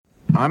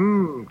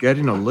I'm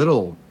getting a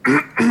little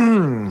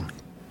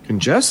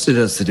congested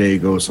as the day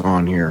goes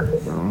on here.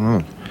 I don't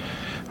know.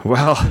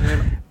 Well,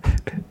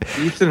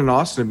 Ethan and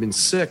Austin have been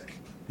sick.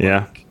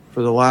 Yeah.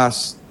 For the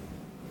last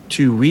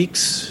 2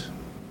 weeks.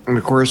 And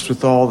of course,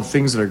 with all the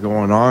things that are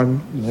going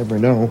on, you never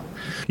know.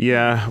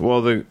 Yeah.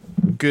 Well, the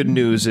good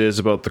news is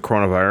about the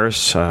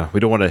coronavirus. We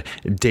don't want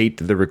to date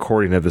the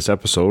recording of this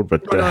episode,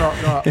 but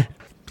No.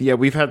 yeah,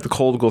 we've had the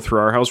cold go through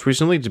our house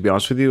recently. To be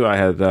honest with you, I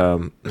had,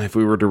 if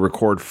we were to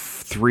record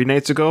 3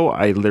 nights ago,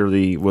 I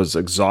literally was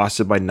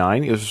exhausted by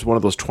 9. It was just one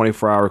of those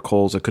 24-hour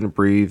colds. I couldn't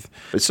breathe.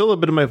 It's still a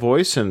bit of my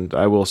voice, and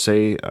I will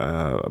say,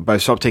 but I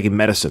stopped taking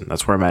medicine.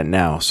 That's where I'm at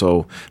now.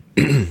 So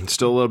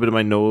still a little bit of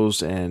my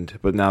nose,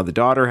 but now the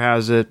daughter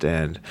has it,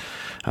 and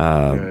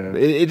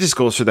it just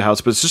goes through the house.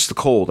 But it's just the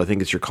cold. I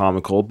think it's your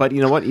common cold. But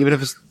you know what? Even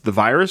if it's the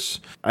virus,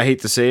 I hate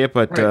to say it,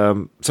 but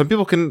right. Some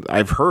people can,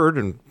 I've heard,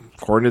 and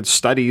according to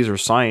studies or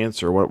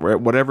science or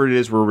whatever it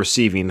is we're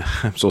receiving,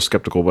 I'm so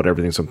skeptical about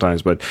everything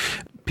sometimes, but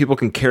people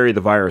can carry the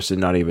virus and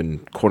not even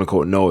quote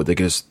unquote know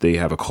it. They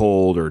have a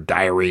cold or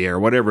diarrhea or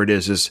whatever it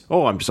is,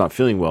 I'm just not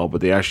feeling well, but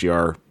they actually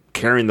are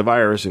carrying the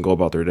virus and go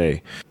about their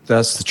day.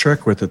 That's the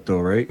trick with it though,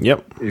 right?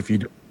 Yep. If you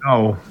don't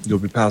know, you'll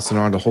be passing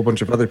on to a whole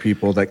bunch of other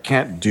people that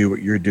can't do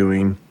what you're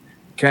doing,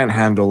 can't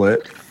handle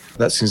it.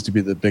 That seems to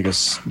be the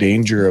biggest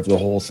danger of the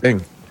whole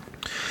thing.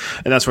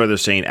 And that's why they're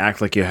saying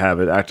act like you have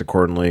it, act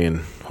accordingly,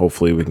 and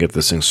hopefully we can get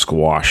this thing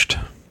squashed.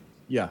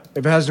 Yeah.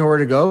 If it has nowhere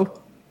to go,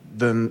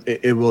 then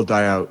it will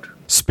die out.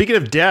 Speaking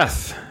of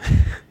death,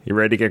 you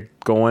ready to get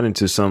going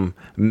into some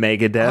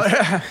Megadeth?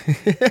 Oh,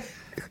 yeah.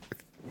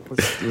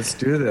 Let's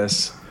do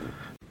this.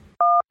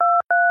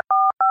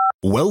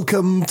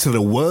 Welcome to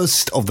the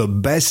worst of the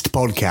best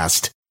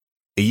podcast.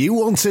 You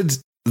wanted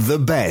the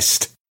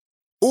best.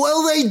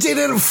 Well, they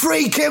didn't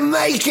freaking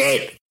make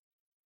it.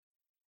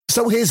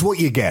 So here's what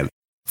you get.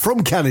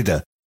 From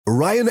Canada,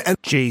 Ryan and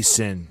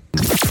Jason.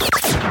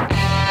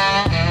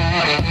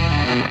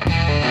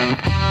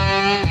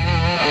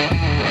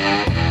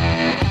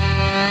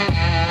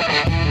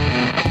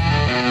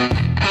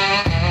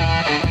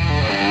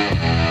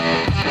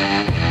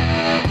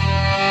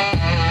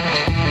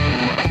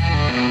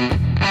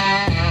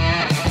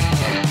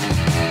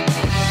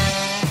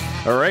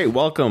 All right,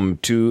 welcome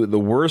to the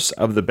Worst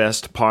of the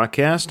Best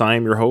podcast. I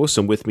am your host,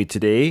 and with me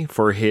today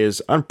for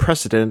his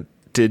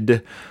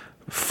unprecedented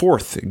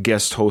 4th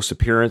guest host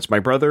appearance, my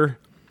brother,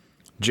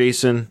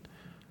 Jason.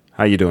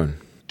 How you doing?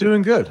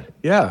 Doing good.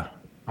 Yeah,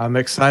 I'm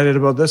excited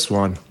about this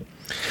one.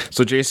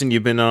 So, Jason,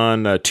 you've been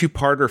on a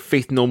 2-parter,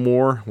 Faith No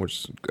More,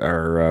 which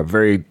are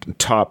very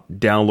top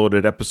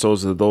downloaded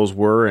episodes of those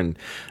were. And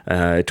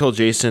I told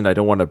Jason, I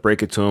don't want to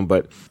break it to him,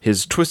 but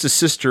his Twisted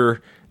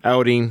Sister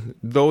outing,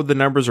 though the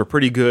numbers are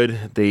pretty good,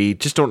 they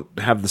just don't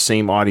have the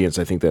same audience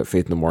I think that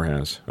Faith No More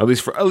has. At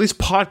least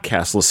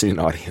podcast listening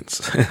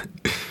audience.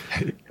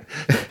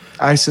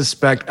 I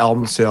suspect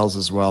album sales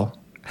as well.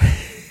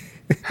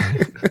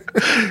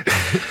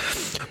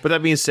 But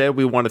that being said,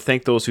 we want to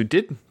thank those who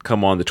did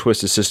come on the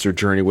Twisted Sister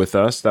journey with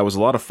us. That was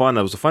a lot of fun.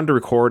 That was fun to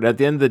record. At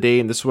the end of the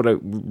day, and this is what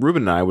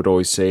Ruben and I would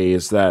always say,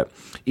 is that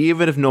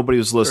even if nobody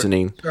was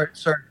listening...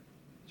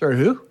 Sorry,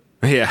 who?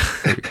 Yeah.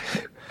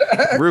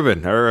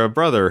 Ruben, our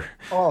brother.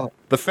 Oh.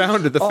 The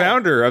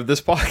founder of this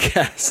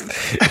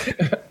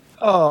podcast.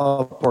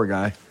 Oh, poor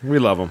guy. We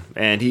love him.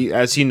 And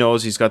as he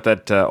knows, he's got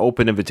that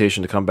open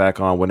invitation to come back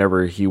on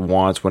whenever he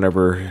wants,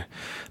 whenever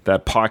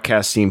that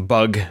podcasting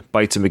bug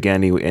bites him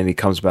again, and he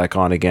comes back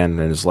on again,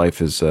 and his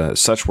life is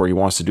such where he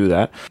wants to do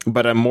that.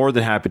 But I'm more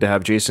than happy to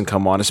have Jason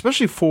come on,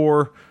 especially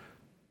for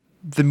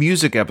the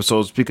music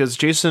episodes, because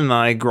Jason and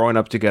I, growing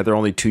up together,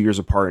 only 2 years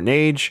apart in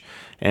age,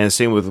 and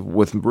same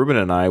with Ruben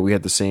and I, we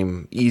had the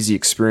same easy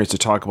experience to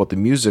talk about the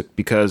music,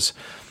 because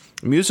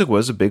music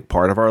was a big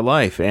part of our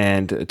life.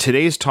 And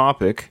today's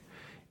topic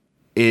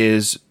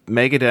is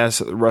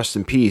Megadeth's Rest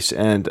in Peace.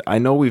 And I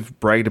know we've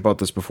bragged about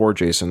this before,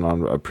 Jason,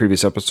 on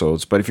previous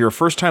episodes, but if you're a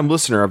first-time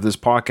listener of this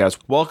podcast,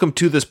 welcome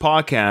to this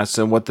podcast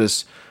and what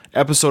this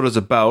episode is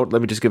about.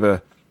 Let me just give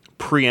a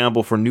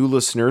preamble for new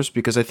listeners,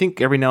 because I think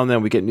every now and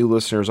then we get new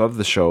listeners of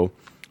the show,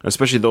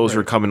 especially those who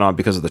are coming on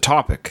because of the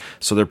topic.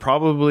 So there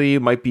probably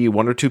might be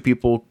 1 or 2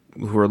 people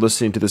who are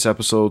listening to this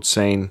episode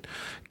saying,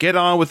 get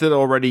on with it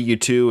already, you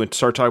two, and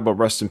start talking about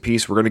Rest in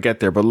Peace. We're going to get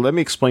there, but let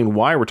me explain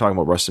why we're talking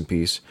about Rest in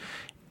Peace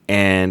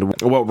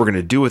and what we're going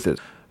to do with it.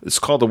 It's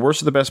called the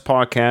Worst of the Best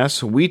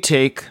podcast. We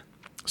take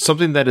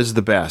something that is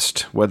the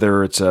best,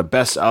 whether it's a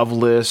best of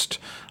list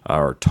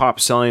or top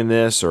selling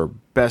this or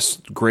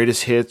best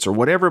greatest hits or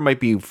whatever it might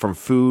be, from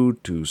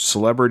food to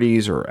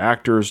celebrities or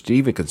actors to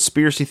even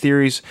conspiracy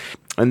theories.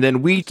 And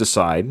then we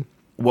decide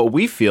what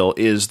we feel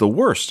is the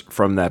worst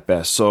from that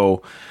best.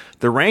 So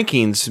the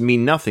rankings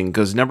mean nothing,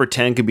 because number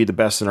 10 could be the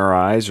best in our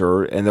eyes,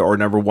 or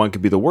number 1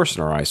 could be the worst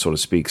in our eyes, so to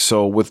speak.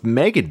 So with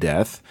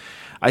Megadeth,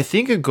 I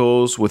think it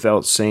goes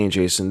without saying,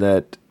 Jason,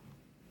 that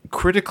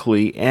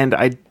critically,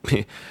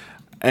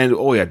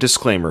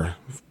 disclaimer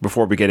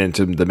before we get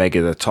into the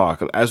Megadeth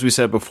talk. As we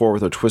said before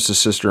with our Twisted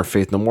Sister and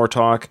Faith No More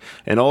talk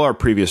and all our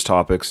previous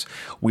topics,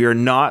 we are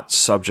not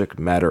subject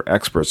matter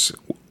experts.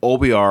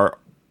 OBR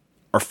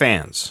are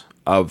fans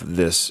of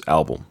this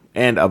album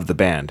and of the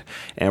band.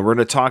 And we're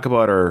going to talk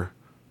about our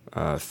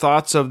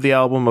thoughts of the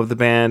album, of the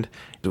band,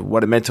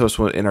 what it meant to us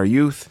in our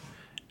youth,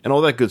 and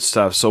all that good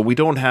stuff. So we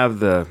don't have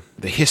the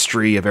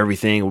history of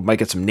everything. We might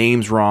get some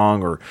names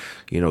wrong or,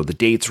 the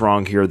dates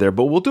wrong here or there,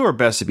 but we'll do our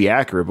best to be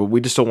accurate. But we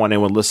just don't want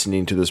anyone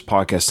listening to this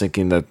podcast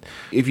thinking that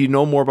if you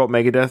know more about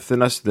Megadeth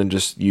than us, then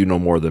just you know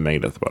more than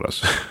Megadeth about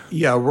us.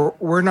 Yeah,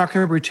 we're not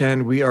going to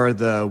pretend we are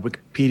the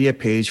Wikipedia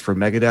page for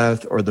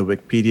Megadeth or the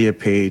Wikipedia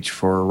page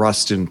for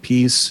Rust in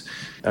Peace.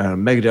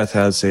 Megadeth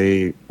has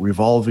a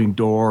revolving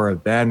door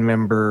of band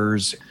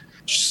members,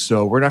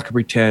 so we're not going to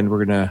pretend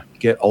we're going to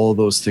get all of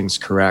those things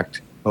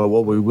correct. But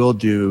what we will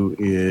do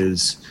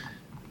is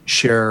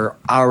share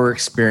our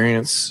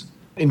experience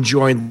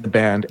enjoying the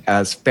band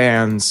as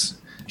fans,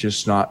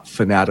 just not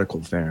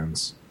fanatical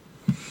fans.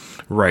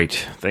 Right.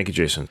 Thank you,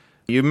 Jason.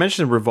 You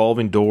mentioned the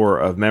revolving door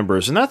of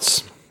members, and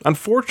that's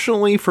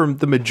unfortunately for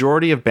the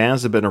majority of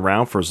bands that have been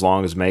around for as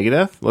long as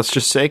Megadeth. Let's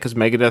just say, because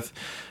Megadeth,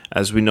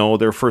 as we know,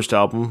 their first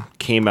album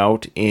came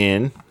out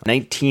in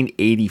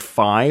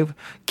 1985.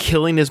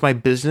 Killing is my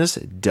business, ...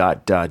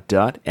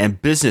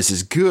 and business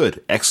is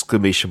good, !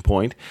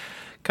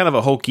 Kind of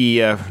a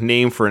hokey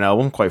name for an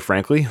album, quite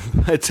frankly.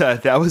 But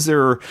that was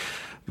their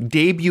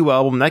debut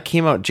album. That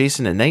came out,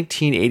 Jason, in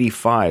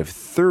 1985,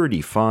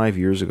 35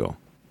 years ago.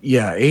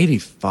 Yeah,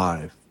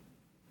 85.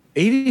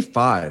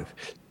 85.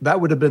 That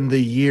would have been the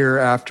year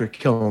after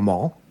Kill 'Em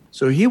All.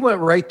 So he went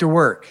right to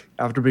work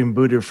after being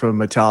booted from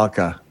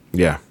Metallica.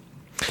 Yeah.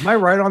 Am I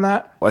right on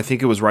that? Well, I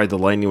think it was Ride the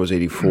Lightning was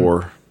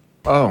 84.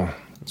 Oh.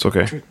 It's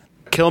okay.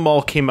 Kill 'Em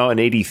All came out in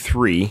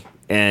 83,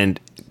 and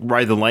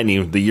Ride the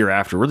Lightning the year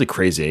after. Really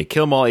crazy.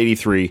 Kill 'Em All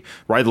 83,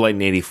 Ride the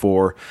Lightning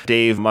 84.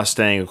 Dave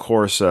Mustaine, of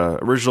course,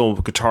 original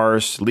lead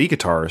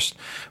guitarist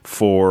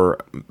for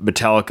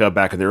Metallica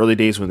back in the early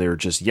days when they were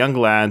just young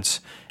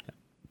lads.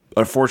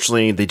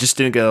 Unfortunately, they just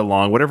didn't get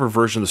along. Whatever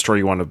version of the story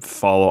you want to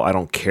follow, I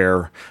don't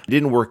care. It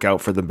didn't work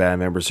out for the band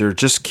members. They were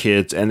just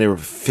kids, and they were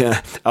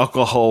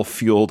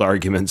alcohol-fueled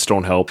arguments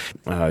don't help.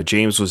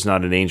 James was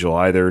not an angel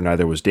either.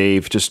 Neither was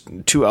Dave. Just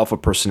two alpha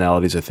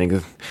personalities, I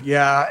think.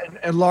 Yeah,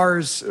 and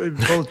Lars,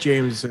 both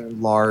James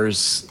and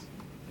Lars,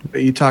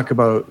 you talk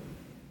about,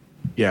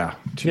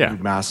 two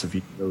massive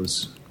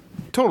egos.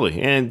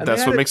 Totally, and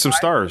that's what makes them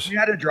stars. You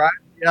had to drive.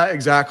 Yeah,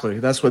 exactly.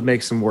 That's what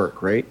makes them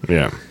work, right?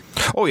 Yeah.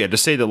 Oh, yeah, to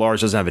say that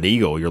Lars doesn't have an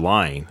ego, you're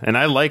lying. And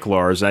I like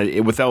Lars.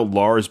 Without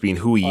Lars being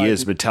who he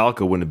is,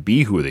 Metallica wouldn't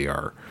be who they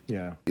are.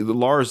 Yeah.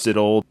 Lars did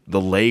all the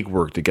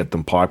legwork to get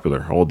them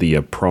popular, all the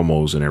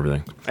promos and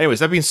everything. Anyways,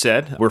 that being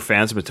said, we're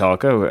fans of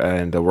Metallica,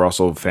 and we're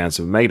also fans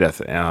of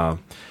Megadeth.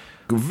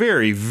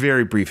 Very,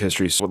 very brief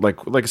history. So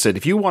like I said,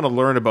 if you want to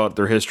learn about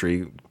their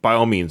history, by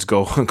all means,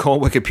 go on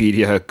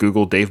Wikipedia,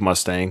 Google Dave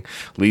Mustaine,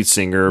 lead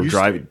singer,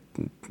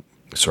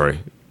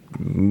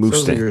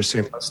 Mustang. You're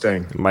saying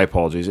Mustang. My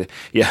apologies.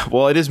 Yeah,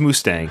 well, it is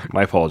Mustang.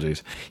 My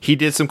apologies. He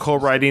did some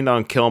co-writing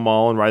on Kill 'Em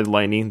All and Ride the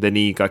Lightning. Then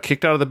he got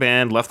kicked out of the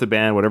band, left the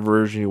band, whatever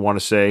version you want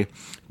to say.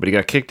 But he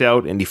got kicked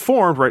out, and he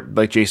formed, right,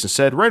 like Jason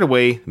said, right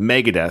away,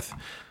 Megadeth.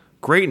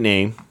 Great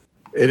name.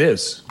 It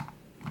is.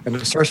 And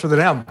it starts with an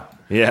M.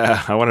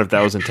 Yeah, I wonder if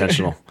that was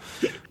intentional.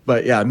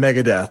 But yeah,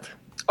 Megadeth.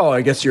 Oh,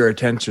 I guess your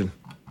attention.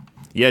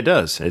 Yeah, it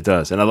does. It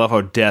does. And I love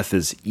how death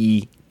is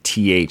ETH.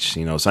 It's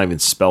not even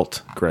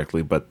spelt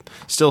correctly, but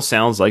still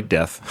sounds like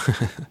death.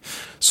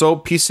 So,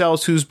 Peace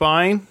Sells Who's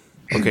Buying?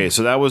 Okay,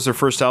 so that was their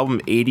first album,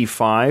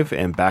 85,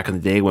 and back in the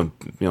day when,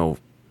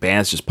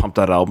 bands just pumped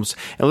out albums.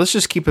 And let's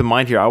just keep in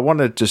mind here, I want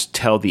to just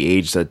tell the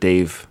age that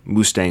Dave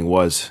Mustaine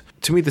was.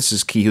 To me, this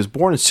is key. He was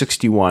born in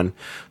 61,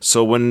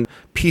 so when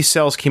Peace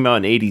Sells came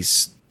out in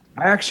 80s...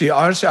 Honestly,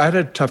 I had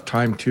a tough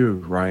time too,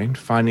 Ryan,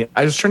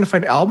 I was trying to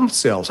find album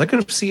sales. I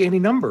couldn't see any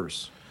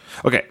numbers.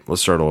 Okay,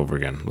 let's start over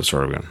again.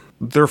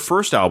 Their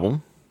first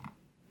album,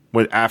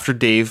 after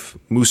Dave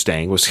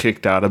Mustaine was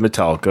kicked out of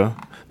Metallica,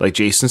 like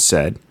Jason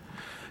said,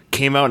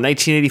 came out in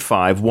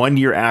 1985, 1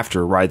 year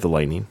after Ride the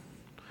Lightning.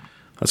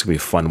 That's going to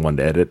be a fun one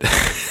to edit.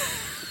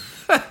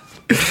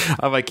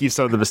 I might keep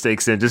some of the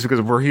mistakes in just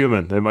because we're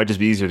human. It might just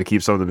be easier to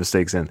keep some of the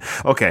mistakes in.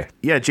 Okay.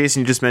 Yeah,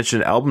 Jason, you just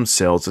mentioned album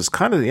sales. It's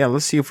kind of,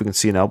 let's see if we can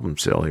see an album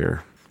sale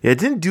here. Yeah, it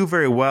didn't do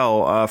very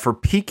well for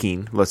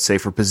peaking, let's say,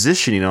 for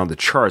positioning on the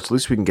charts. At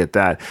least we can get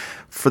that.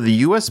 For the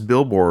U.S.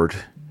 Billboard,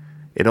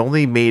 it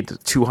only made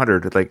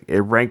 200. Like,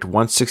 it ranked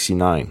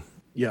 169.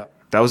 Yeah.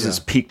 That was its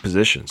peak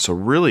position. So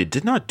really, it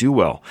did not do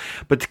well.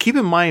 But to keep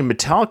in mind,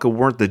 Metallica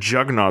weren't the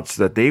juggernauts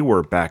that they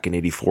were back in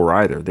 84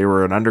 either. They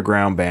were an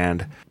underground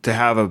band. To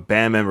have a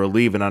band member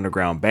leave an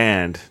underground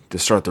band to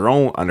start their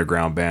own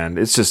underground band,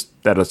 it's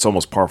just that it's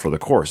almost par for the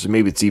course. And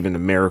maybe it's even a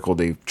miracle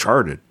they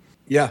charted.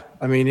 Yeah.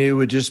 I mean, it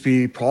would just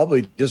be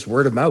probably just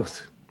word of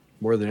mouth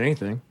more than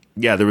anything.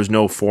 Yeah, there was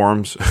no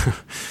forums,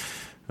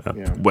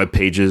 web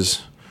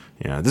pages.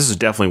 Yeah, this is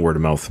definitely word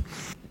of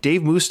mouth.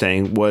 Dave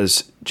Mustaine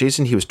was,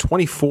 Jason, he was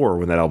 24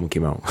 when that album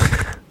came out.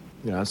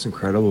 Yeah, that's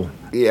incredible.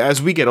 Yeah,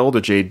 as we get older,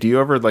 Jay, do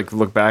you ever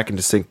look back and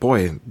just think,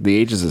 boy, the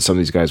ages that some of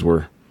these guys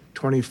were?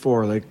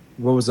 24,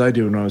 what was I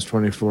doing when I was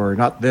 24?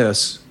 Not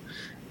this.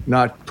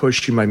 not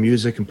pushing my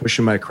music and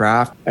pushing my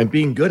craft and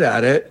being good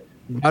at it.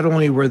 Not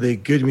only were they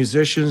good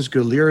musicians,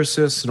 good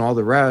lyricists, and all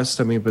the rest,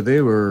 I mean, but they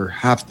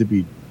have to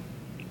be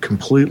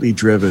completely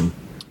driven.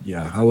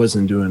 Yeah, I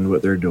wasn't doing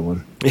what they're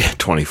doing. Yeah,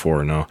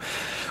 24, no.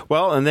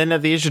 Well, and then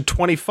at the age of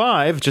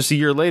 25, just a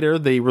year later,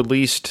 they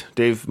released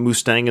Dave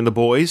Mustaine and the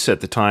Boys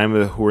at the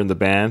time who were in the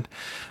band.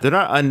 They're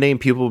not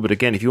unnamed people, but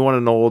again, if you want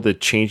to know the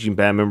changing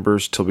band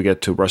members till we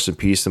get to Rust in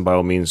Peace, then by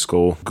all means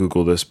go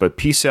Google this. But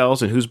Peace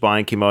Sells and Who's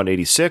Buying came out in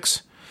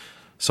 86.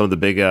 Some of the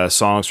big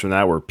songs from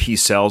that were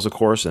Peace Sells, of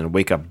course, and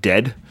Wake Up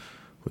Dead,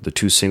 with the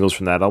two singles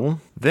from that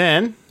album.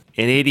 Then,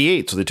 in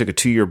 88, so they took a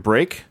 2-year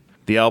break,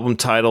 the album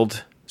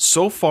titled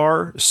So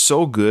Far,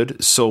 So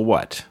Good, So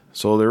What?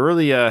 So they're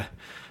really, I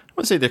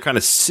wouldn't say they're kind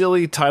of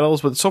silly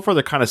titles, but so far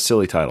they're kind of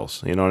silly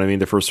titles. You know what I mean?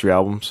 The first 3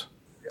 albums.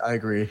 I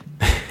agree.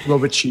 A little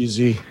bit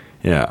cheesy.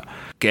 Yeah.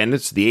 Again,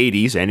 it's the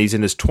 80s, and he's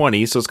in his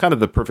 20s, so it's kind of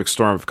the perfect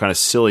storm of kind of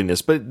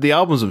silliness. But the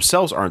albums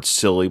themselves aren't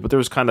silly, but there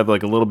was kind of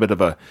like a little bit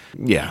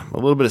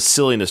of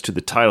silliness to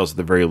the titles at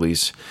the very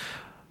least.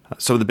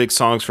 Some of the big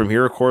songs from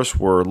here, of course,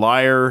 were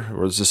Liar,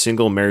 was the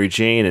single Mary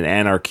Jane, and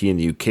Anarchy in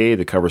the UK,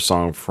 the cover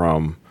song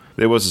from,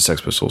 it was the Sex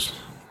Pistols.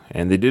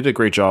 And they did a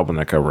great job on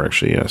that cover,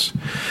 actually, yes.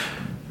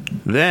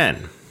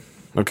 Then,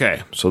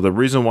 okay, so the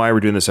reason why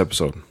we're doing this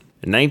episode.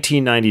 In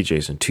 1990,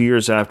 Jason, 2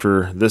 years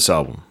after this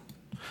album,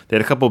 they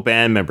had a couple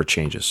band member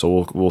changes.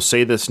 So we'll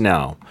say this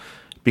now,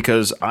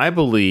 because I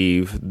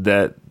believe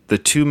that the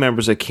 2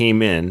 members that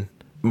came in,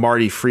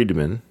 Marty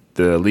Friedman,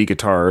 the lead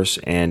guitarist,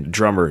 and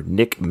drummer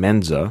Nick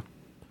Menza,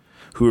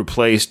 who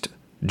replaced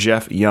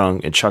Jeff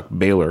Young and Chuck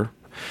Baylor.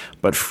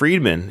 But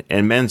Friedman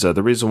and Menza,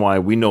 the reason why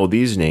we know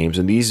these names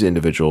and these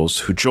individuals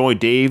who joined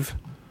Dave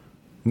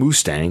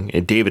Mustaine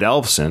and David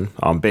Ellefson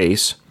on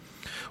bass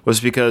was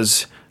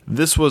because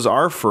this was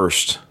our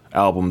first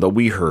album that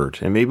we heard.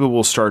 And maybe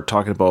we'll start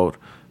talking about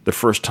the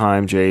first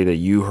time, Jay, that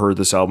you heard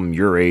this album,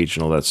 your age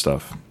and all that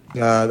stuff.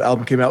 The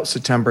album came out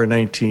September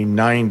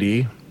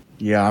 1990.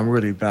 Yeah, I'm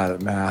really bad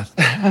at math.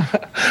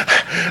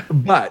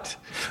 But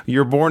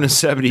you're born in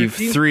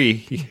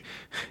 73.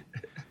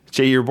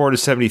 Jay, you were born in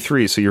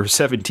 73, so you're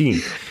 17.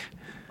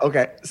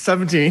 Okay,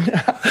 17.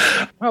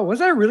 Wow,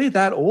 was I really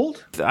that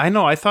old? I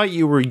know. I thought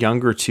you were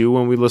younger, too,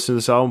 when we listened to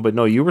this album. But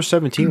no, you were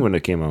 17 when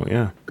it came out,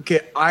 yeah.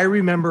 Okay, I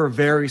remember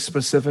very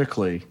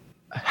specifically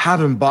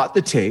having bought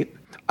the tape.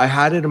 I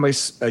had it in my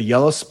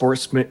yellow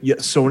Sportsman,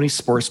 Sony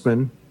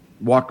Sportsman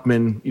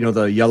Walkman, you know,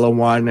 the yellow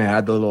one. I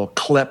had the little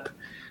clip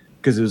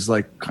because it was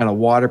like kind of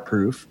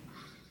waterproof.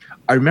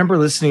 I remember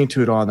listening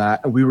to it on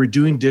that, and we were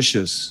doing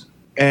dishes,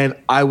 and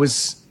I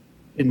was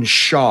in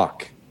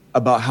shock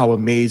about how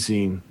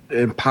amazing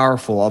and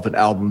powerful of an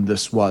album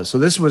this was. So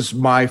this was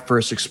my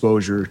first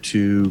exposure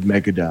to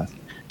Megadeth.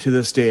 To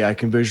this day, I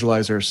can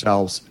visualize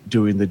ourselves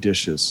doing the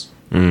dishes.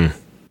 Mm.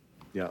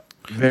 Yeah,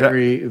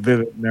 very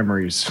vivid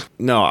memories.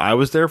 No, I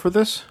was there for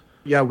this?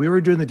 Yeah, we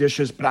were doing the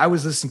dishes, but I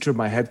was listening to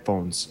my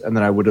headphones, and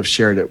then I would have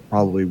shared it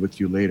probably with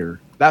you later.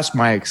 That's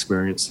my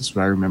experience. That's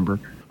what I remember.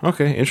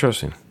 Okay,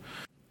 interesting.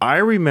 I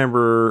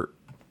remember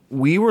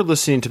we were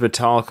listening to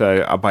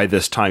Metallica by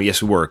this time.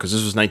 Yes, we were, because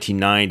this was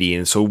 1990.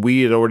 And so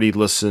we had already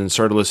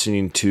started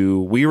listening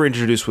to, we were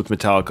introduced with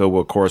Metallica,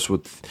 well, of course,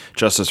 with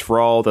Justice for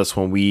All. That's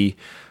when we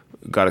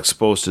got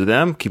exposed to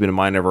them, keeping in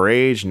mind of our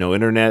age, no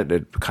internet.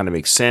 It kind of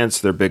makes sense.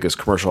 Their biggest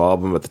commercial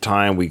album at the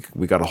time we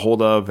got a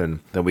hold of, and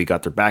then we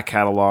got their back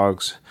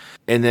catalogs.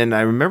 And then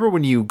I remember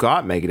when you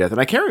got Megadeth, and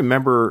I can't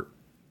remember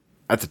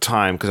at the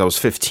time because I was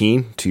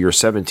 15 to you're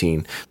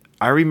 17.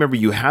 I remember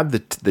you had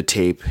the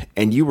tape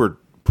and you were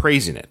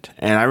praising it.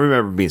 And I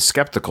remember being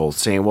skeptical,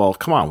 saying, well,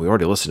 come on, we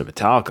already listened to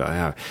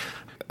Metallica.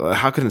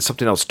 How can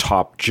something else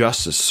top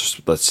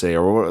Justice, let's say?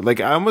 Or like,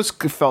 I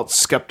almost felt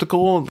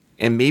skeptical,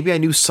 and maybe I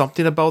knew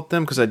something about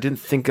them because I didn't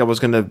think I was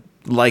going to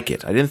like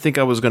it. I didn't think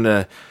I was going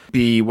to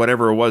be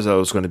whatever it was I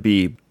was going to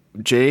be.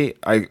 Jay,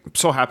 I'm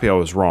so happy I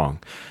was wrong.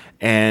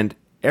 And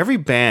every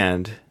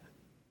band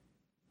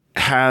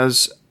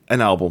has an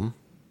album,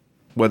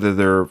 whether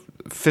they're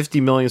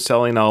 50 million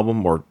selling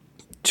album or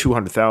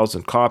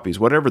 200,000 copies,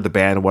 whatever the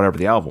band, whatever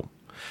the album.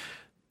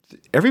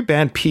 Every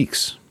band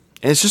peaks.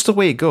 And it's just the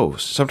way it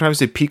goes. Sometimes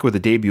they peak with a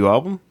debut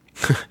album.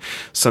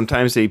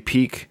 Sometimes they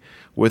peak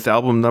with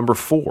album number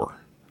 4,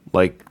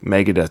 like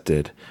Megadeth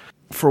did.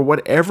 For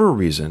whatever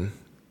reason,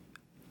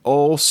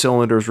 all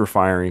cylinders were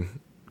firing.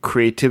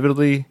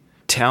 Creatively,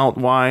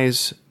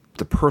 talent-wise,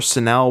 the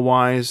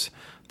personnel-wise,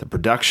 the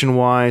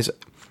production-wise.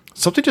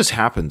 Something just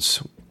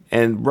happens.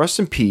 And Rust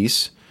in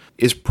Peace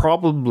is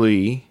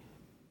probably,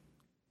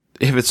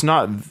 if it's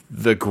not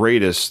the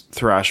greatest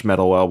thrash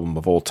metal album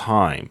of all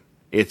time,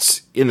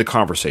 it's in the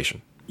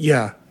conversation.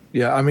 Yeah.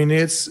 I mean,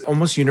 it's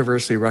almost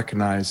universally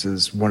recognized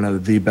as one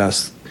of the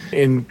best,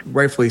 and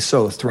rightfully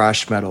so,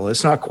 thrash metal.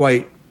 It's not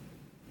quite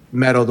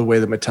metal the way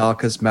that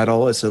Metallica's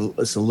metal. It's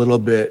a little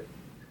bit,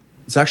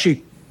 it's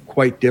actually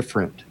quite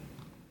different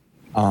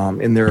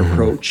in their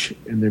approach,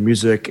 in their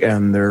music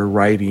and their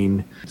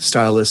writing,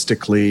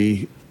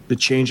 stylistically, the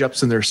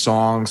change-ups in their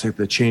songs, like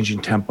the changing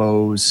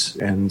tempos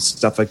and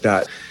stuff like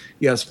that.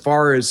 Yeah, as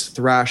far as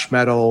thrash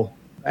metal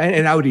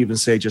And I would even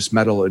say just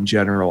metal in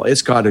general.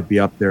 It's got to be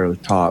up there, the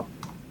top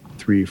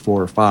 3,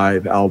 4,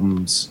 5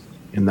 albums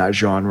in that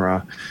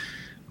genre.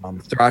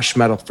 Thrash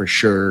metal for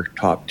sure,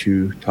 top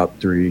 2, top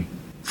 3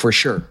 for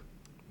sure.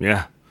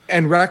 Yeah.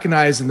 And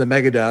recognizing the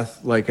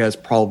Megadeth like as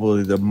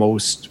probably the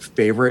most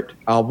favorite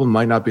album,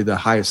 might not be the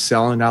highest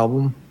selling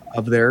album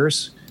of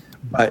theirs,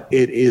 but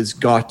it is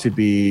got to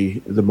be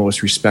the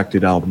most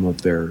respected album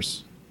of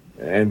theirs,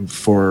 and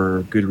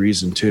for good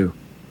reason too.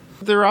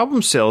 Their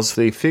album sales,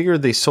 they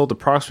figured they sold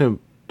approximately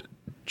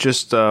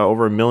just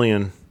over 1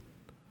 million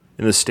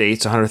in the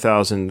States,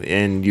 100,000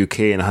 in UK,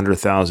 and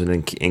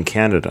 100,000 in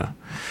Canada.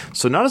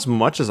 So not as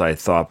much as I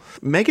thought.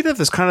 Megadeth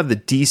is kind of the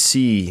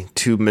DC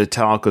to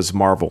Metallica's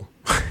Marvel.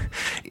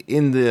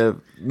 In the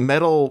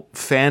metal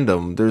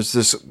fandom, there's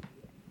this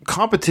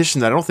competition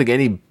that I don't think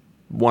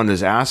anyone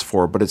has asked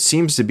for, but it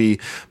seems to be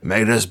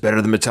Megadeth's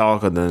better than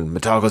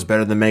Metallica's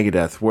better than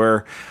Megadeth,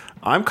 where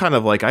I'm kind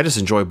of like, I just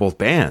enjoy both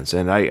bands,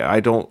 and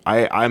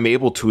I'm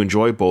able to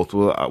enjoy both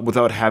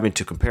without having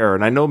to compare.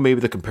 And I know maybe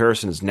the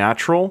comparison is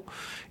natural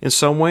in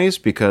some ways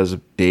because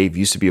Dave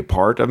used to be a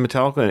part of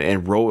Metallica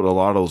and wrote a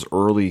lot of those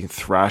early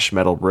thrash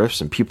metal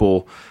riffs, and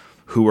people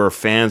who are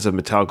fans of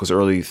Metallica's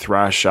early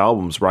thrash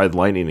albums, Ride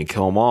Lightning and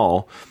Kill 'Em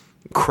All,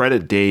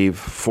 credit Dave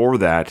for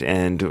that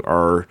and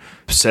are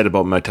upset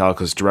about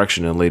Metallica's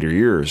direction in later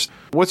years.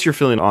 What's your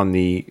feeling on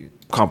the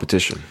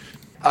competition?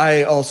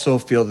 I also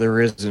feel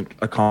there isn't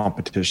a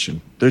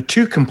competition. They're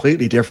two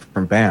completely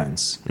different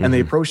bands, and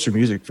they approach their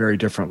music very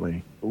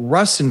differently.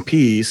 Rust in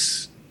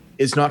Peace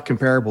is not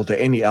comparable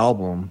to any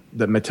album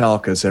that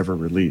Metallica has ever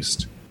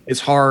released.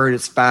 It's hard,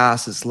 it's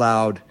fast, it's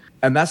loud,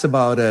 and that's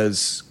about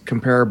as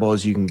comparable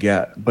as you can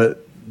get.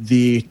 But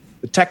the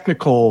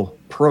technical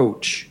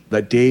approach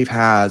that Dave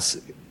has,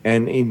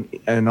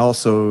 and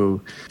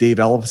also Dave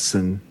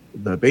Ellefson,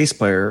 the bass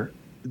player,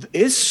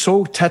 is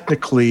so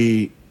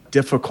technically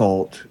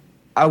difficult.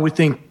 I would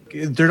think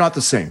they're not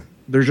the same.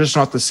 They're just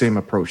not the same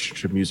approach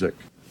to music.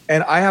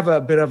 And I have a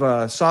bit of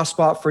a soft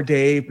spot for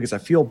Dave because I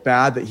feel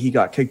bad that he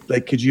got kicked.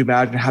 Like, could you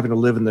imagine having to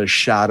live in the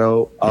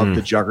shadow of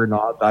the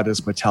juggernaut that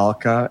is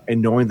Metallica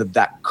and knowing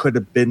that could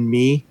have been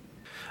me?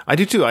 I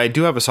do too. I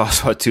do have a soft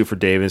spot too for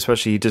Dave,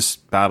 especially he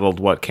just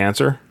battled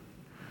cancer?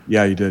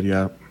 Yeah, he did.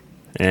 Yeah.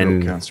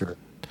 And cancer.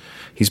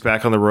 He's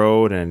back on the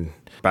road and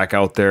back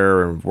out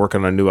there and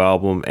working on a new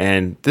album.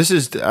 And this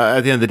is,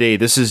 at the end of the day,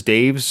 this is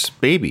Dave's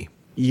baby.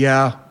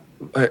 Yeah.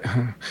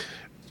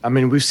 I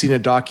mean, we've seen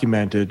it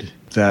documented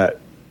that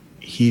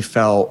he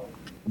felt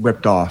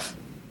ripped off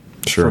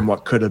from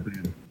what could have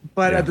been.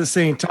 But at the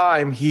same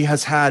time, he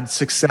has had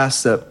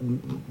success that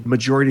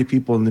majority of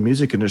people in the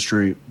music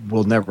industry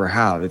will never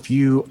have. If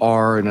you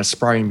are an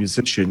aspiring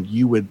musician,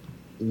 you would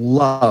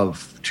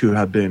love to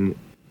have been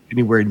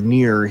anywhere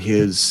near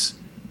his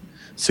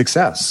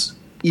success,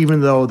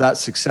 even though that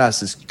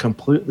success is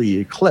completely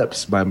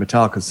eclipsed by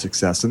Metallica's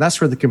success. And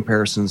that's where the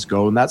comparisons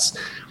go. And that's,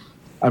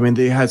 I mean,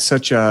 they had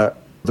the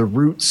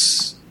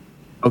roots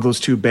of those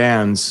two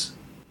bands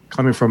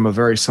coming from a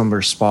very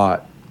similar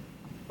spot,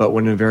 but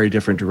went in very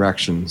different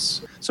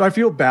directions. So I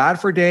feel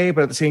bad for Dave,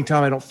 but at the same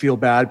time, I don't feel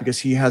bad because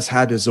he has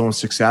had his own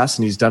success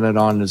and he's done it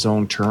on his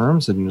own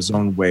terms and in his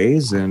own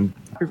ways. And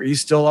he's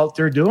still out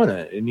there doing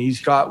it. And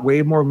he's got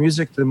way more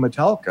music than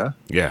Metallica.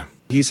 Yeah.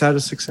 He's had a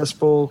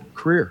successful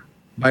career.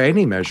 By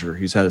any measure,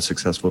 he's had a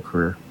successful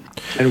career.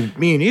 And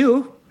me and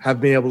you have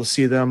been able to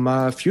see them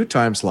a few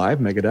times live,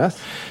 Megadeth.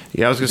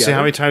 Yeah, I was going to say, how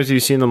many times have you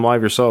seen them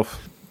live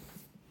yourself?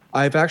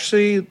 I've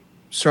actually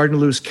started to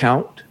lose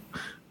count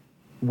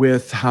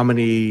with how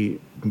many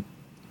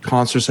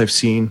concerts I've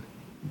seen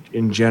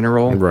in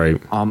general.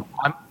 Right.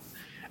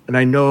 And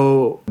I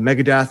know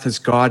Megadeth has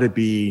got to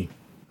be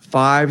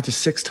 5 to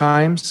 6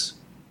 times.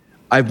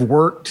 I've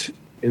worked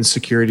in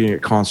security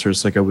at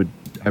concerts,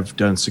 I've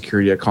done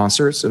security at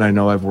concerts, and I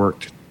know I've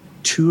worked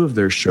 2 of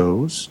their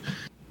shows.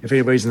 If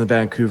anybody's in the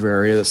Vancouver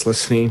area that's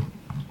listening,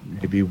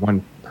 maybe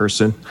one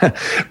person,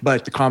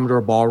 but the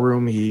Commodore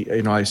Ballroom,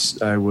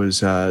 I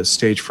was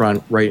stage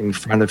front right in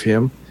front of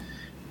him.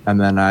 And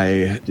then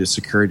I did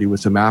security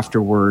with him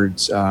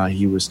afterwards.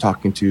 He was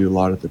talking to a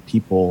lot of the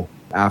people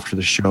after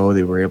the show.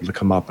 They were able to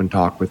come up and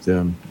talk with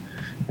him.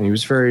 And he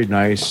was very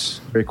nice,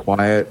 very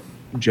quiet,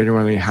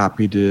 genuinely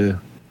happy to,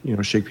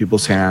 shake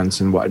people's hands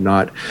and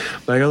whatnot.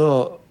 But I got a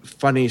little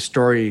funny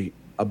story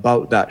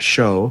about that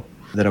show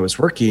that I was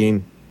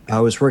working. I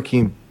was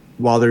working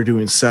while they're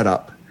doing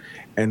setup.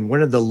 And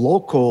one of the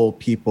local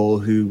people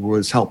who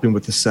was helping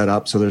with the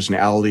setup, so there's an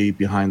alley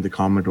behind the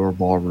Commodore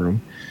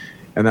Ballroom,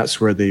 and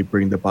that's where they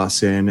bring the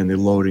bus in and they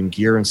load in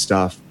gear and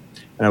stuff.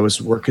 And I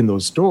was working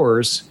those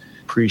doors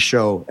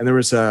pre-show, and there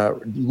was a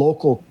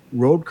local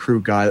road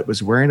crew guy that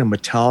was wearing a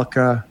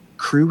Metallica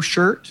crew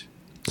shirt.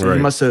 So he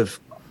must have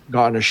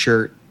gotten a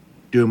shirt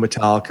doing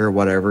Metallica or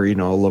whatever, a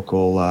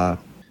local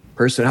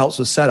person that helps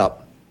with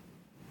setup.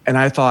 And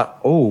I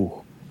thought,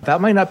 that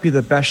might not be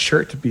the best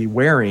shirt to be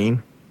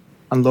wearing,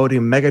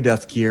 unloading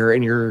Megadeth gear,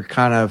 and you're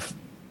kind of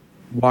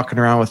walking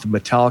around with a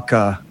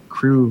Metallica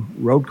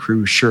road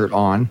crew shirt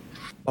on.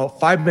 About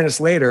 5 minutes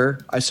later,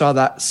 I saw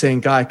that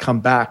same guy come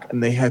back,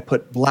 and they had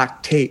put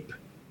black tape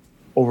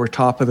over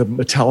top of the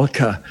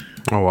Metallica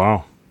Oh,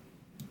 wow.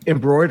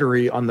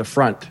 embroidery on the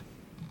front.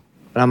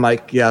 And I'm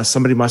like, yeah,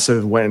 somebody must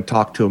have went and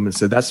talked to him and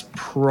said, that's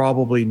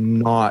probably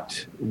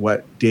not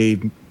what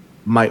Dave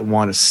might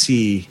want to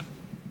see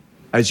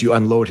as you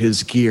unload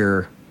his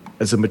gear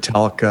as a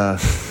Metallica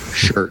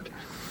shirt.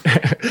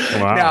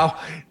 Wow. Now,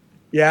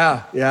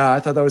 yeah, I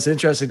thought that was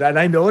interesting. And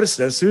I noticed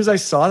it. As soon as I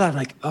saw that, I'm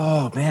like,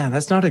 oh, man,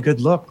 that's not a good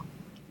look.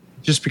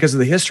 Just because of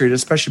the history, and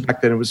especially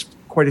back then, it was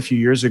quite a few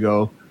years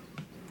ago.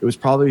 It was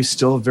probably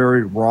still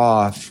very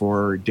raw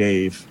for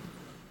Dave.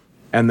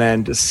 And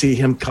then to see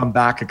him come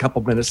back a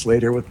couple minutes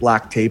later with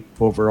black tape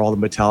over all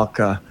the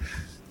Metallica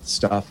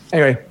stuff.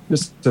 Anyway,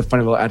 just a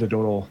funny little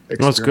anecdotal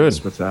experience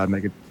good. with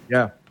Megadeth.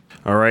 Yeah.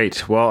 All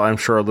right. Well, I'm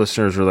sure our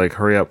listeners are like,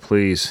 hurry up,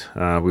 please.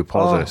 We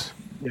apologize.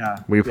 Yeah.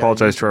 We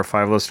apologize to our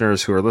 5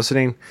 listeners who are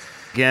listening.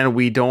 Again,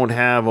 we don't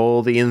have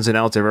all the ins and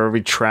outs of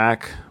every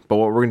track, but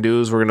what we're going to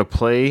do is we're going to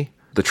play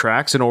the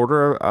tracks in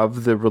order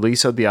of the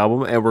release of the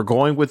album, and we're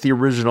going with the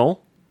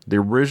original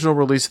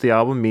release of the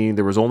album, meaning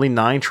there was only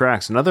 9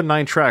 tracks. Another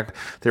 9 track.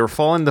 They were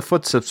following the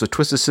footsteps of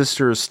Twisted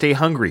Sister's Stay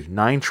Hungry.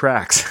 9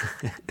 tracks.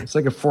 It's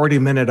like a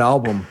 40-minute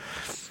album.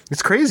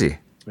 It's crazy.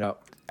 Yeah.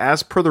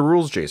 As per the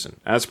rules, Jason,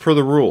 as per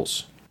the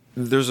rules,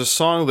 there's a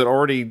song that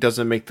already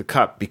doesn't make the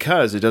cut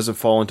because it doesn't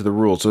fall into the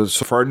rules.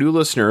 So for our new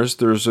listeners,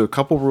 there's a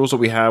couple rules that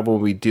we have when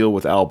we deal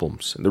with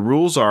albums. And the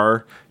rules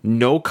are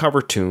no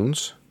cover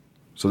tunes.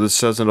 So this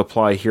doesn't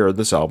apply here on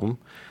this album.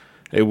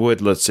 It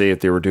would, let's say, if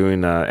they were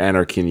doing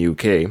Anarchy in the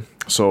UK.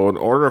 So in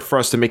order for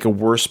us to make a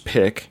worst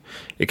pick,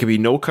 it could be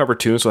no cover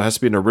tune, so it has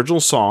to be an original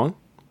song.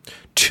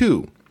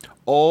 2,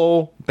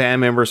 all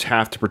band members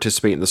have to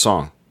participate in the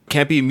song.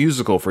 Can't be a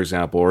musical, for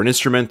example, or an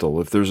instrumental.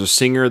 If there's a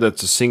singer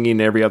that's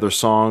singing every other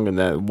song and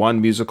that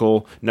one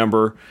musical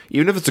number,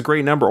 even if it's a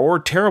great number or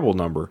a terrible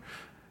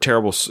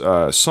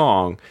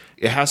song,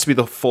 it has to be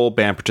the full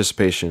band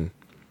participation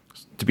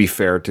to be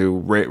fair to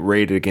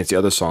rate it against the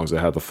other songs that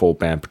have the full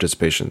band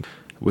participation.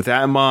 With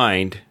that in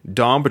mind,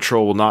 Dawn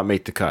Patrol will not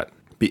make the cut.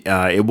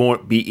 It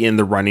won't be in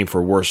the running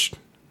for worst,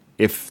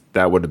 if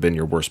that would have been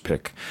your worst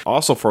pick.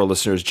 Also, for our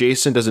listeners,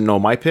 Jason doesn't know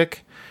my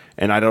pick,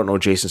 and I don't know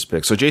Jason's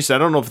pick. So, Jason, I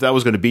don't know if that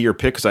was going to be your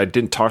pick, because I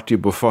didn't talk to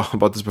you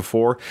about this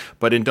before.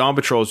 But in Dawn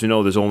Patrol, as you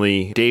know, there's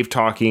only Dave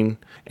talking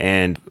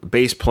and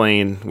bass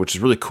playing, which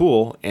is really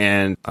cool,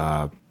 and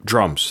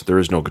drums. There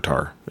is no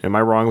guitar. Am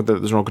I wrong with that?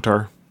 There's no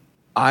guitar?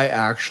 I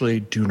actually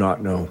do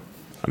not know.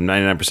 I'm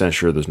 99%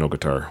 sure there's no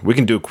guitar. We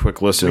can do a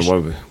quick listen.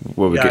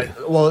 What we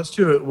get. Well, let's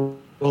do it. Well,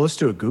 let's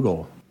do a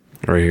Google.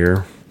 Right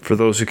here. For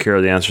those who care,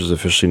 the answer is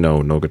officially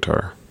no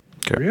guitar.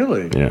 Okay.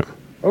 Really? Yeah.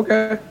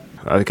 Okay.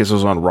 I guess it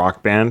was on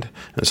Rock Band,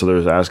 and so they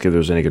was asking if there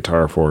was any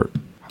guitar for it.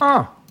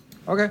 Huh.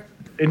 Okay.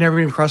 It never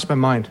even crossed my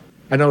mind.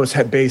 I know it's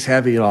bass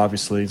heavy,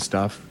 obviously, and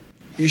stuff.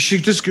 You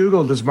should just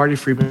Google, does Marty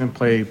Friedman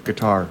play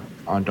guitar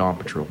on Dawn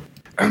Patrol?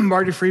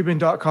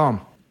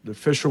 MartyFriedman.com, the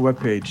official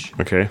webpage.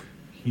 Okay.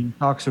 He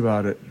talks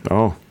about it.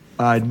 Oh.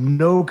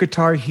 No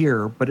guitar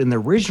here, but in the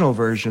original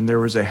version, there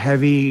was a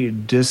heavy,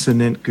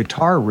 dissonant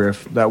guitar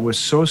riff that was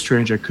so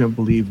strange I couldn't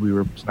believe we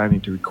were planning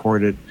to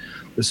record it.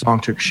 The song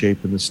took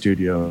shape in the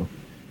studio.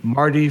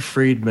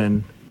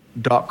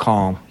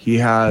 MartyFriedman.com. He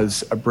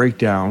has a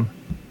breakdown,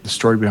 the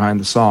story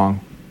behind the song,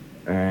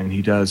 and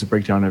he does a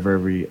breakdown of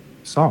every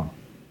song.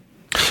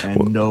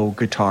 And no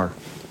guitar.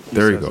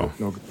 There you go.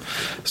 No.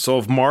 So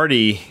if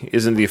Marty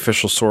isn't the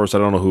official source, I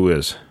don't know who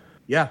is.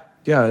 Yeah,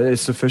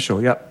 it's official.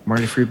 Yep,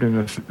 Marty Friedman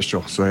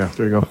official. So yeah,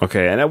 there you go.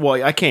 Okay, and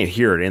I can't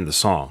hear it in the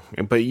song,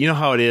 but you know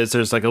how it is.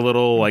 There's like a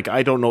little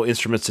I don't know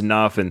instruments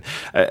enough, and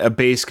a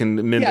bass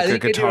can mimic a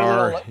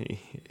guitar.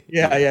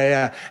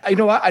 Yeah. I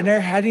know what? I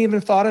hadn't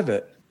even thought of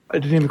it.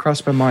 It didn't even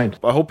cross my mind.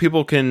 I hope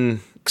people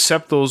can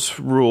accept those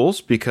rules,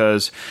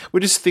 because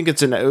we just think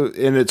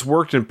and it's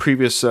worked in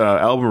previous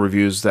album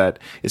reviews that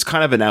it's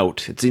kind of an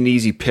out. It's an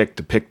easy pick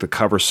to pick the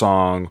cover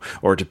song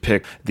or to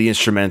pick the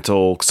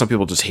instrumental. Some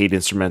people just hate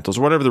instrumentals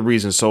or whatever the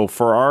reason. So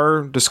for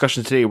our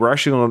discussion today, we're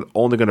actually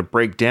only going to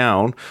break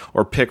down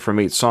or pick from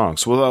 8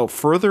 songs. So without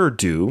further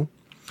ado,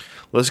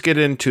 let's get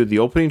into the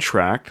opening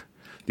track.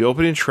 The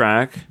opening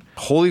track,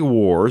 Holy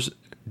Wars, ...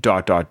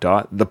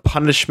 The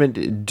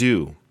Punishment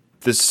Due.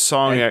 This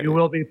song... And you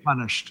will be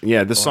punished.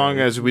 Yeah, this song,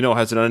 as we know,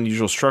 has an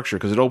unusual structure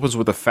because it opens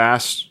with a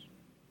fast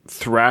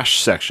thrash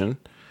section,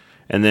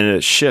 and then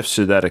it shifts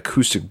to that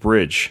acoustic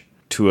bridge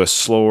to a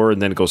slower,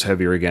 and then it goes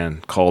heavier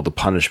again, called The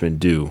Punishment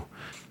Due.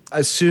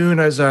 As soon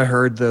as I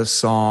heard the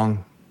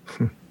song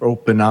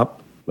open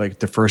up, like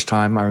the first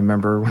time, I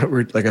remember,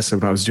 like I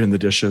said, when I was doing the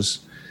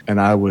dishes,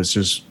 and I was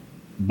just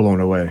blown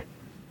away.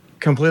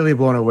 Completely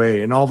blown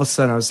away. And all of a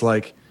sudden, I was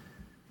like,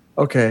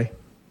 okay,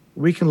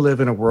 we can live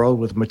in a world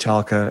with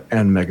Metallica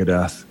and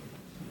Megadeth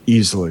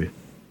easily.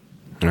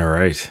 All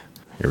right.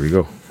 Here we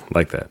go.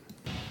 Like that.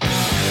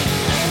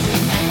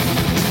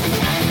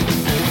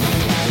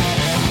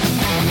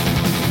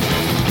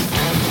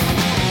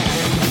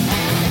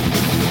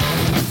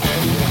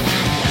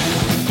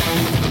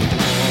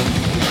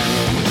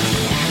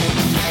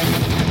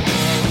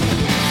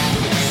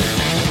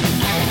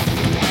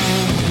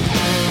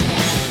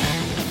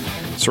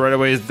 So right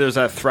away, there's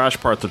that thrash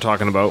part they're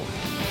talking about.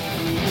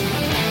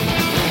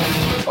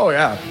 Oh,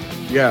 yeah.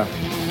 Yeah.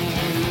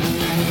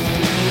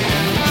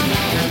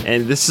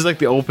 And this is like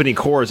the opening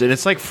chorus, and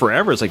it's like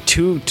forever. It's like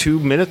 2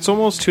 minutes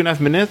almost, 2.5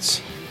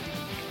 minutes.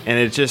 And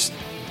it just,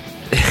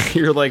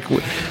 you're like,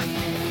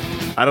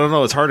 I don't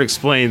know. It's hard to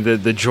explain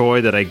the joy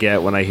that I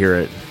get when I hear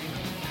it.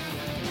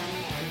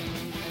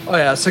 Oh,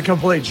 yeah. It's a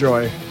complete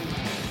joy.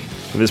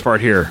 This part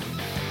here.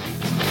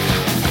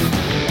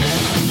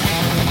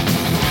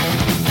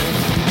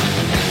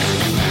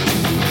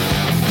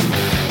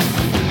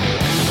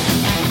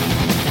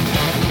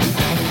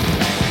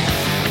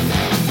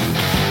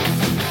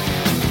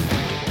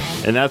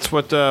 And that's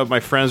what my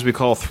friends we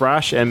call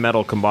thrash and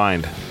metal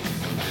combined.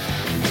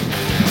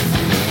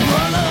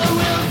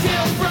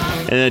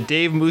 And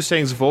Dave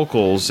Mustang's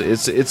vocals,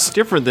 it's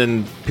different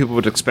than people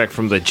would expect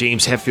from the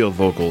James Hetfield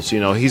vocals. You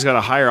know, he's got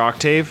a higher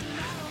octave.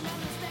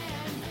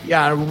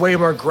 Yeah, way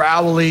more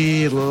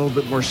gravelly, a little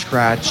bit more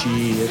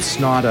scratchy. It's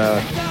not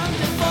a...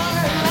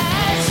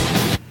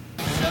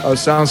 Oh,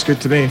 sounds good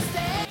to me.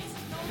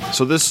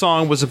 So this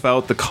song was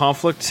about the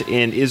conflict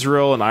in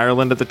Israel and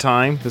Ireland at the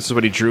time. This is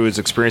what he drew his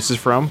experiences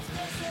from.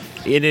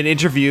 In an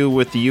interview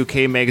with the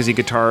UK magazine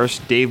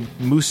guitarist, Dave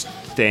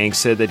Mustang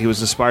said that he was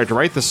inspired to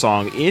write the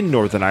song in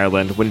Northern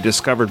Ireland when he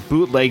discovered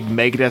bootleg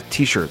Megadeth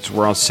t-shirts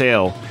were on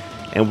sale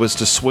and was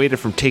dissuaded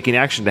from taking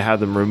action to have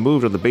them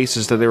removed on the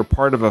basis that they were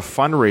part of a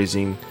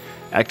fundraising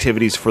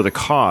activities for the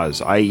cause,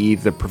 i.e.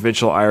 the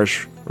Provincial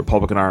Irish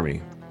Republican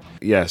Army.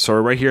 Yeah, so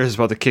right here is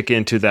about to kick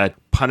into that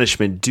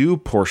punishment due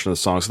portion of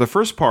the song. So the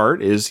first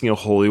part is,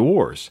 Holy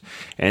Wars.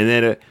 And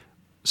then it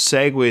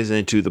segues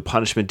into the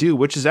punishment due,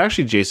 which is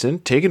actually, Jason,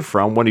 taken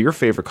from one of your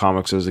favorite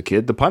comics as a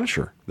kid, The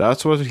Punisher.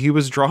 That's what he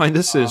was drawing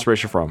this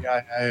inspiration from.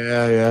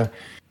 Yeah.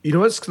 You know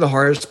what's the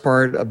hardest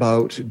part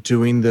about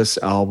doing this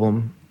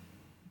album?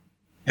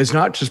 It's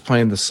not just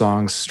playing the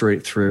songs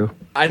straight through.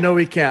 I know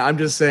we can't. I'm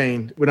just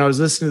saying, when I was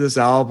listening to this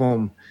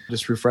album,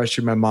 just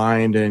refreshing my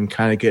mind and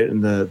kind of getting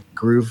the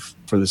groove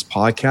for this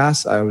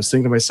podcast, I was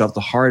thinking to myself,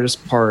 the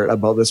hardest part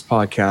about this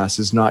podcast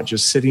is not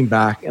just sitting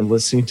back and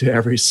listening to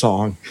every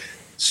song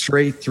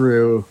straight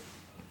through.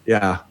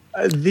 Yeah.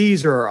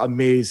 These are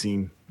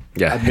amazing.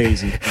 Yeah.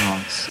 Amazing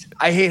songs.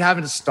 I hate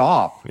having to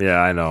stop. Yeah,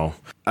 I know.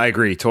 I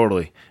agree,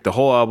 totally. The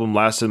whole album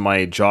lasted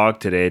my jog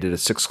today. I did a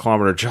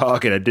 6-kilometer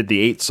jog, and I did the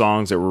 8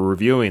 songs that we're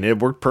reviewing. It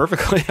worked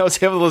perfectly. I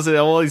was able to listen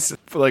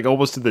to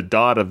almost to the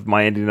dot of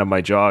my ending of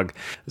my jog.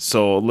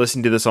 So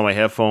listening to this on my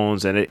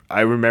headphones, and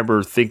I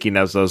remember thinking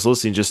as I was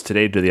listening just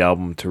today to the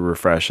album to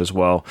refresh as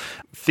well.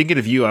 Thinking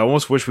of you, I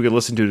almost wish we could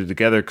listen to it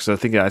together because I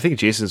think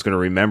Jason's going to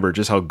remember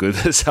just how good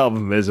this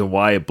album is and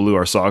why it blew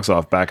our socks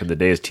off back in the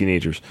day as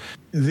teenagers.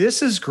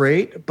 This is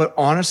great, but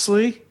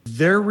honestly,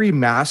 their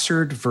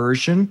remastered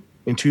version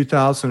in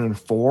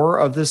 2004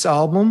 of this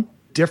album,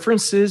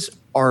 differences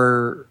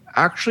are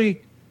actually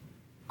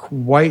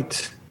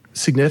quite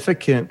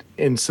significant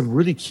in some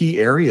really key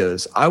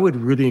areas. I would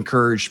really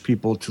encourage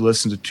people to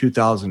listen to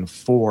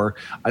 2004.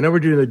 I know we're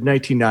doing the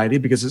 1990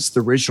 because it's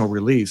the original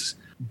release,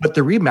 but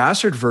the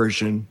remastered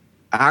version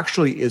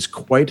actually is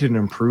quite an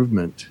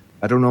improvement.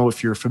 I don't know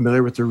if you're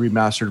familiar with the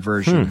remastered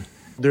version.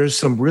 There's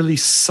some really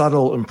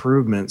subtle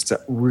improvements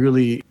that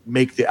really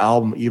make the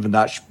album even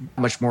that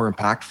much more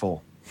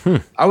impactful.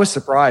 I was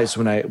surprised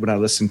when I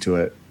listened to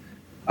it,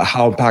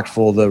 how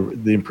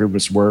impactful the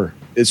improvements were.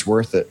 It's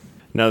worth it.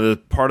 Now, the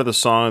part of the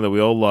song that we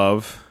all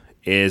love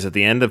is at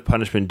the end of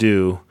Punishment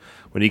Due,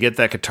 when you get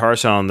that guitar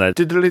sound, that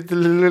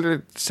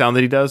sound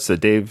that he does,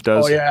 that Dave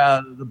does. Oh,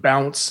 yeah, the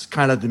bounce,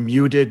 kind of the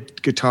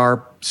muted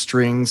guitar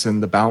strings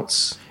and the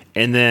bounce.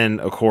 And then,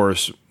 of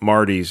course,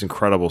 Marty's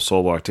incredible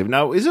solo activity.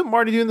 Now, is it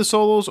Marty doing the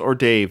solos or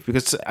Dave?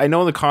 Because I know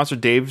in the concert,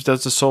 Dave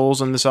does the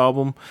solos on this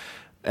album.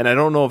 And I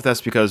don't know if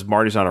that's because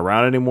Marty's not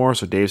around anymore,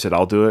 so Dave said,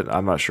 I'll do it.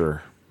 I'm not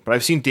sure. But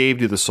I've seen Dave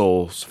do the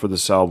solos for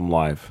this album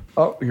live.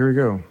 Oh, here we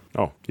go.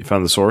 Oh, you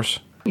found the source?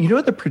 You know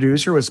what the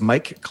producer was?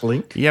 Mike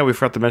Klink? Yeah, we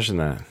forgot to mention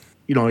that.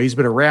 He's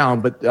been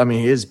around, but,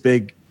 his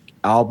big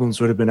albums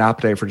would have been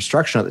Appetite for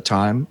Destruction at the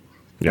time.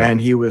 Yeah. And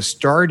he was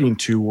starting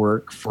to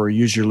work for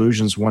Use Your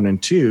Illusions 1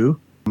 and 2.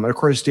 And of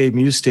course, Dave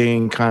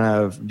Mustaine kind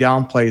of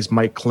downplays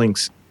Mike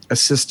Klink's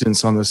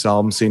assistance on this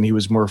album, saying he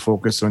was more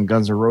focused on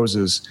Guns N'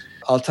 Roses.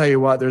 I'll tell you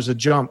what, there's a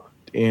jump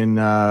in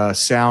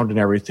sound and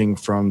everything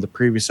from the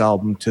previous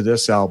album to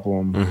this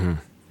album. Mm-hmm.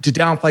 To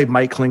downplay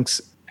Mike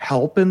Klink's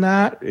help in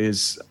that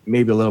is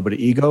maybe a little bit of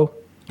ego.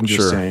 I'm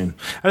just saying.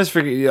 I just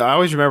figure, I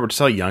always remember just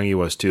how young he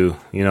was too.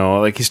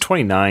 He's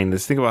 29.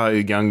 Let's think about how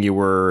young you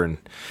were, and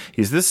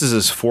this is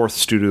his 4th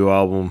studio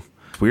album.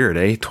 It's weird,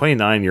 eh?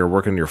 29, you're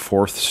working on your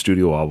 4th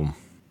studio album.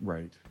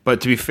 Right. But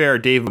to be fair,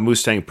 Dave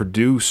Mustang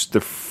produced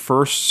the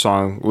first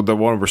song, the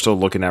one we're still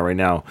looking at right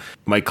now.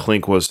 Mike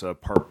Klink was a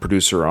part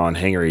producer on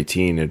Hangar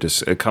 18.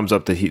 It comes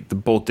up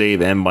that both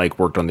Dave and Mike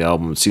worked on the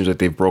album. It seems like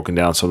they've broken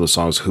down some of the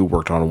songs, who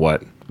worked on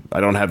what. I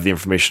don't have the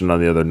information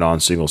on the other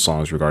non-single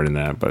songs regarding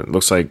that, but it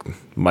looks like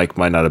Mike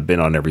might not have been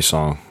on every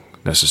song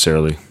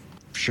necessarily.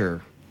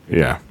 Sure.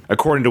 Yeah,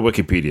 according to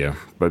Wikipedia.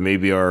 But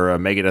maybe our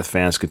Megadeth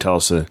fans could tell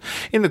us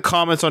in the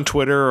comments on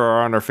Twitter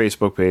or on our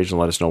Facebook page and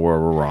let us know where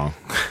we're wrong.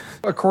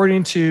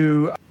 According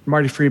to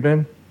Marty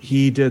Friedman,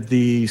 he did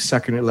the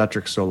second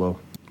electric solo.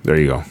 There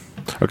you go.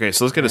 Okay,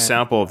 so let's get a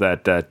sample of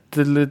that.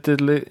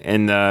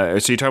 And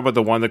so you talk about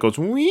the one that goes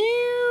wee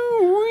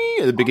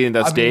at the beginning.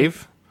 That's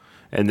Dave,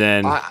 and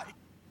then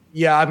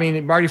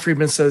Marty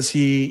Friedman says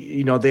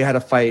they had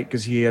a fight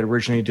because he had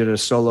originally did a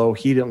solo.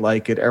 He didn't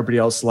like it. Everybody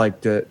else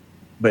liked it,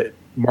 but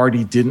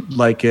Marty didn't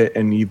like it,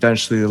 and he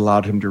eventually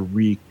allowed him to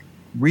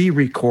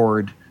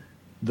re-record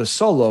the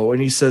solo.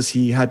 And he says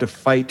he had to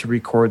fight to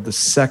record the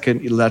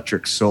second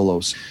electric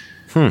solos.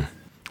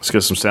 Let's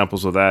get some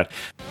samples of that.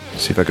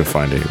 See if I can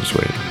find it. Just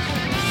wait.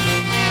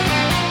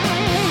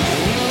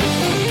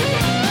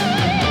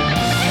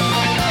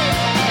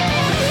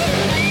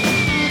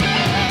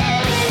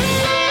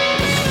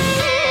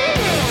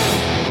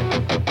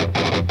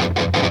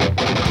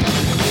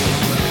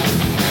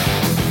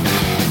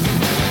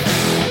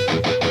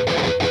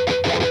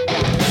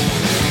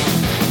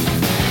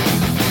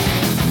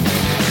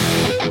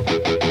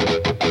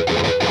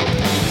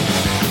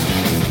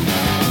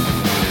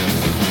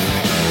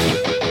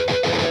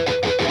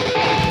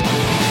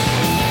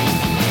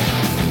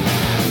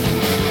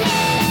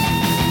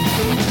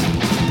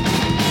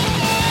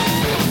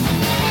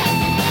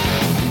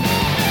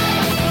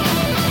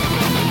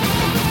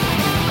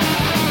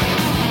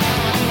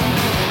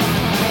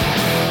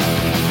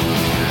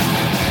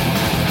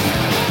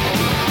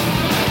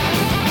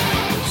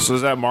 So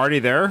is that Marty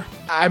there?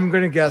 I'm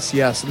going to guess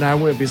yes, and I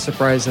wouldn't be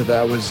surprised if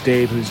that was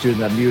Dave who's doing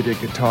that muted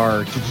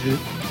guitar.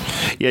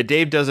 Yeah,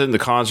 Dave does it in the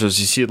concerts.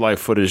 You see live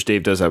footage,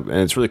 Dave does that, and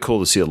it's really cool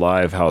to see it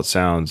live, how it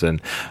sounds.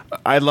 And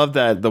I love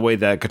that, the way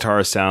that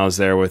guitar sounds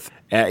there. With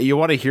you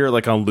want to hear it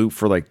like on loop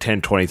for like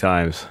 10, 20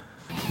 times.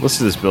 Listen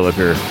to this build up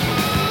here.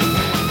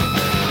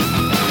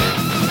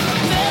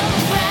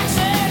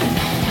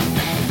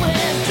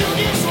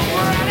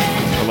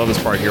 I love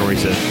this part here where he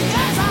says,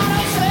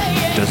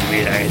 doesn't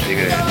mean I ain't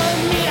thinking it.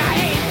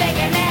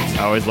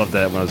 I always loved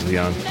that when I was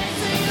young.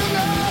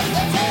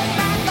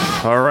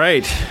 All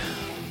right.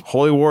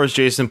 Holy Wars,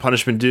 Jason,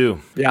 Punishment Due.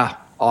 Yeah,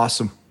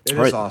 awesome. It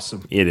is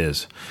awesome. It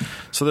is.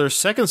 So their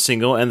second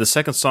single and the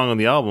second song on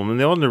the album, and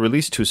they only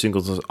released 2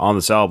 singles on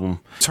this album.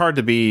 It's hard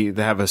to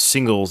have a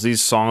singles.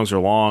 These songs are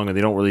long, and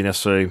they don't really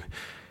necessarily...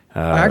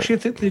 I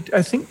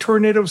think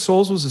Tornado of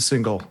Souls was a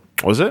single.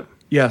 Was it?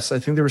 Yes, I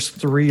think there was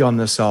 3 on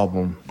this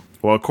album.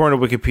 Well, according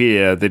to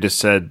Wikipedia, they just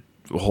said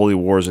Holy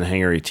Wars and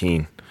Hangar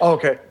 18. Oh,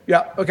 okay.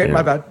 Yeah, okay,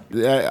 my bad.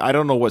 I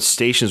don't know what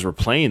stations were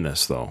playing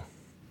this, though,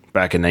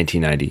 back in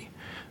 1990.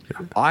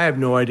 I have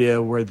no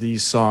idea where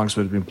these songs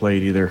would have been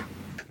played either.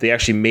 They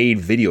actually made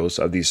videos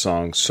of these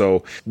songs,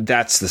 so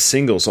that's the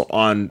singles. So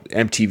on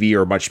MTV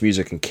or Much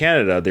Music in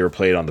Canada, they were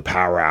played on the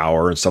Power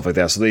Hour and stuff like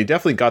that. So they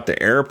definitely got the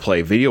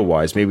airplay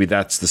video-wise. Maybe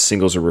that's the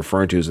singles they're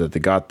referring to, is that they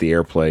got the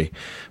airplay,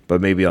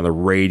 but maybe on the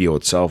radio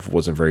itself it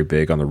wasn't very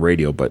big on the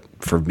radio, but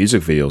for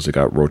music videos it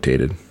got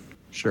rotated.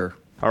 Sure.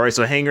 All right,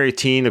 so Hangar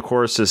 18, of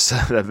course, is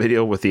that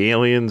video with the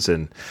aliens,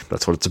 and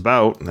that's what it's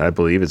about. I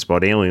believe it's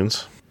about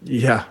aliens.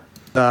 Yeah.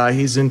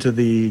 He's into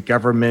the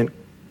government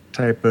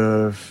type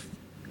of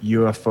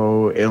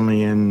UFO,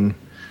 alien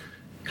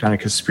kind of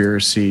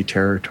conspiracy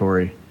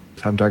territory.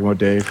 I'm talking about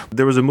Dave.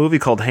 There was a movie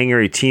called Hangar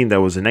 18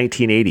 that was in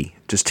 1980,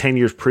 just 10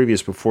 years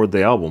previous before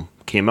the album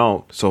came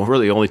out. So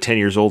really only 10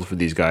 years old for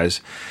these guys.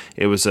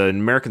 It was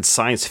an American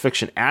science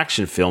fiction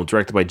action film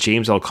directed by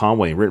James L.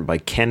 Conway and written by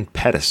Ken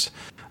Pettis.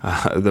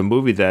 The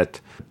movie that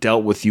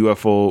dealt with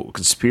UFO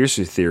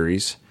conspiracy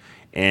theories,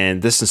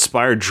 and this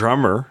inspired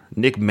drummer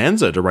Nick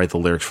Menza to write the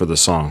lyrics for the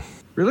song.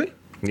 Really?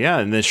 Yeah,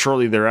 and then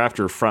shortly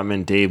thereafter,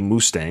 frontman Dave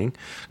Mustaine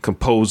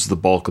composed the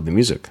bulk of the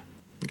music.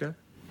 Okay.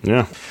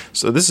 Yeah.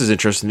 So this is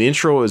interesting. The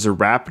intro is a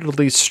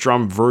rapidly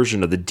strummed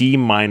version of the D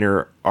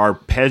minor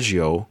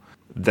arpeggio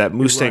that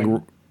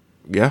Mustaine...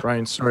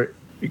 Ryan, sorry.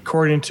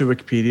 According to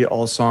Wikipedia,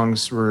 all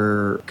songs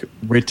were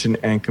written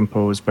and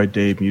composed by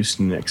Dave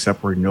Mustaine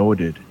except were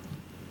noted.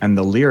 And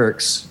the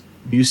lyrics,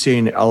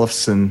 Mustaine and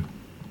Ellefson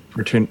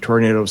for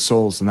Tornado of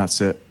Souls, and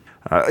that's it.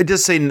 It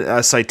does say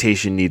a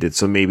citation needed,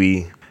 so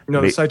maybe... No,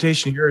 the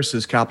citation here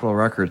says Capitol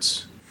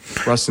Records.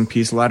 Rust in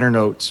Peace, liner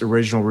notes,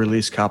 original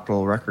release,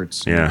 Capitol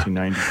Records,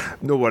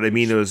 1990. No, what I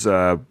mean is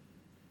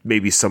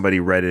maybe somebody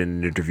read in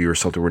an interview or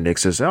something where Nick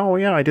says, oh,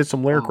 yeah, I did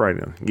some lyric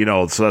writing. You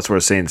know, so that's what I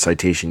was saying, the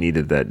citation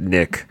needed, that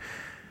Nick...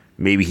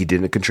 Maybe he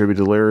didn't contribute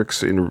to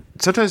lyrics. And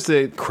sometimes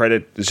the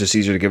credit is just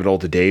easier to give it all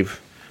to Dave,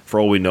 for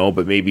all we know.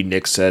 But maybe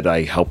Nick said,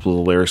 I helped with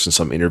the lyrics in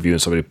some interview,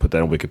 and somebody put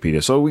that on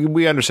Wikipedia. So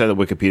we understand that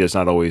Wikipedia is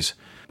not always...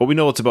 But we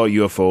know it's about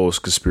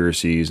UFOs,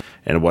 conspiracies,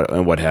 and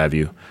what have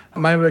you.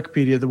 My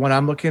Wikipedia, the one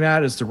I'm looking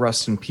at, is the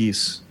Rust in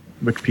Peace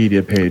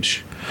Wikipedia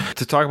page.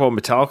 To talk about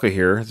Metallica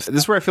here, this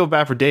is where I feel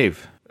bad for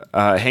Dave.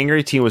 Hangar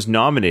 18 was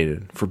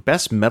nominated for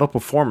Best Metal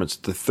Performance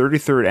at the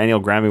 33rd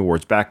Annual Grammy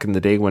Awards back in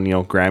the day when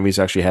Grammys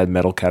actually had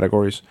metal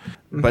categories.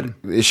 Mm-hmm. But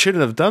it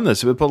shouldn't have done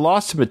this, but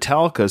lost to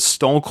Metallica's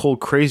Stone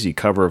Cold Crazy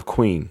cover of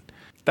Queen.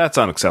 That's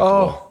unacceptable.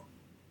 Oh,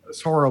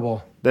 that's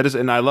horrible. That is,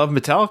 and I love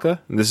Metallica.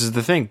 And this is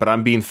the thing, but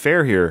I'm being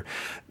fair here.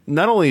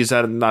 Not only is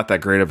that not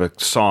that great of a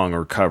song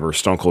or cover,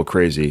 Stone Cold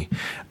Crazy.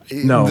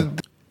 No.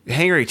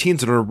 Hangar 18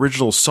 is an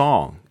original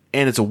song,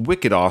 and it's a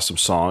wicked awesome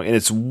song, and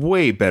it's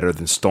way better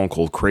than Stone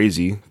Cold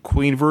Crazy,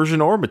 Queen version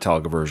or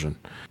Metallica version.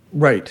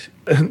 Right.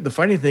 The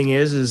funny thing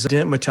is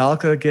didn't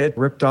Metallica get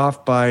ripped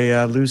off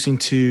by losing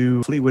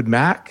to Fleetwood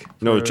Mac?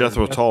 No,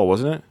 Jethro Tull,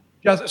 wasn't it?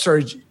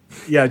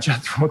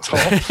 Jethro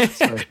Tull.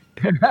 Sorry.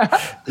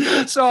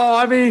 So,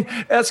 I mean,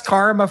 that's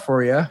karma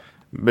for you.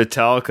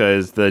 Metallica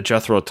is the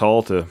Jethro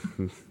Tull to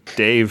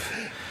Dave.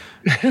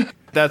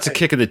 That's a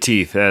kick in the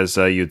teeth, as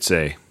you'd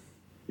say.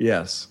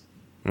 Yes.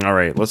 All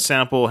right, let's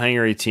sample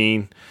Hangar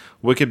 18,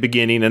 Wicked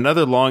Beginning,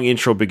 another long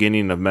intro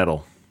beginning of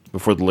metal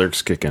before the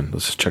lyrics kick in.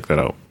 Let's check that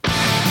out.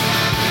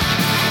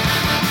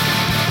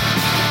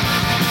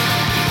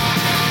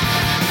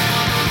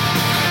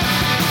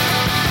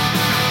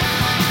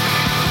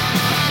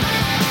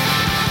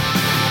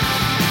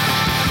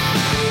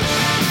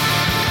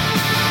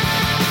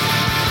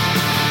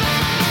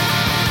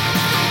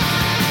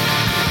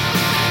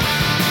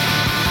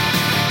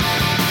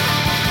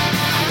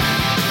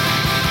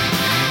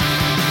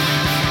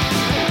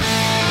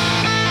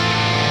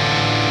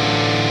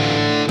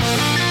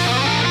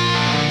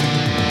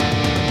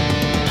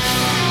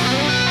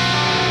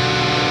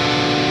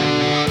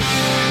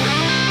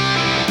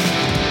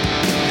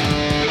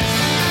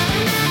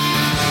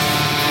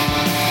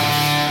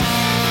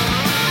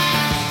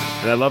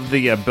 I love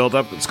the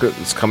build-up.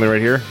 It's coming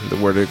right here,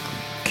 where it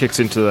kicks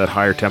into that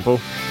higher tempo.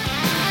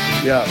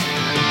 Yeah.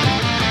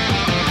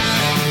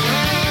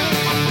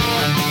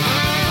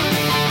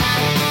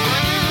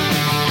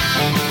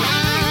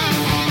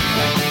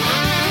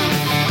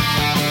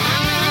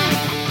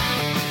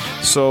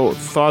 So,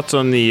 thoughts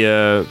on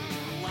the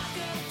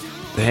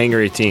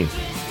Hangar 18?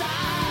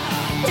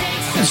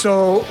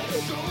 So,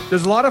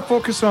 there's a lot of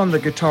focus on the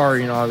guitar,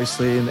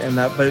 obviously, and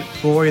that. But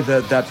boy,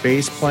 that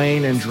bass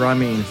playing and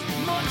drumming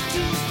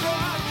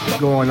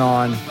going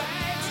on.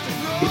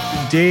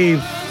 Dave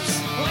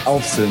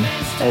Elfson,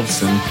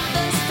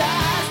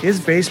 his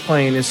bass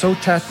playing is so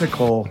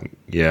technical.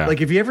 Yeah. Like,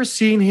 have you ever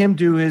seen him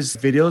do his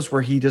videos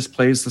where he just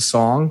plays the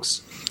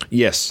songs?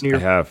 Yes, I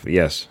have.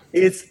 Yes.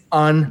 It's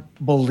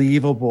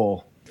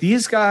unbelievable.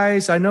 These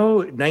guys, I know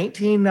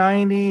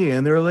 1990,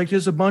 and they're like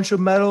just a bunch of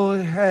metal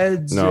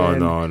heads.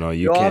 No.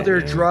 You all can't. Their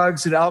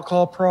drugs and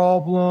alcohol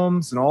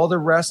problems and all the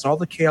rest and all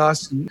the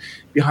chaos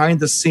behind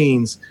the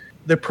scenes.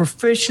 The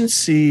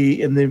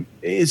proficiency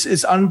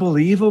is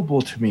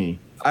unbelievable to me.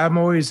 I'm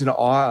always in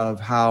awe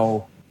of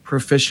how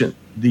proficient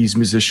these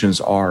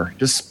musicians are,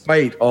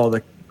 despite all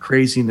the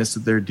craziness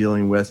that they're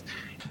dealing with.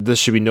 This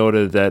should be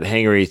noted that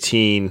Hangar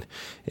 18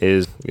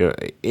 is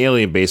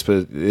alien based,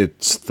 but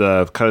it's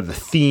the kind of the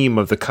theme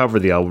of the cover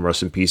of the album.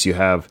 Rest in peace. You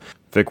have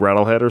Vic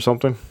Rattlehead or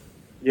something.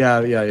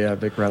 Yeah,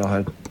 Vic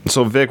Rattlehead.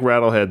 So Vic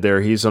Rattlehead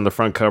there, he's on the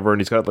front cover, and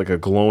he's got like a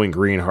glowing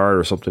green heart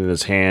or something in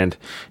his hand,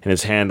 and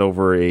his hand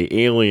over a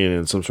alien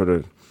in some sort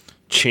of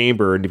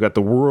chamber. And you've got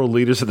the world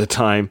leaders at the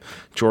time,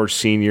 George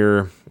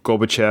Sr.,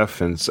 Gorbachev,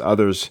 and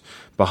others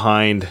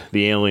behind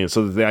the alien.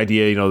 So the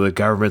idea, the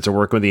governments are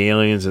working with the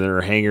aliens, and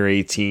they're Hangar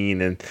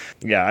 18. And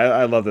yeah,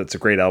 I love that. It's a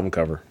great album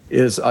cover.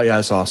 It's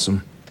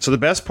awesome. So the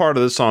best part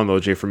of this song, though,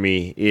 Jay, for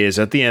me, is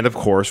at the end, of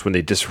course, when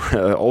they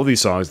all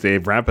these songs, they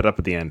ramp it up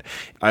at the end.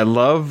 I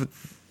love,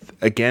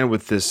 again,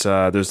 with this,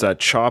 there's that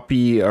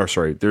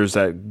there's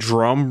that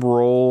drum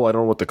roll, I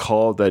don't know what to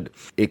call it, that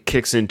it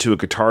kicks into a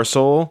guitar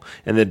solo,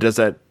 and then does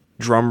that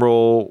drum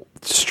roll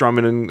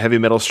strumming and heavy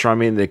metal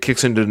strumming that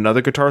kicks into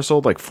another guitar solo,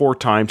 like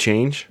 4-time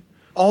change.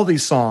 All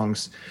these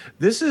songs,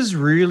 this is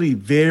really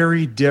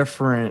very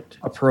different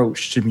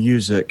approach to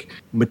music.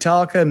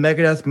 Metallica and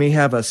Megadeth may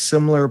have a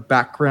similar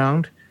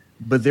background,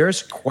 but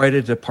there's quite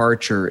a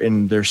departure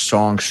in their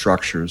song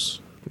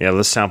structures. Yeah,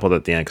 let's sample that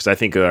at the end, because I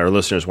think our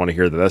listeners want to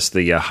hear that. That's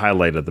the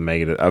highlight of the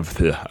Megadeth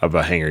of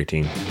a Hangar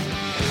 18.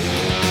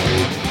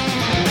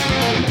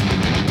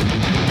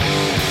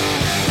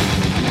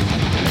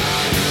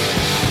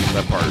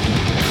 That part.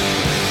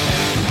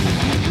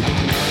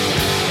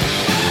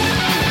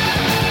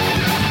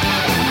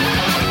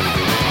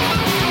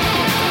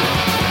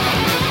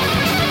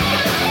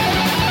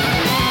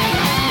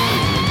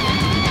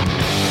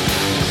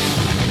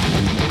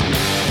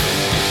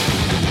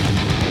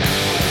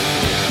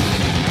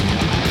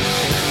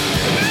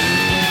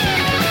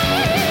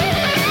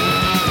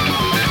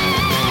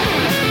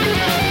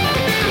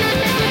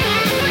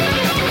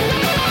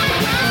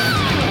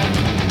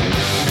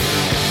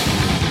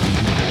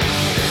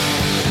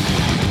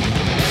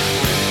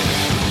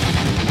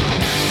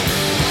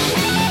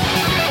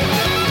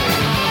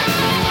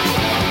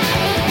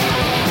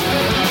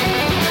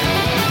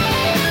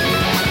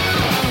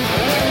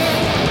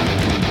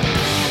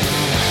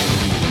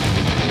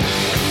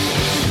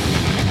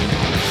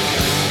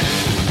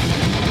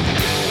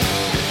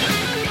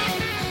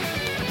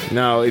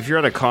 Now, if you're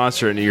at a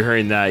concert and you're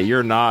hearing that,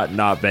 you're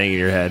not banging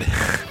your head.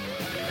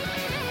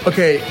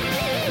 Okay.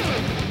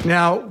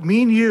 Now,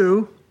 me and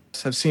you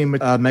have seen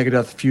Megadeth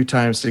a few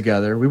times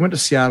together. We went to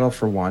Seattle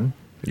for one.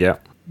 Yeah.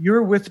 You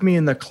were with me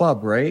in the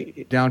club,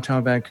 right?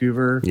 Downtown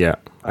Vancouver. Yeah.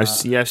 I've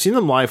seen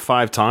them live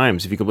 5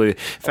 times, if you can believe it.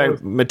 In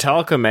fact,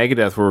 Metallica and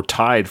Megadeth were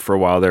tied for a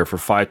while there for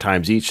 5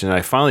 times each, and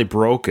I finally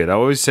broke it. I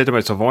always said to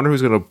myself, I wonder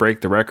who's going to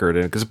break the record,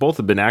 and because both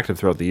have been active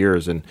throughout the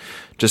years, and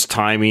just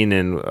timing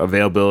and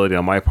availability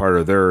on my part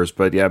or theirs.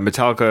 But yeah,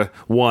 Metallica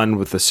won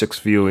with the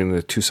 6th viewing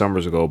the 2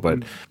 summers ago,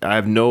 but I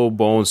have no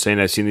bones saying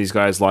I've seen these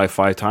guys live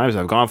 5 times.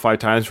 I've gone 5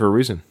 times for a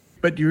reason.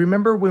 But do you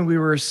remember when we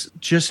were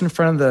just in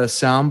front of the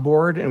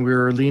soundboard and we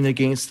were leaning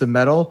against the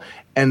metal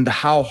and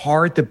how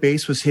hard the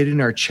bass was hitting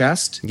our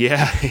chest?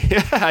 Yeah,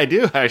 yeah, I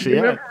do actually.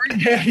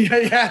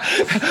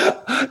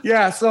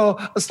 Yeah. So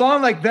a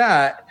song like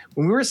that,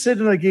 when we were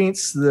sitting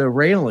against the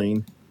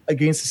railing,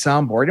 against the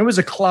soundboard, it was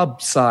a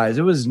club size.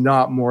 It was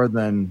not more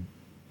than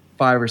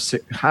 5 or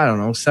 6, I don't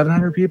know,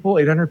 700 people,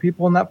 800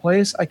 people in that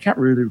place. I can't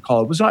really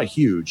recall. It was not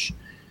huge.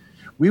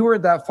 We were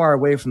that far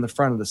away from the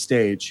front of the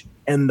stage,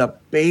 and the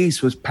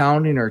bass was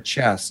pounding our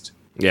chest.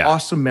 Yeah.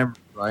 Awesome memory,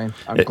 Ryan.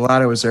 I'm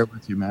glad I was there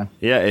with you, man.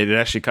 Yeah, it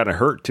actually kind of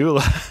hurt too.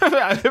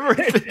 I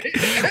remember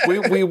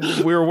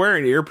we were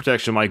wearing ear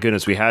protection. My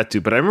goodness, we had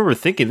to. But I remember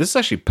thinking, this is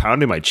actually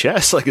pounding my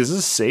chest. Like, is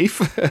this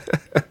safe?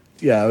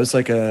 Yeah, it was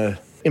like a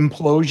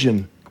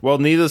implosion. Well,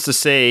 needless to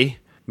say,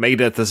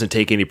 Megadeth doesn't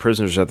take any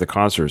prisoners at the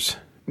concerts.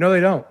 No,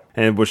 they don't.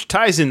 And which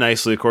ties in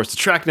nicely, of course, to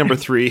track number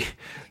 3,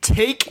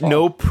 Take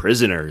No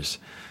Prisoners.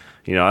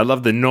 You know, I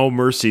love the no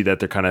mercy that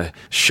they're kind of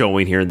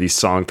showing here in these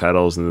song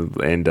titles and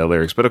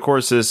lyrics. But of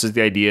course, this is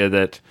the idea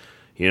that,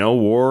 you know,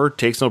 war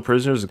takes no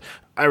prisoners.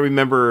 I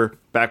remember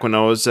back when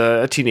I was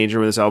a teenager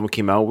when this album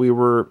came out,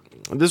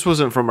 this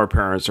wasn't from our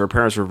parents. Our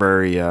parents were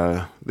very,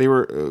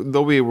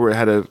 though we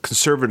had a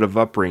conservative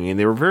upbringing,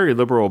 they were very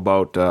liberal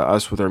about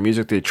us with our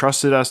music. They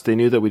trusted us. They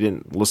knew that we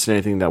didn't listen to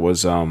anything that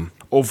was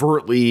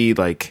overtly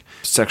like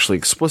sexually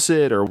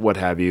explicit or what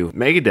have you.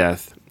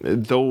 Megadeth,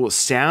 though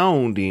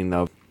sounding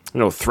of, you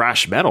know,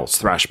 thrash metal. It's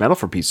thrash metal,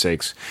 for Pete's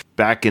sakes.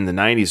 Back in the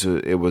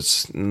 90s, it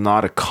was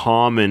not a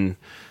common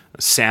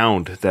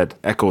sound that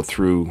echoed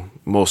through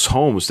most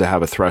homes to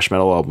have a thrash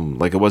metal album.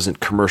 Like, it wasn't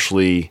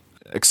commercially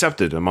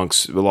accepted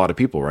amongst a lot of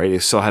people, right?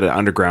 It still had an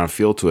underground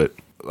feel to it.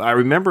 I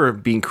remember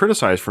being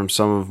criticized from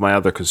some of my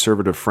other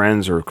conservative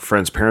friends or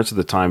friends' parents at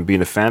the time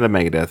being a fan of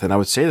Megadeth, and I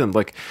would say to them,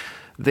 like,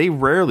 they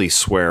rarely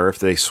swear, if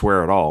they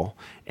swear at all.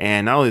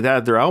 And not only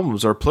that, their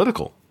albums are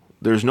political.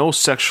 There's no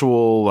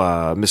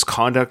sexual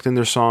misconduct in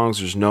their songs.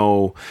 There's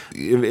no,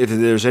 if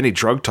there's any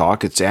drug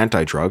talk, it's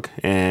anti-drug,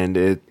 and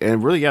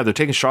really, yeah, they're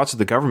taking shots at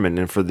the government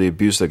and for the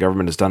abuse the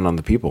government has done on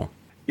the people.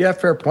 Yeah,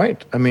 fair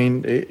point. I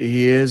mean,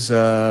 he's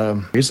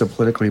a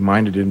politically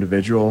minded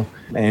individual,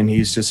 and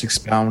he's just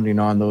expounding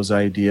on those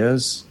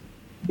ideas.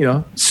 You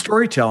know,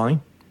 storytelling.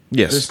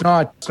 Yes, it's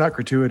not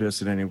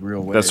gratuitous in any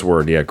real way. That's the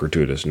word. Yeah,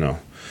 gratuitous. No.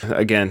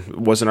 Again, it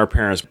wasn't our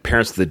parents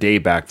of the day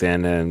back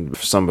then, and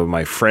some of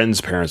my friends'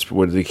 parents,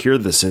 when they hear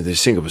this and they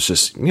think it was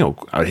just, you know,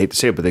 I'd hate to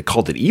say it, but they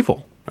called it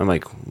evil. I'm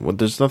like, well,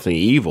 there's nothing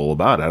evil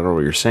about it. I don't know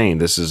what you're saying.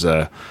 This is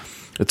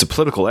it's a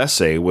political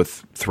essay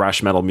with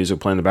thrash metal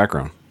music playing in the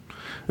background.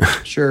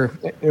 Sure.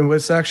 And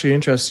what's actually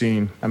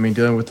interesting, I mean,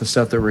 dealing with the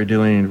stuff that we're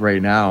dealing with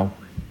right now,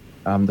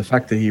 the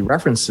fact that he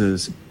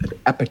references an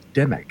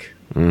epidemic.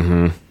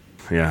 Mm-hmm.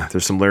 Yeah,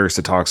 there's some lyrics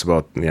that talks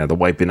about the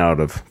wiping out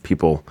of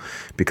people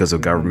because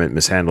of government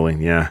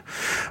mishandling. Yeah.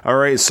 All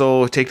right,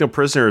 so Take No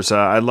Prisoners.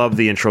 I love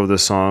the intro of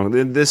this song.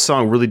 This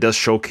song really does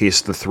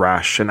showcase the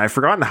thrash, and I've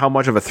forgotten how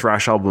much of a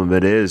thrash album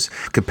it is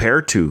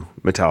compared to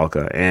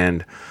Metallica,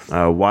 and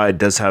why it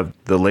does have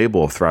the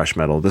label of thrash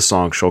metal. This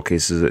song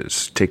showcases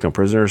it. Take No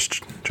Prisoners.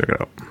 Check it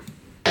out.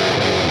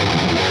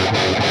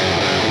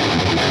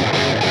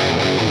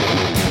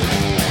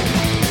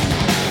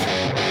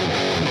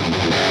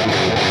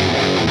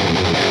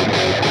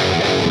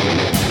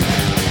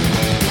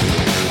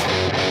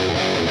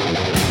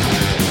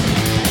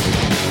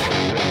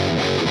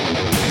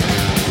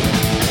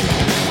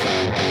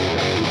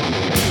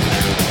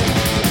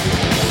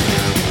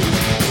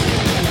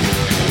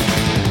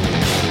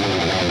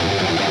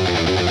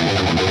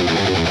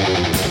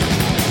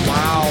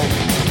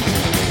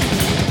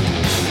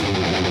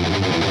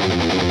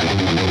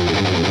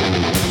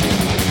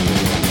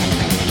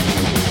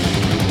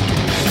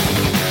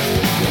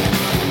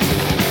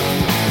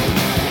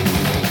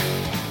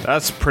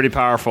 That's pretty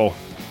powerful.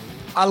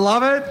 I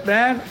love it,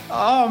 man.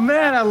 Oh,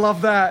 man, I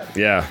love that.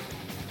 Yeah.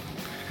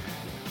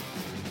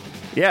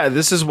 Yeah,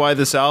 this is why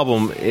this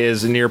album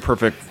is near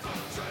perfect.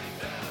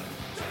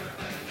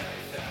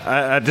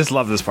 I just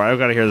love this part. I've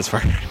got to hear this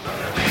part.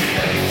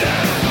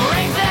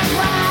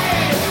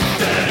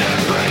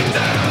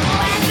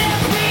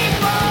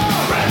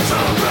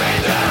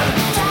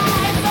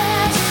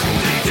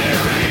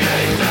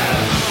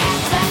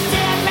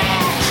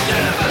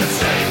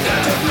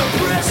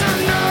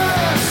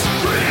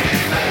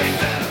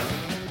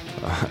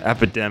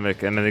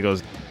 Epidemic, and then he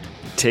goes,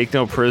 take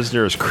no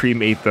prisoners,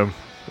 cremate them,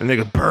 and they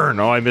go, burn.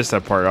 Oh, I missed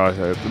that part. Oh,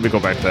 let me go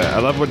back to that. I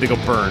love when they go,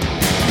 burn.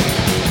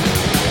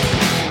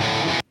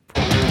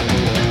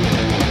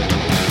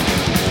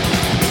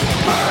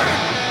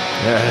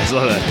 Yeah, I just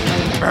love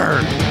that.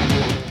 Burn.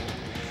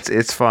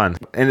 It's fun.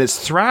 And it's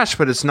thrash,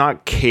 but it's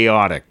not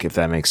chaotic, if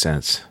that makes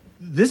sense.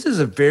 This is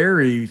a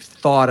very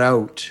thought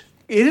out.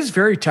 It is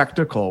very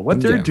technical.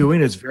 What they're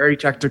doing is very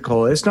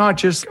technical. It's not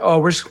just,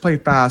 we're just going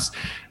to play fast.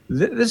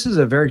 This is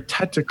a very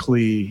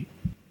technically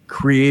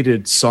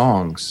created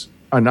songs.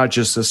 Not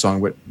just this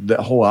song, but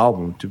the whole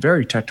album.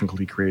 Very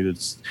technically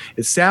created.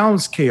 It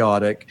sounds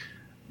chaotic,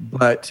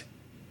 but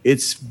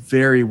it's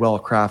very well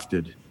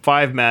crafted.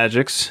 5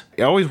 Magics.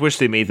 I always wish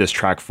they made this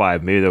track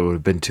 5. Maybe that would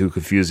have been too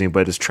confusing,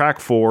 but it's track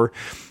 4,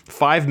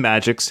 5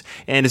 Magics.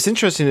 And it's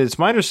interesting. It's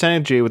my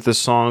understanding, Jay, with this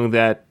song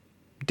that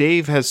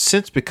Dave has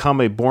since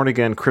become a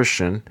born-again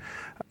Christian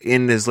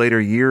in his later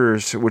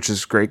years, which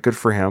is great. Good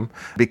for him.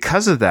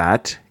 Because of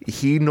that,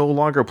 he no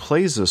longer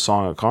plays this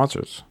song at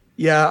concerts.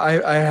 Yeah,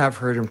 I have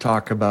heard him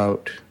talk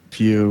about a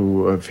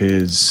few of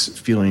his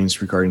feelings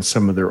regarding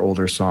some of their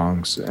older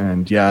songs.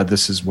 And yeah,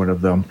 this is one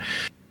of them.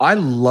 I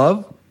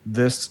love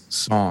this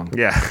song.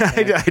 Yeah,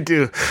 I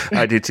do.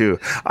 I do too.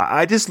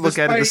 I just look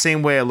at it the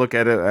same way I look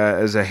at it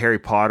as a Harry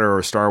Potter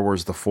or Star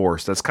Wars The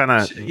Force. That's kind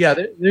of... Yeah,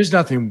 there's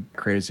nothing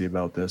crazy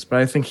about this, but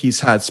I think he's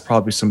had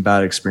probably some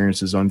bad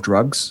experiences on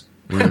drugs.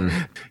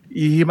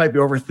 He might be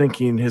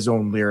overthinking his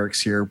own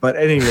lyrics here, but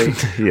anyway.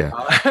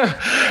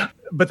 Yeah.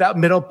 But that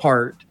middle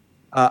part,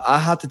 I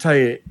have to tell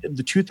you,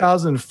 the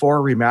 2004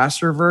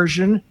 remaster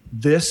version,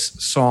 this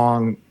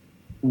song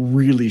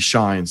really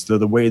shines.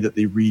 The way that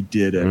they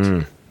redid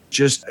it.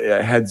 Just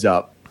a heads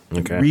up.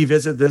 Okay.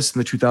 Revisit this in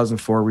the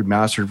 2004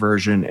 remastered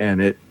version, and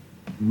it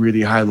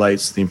really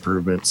highlights the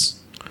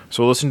improvements.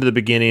 So we'll listen to the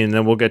beginning, and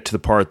then we'll get to the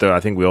part that I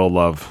think we all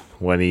love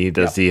when he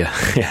does the...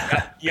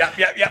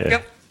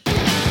 Yep.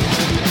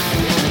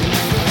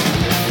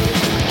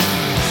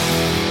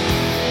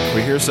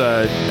 Well, here's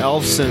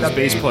Elfson's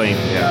bass playing.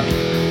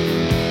 Yeah.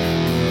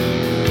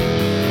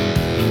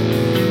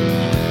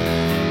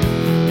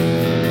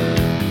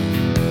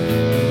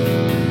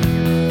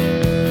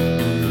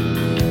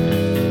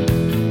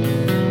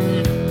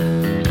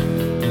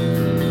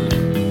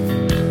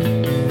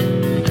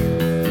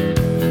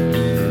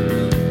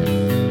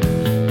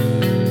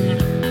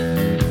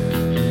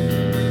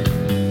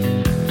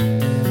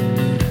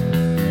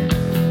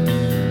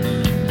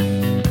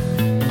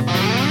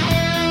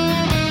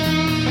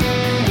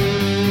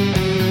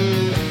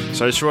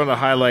 So I just want to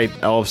highlight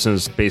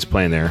Elfson's bass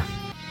playing there.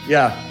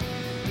 Yeah.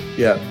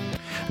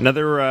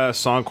 Another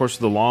song, of course, with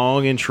the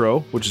long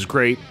intro, which is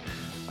great,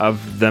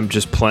 of them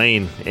just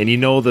playing, and you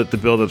know that the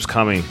build-up's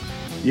coming.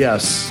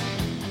 Yes.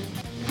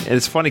 And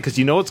it's funny because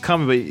you know it's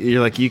coming, but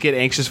you're like, you get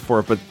anxious for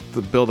it, but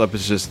the build-up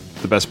is just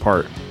the best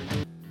part.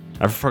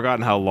 I've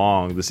forgotten how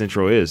long this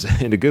intro is,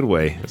 in a good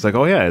way. It's like,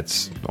 oh yeah,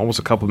 it's almost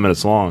a couple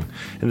minutes long.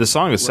 And the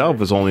song itself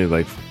is only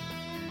like,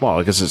 well,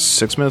 I guess it's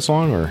 6 minutes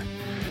long, or...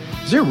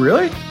 Is it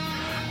really?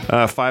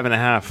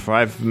 5.5,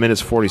 5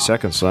 minutes, 40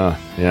 seconds.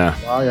 Yeah.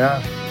 Oh,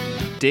 yeah.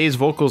 Dave's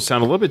vocals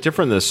sound a little bit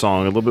different in this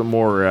song. A little bit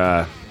more,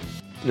 I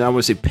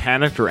would say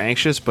panicked or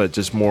anxious, but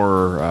just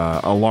more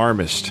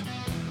alarmist.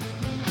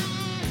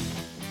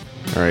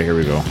 All right, here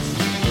we go.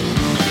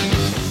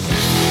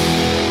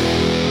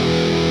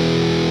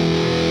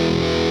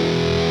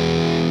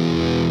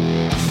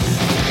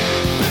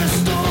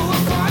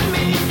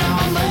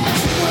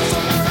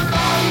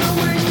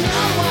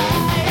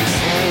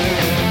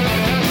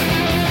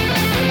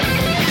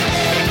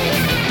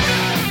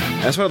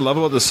 That's what I love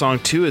about this song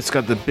too. It's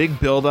got the big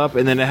build up,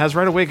 and then it has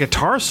right away a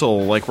guitar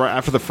solo, like right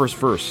after the first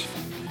verse.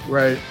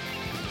 Right.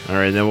 All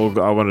right, then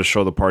I want to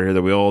show the part here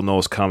that we all know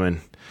is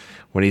coming,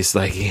 when he's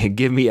like,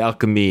 "Give me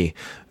alchemy,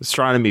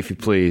 astronomy, if you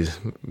please,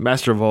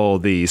 master of all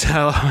these."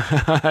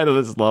 I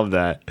just love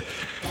that.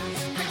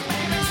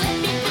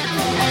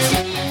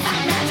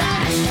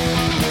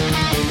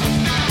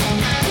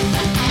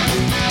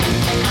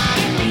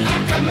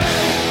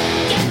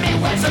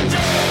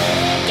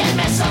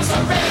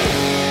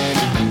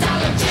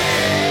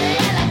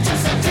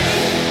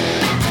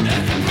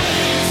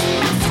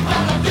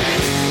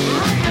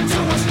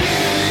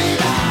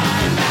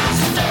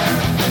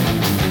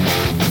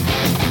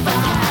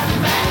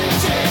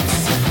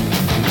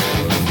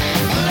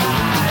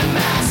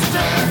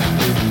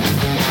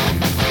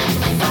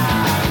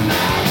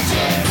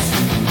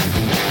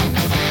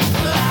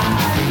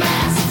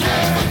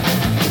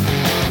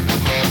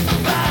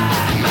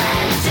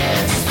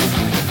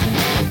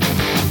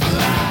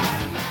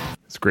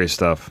 Great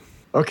stuff.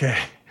 Okay.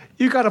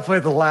 You got to play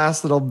the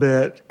last little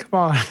bit. Come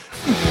on.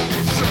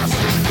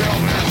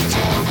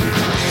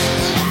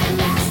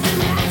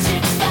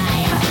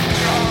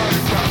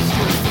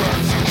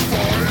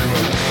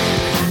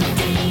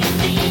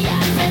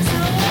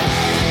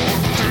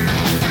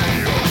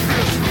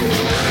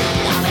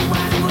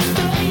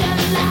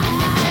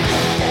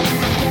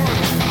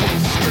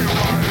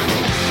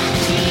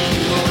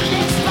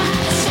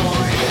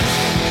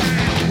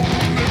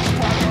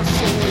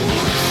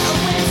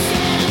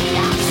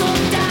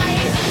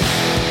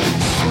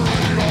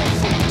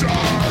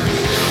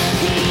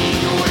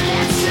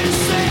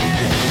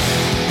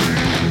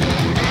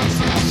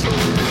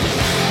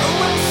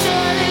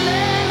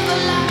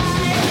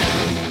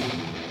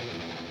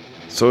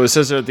 So it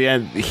says at the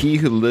end, he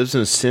who lives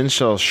in sin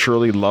shall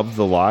surely love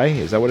the lie.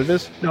 Is that what it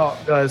is? No,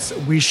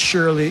 we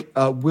surely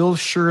will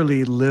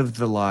surely live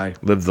the lie.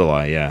 Live the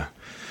lie, yeah.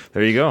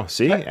 There you go.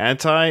 See?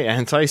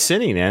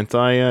 Anti-sinning,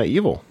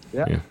 anti-evil.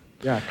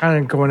 Yeah,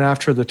 kind of going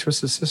after the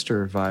Twisted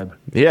Sister vibe.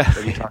 Yeah.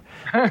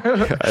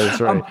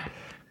 That's right.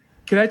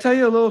 Can I tell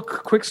you a little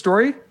quick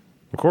story?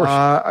 Of course.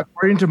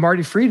 According to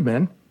Marty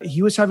Friedman,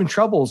 he was having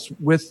troubles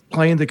with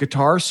playing the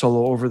guitar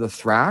solo over the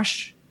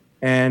thrash.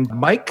 And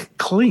Mike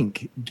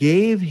Klink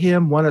gave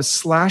him one of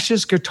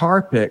Slash's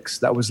guitar picks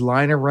that was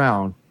lying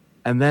around.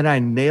 And then I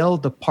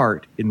nailed the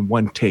part in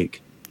one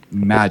take.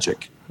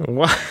 Magic.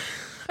 What?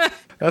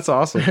 That's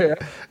awesome.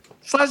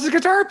 Slash's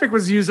guitar pick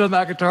was used on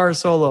that guitar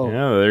solo.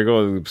 Yeah, there you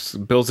go.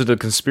 Builds into a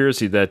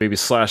conspiracy that maybe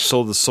Slash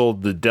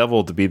sold the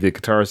devil to be the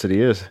guitarist that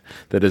he is.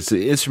 That his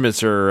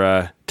instruments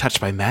are touched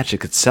by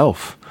magic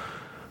itself.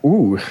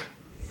 Ooh.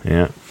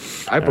 Yeah.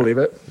 I believe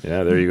it.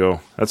 Yeah, there you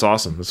go. That's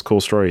awesome. That's a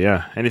cool story,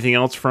 yeah. Anything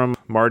else from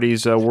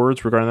Marty's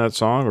words regarding that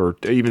song? Or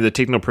even the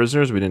Take No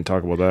Prisoners? We didn't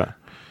talk about that.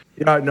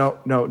 Yeah,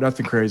 no,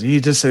 nothing crazy.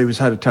 He just said he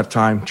had a tough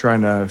time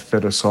trying to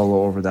fit a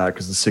solo over that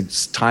because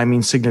the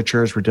timing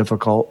signatures were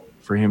difficult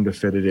for him to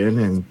fit it in.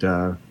 And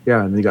and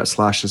then he got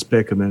Slash's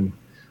pick, and then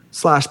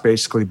Slash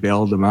basically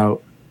bailed him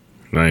out.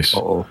 Nice.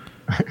 Uh-oh.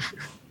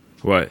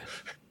 What?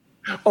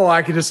 Oh,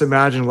 I can just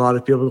imagine a lot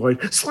of people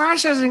going,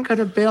 Slash isn't going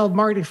to bail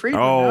Marty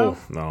Friedman. Oh,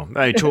 no.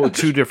 I told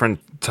two different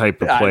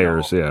type of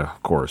players. Yeah,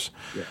 of course.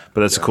 Yeah, but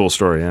that's a cool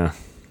story, yeah.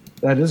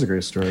 That is a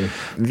great story.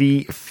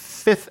 The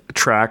fifth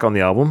track on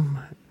the album,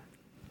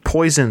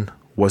 Poison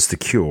Was the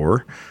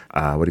Cure.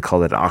 What do you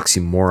call that? An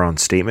oxymoron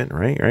statement,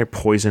 right?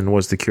 Poison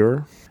was the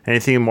cure.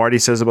 Anything Marty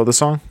says about the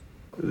song?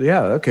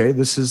 Yeah, okay.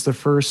 This is the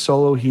first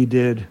solo he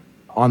did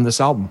on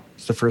this album.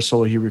 It's the first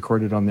solo he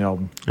recorded on the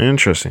album.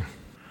 Interesting.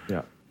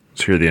 Yeah.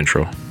 Let's hear the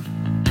intro.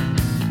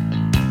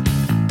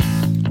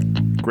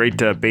 Great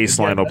bass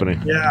line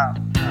opening. Yeah,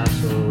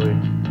 absolutely.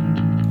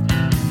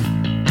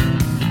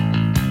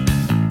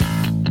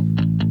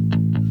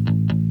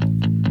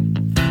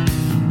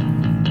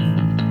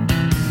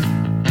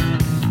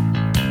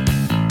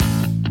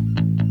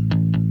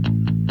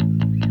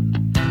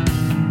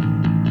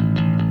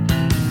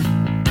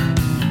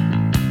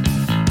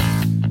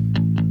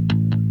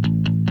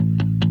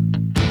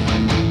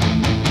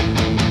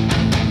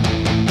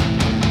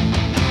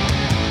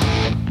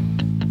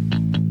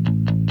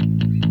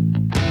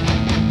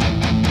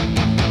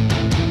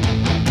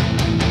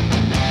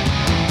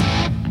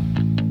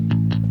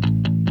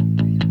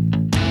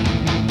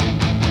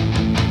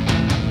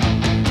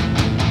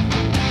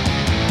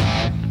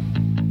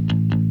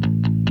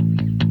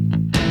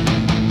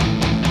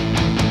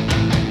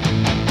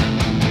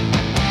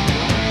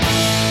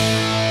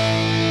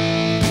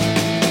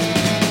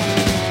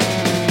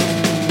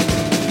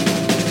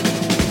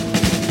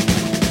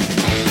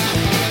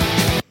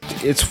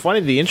 It's funny,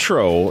 the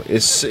intro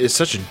is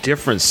such a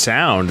different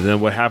sound than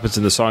what happens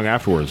in the song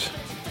afterwards.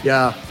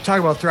 Yeah,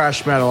 talk about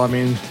thrash metal. I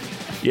mean,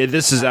 yeah,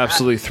 this is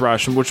absolutely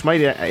thrash, which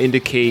might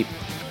indicate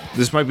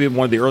this might be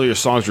one of the earlier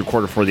songs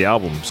recorded for the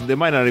album. So they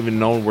might not even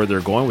know where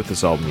they're going with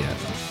this album yet.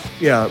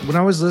 Yeah, when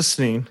I was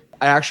listening,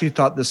 I actually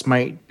thought this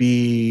might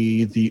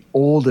be the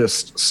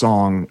oldest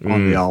song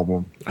on the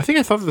album. I think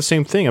I thought the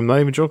same thing. I'm not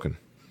even joking.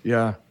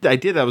 Yeah. I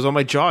did. That was on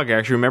my jog. I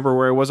actually remember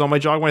where I was on my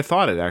jog when I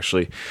thought it,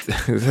 actually.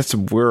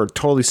 We're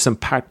totally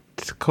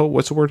simpatico.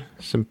 What's the word?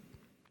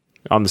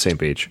 On the same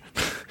page.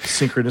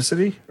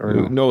 Synchronicity?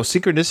 Or no,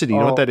 synchronicity. You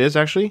know what that is,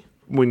 actually?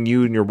 When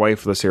you and your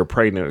wife, let's say, are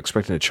pregnant,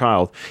 expecting a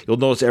child, you'll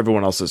notice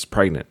everyone else is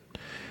pregnant.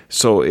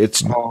 So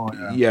it's,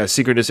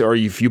 synchronicity. Or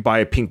if you buy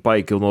a pink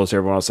bike, you'll notice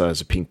everyone else has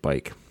a pink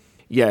bike.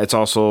 Yeah, it's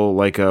also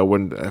like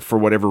when, for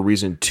whatever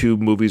reason, two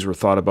movies were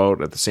thought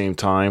about at the same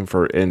time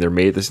and they're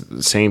made at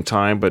the same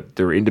time, but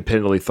they're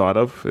independently thought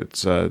of.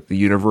 It's the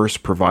universe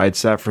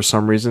provides that for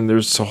some reason.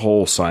 There's a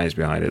whole science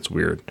behind it. It's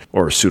weird,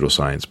 or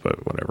pseudoscience,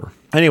 but whatever.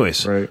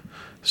 Anyways, right.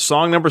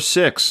 Song number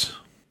 6,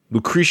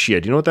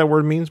 Lucretia. Do you know what that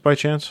word means by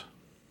chance?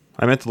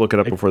 I meant to look it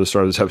up before the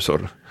start of this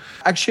episode.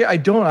 Actually, I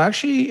don't.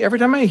 Actually, every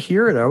time I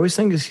hear it, I always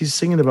think he's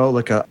singing about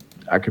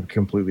I could be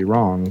completely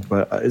wrong,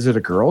 but is it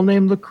a girl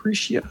named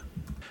Lucretia?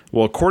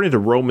 Well, according to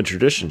Roman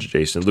traditions,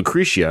 Jason,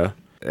 Lucretia,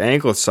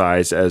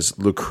 anglicized as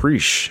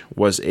Lucrece,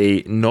 was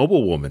a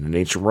noblewoman in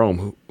ancient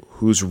Rome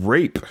whose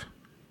rape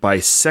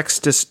by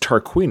Sextus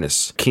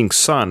Tarquinius, king's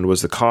son,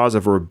 was the cause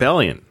of a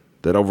rebellion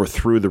that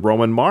overthrew the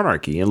Roman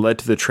monarchy and led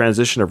to the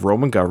transition of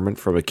Roman government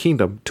from a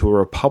kingdom to a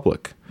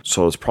republic.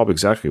 So it's probably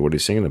exactly what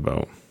he's singing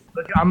about.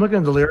 I'm looking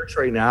at the lyrics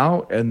right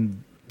now,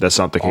 and that's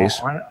not the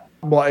case.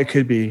 Well, it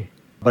could be,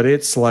 but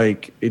it's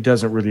like it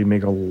doesn't really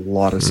make a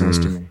lot of sense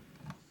to me.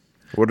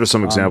 What are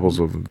some examples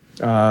of them?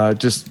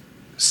 Just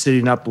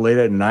sitting up late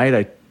at night,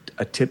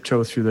 I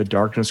tiptoe through the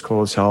darkness,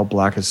 cold as hell,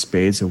 black as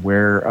spades,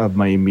 aware of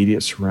my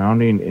immediate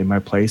surrounding. In my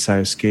place, I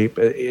escape.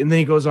 And then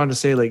he goes on to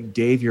say, like,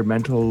 Dave, you're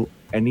mental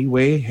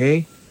anyway.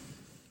 Hey,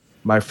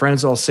 my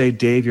friends all say,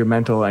 Dave, you're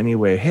mental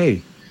anyway. Hey,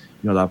 you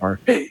know that part.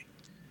 Hey.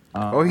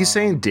 He's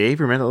saying Dave,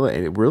 you're mental.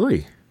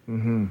 Really?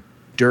 Mm-hmm.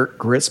 Dirt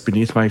grits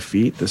beneath my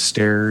feet. The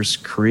stairs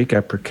creak. I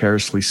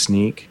precariously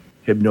sneak.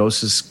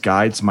 Hypnosis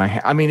guides my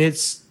hand. I mean,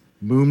 it's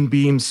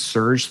moonbeams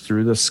surge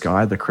through the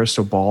sky. The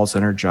crystal balls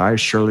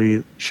energize.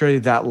 Surely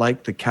that,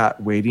 like the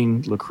cat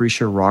waiting,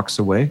 Lucretia rocks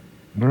away.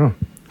 I don't know.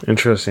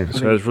 Interesting.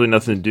 So it has really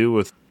nothing to do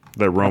with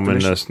the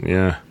Romanness.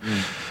 Yeah.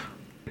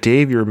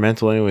 Dave, you're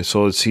mental anyway.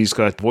 So he's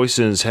got voices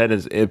in his head.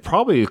 It's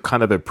probably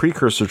kind of a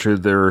precursor to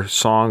their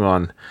song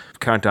on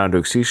Countdown to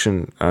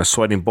Extinction,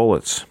 Sweating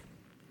Bullets.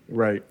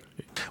 Right.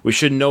 We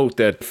should note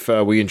that if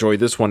we enjoyed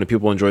this one and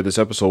people enjoyed this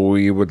episode,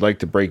 we would like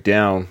to break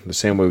down the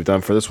same way we've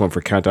done for this one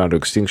for Countdown to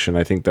Extinction.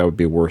 I think that would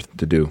be worth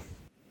to do.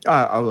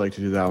 I would like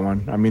to do that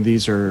one. I mean,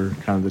 these are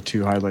kind of the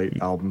two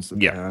highlight albums that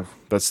they have.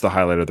 That's the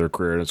highlight of their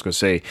career. And I was going to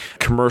say,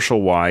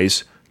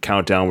 commercial-wise,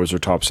 Countdown was their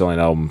top-selling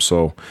album,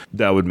 so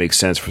that would make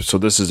sense. So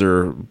this is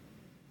their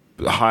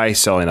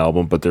high-selling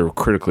album, but their most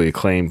critically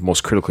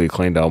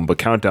acclaimed album. But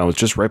Countdown was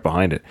just right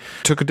behind it.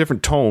 Took a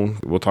different tone.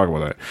 We'll talk about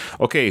that.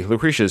 Okay,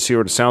 Lucretia, see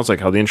what it sounds like,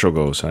 how the intro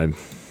goes.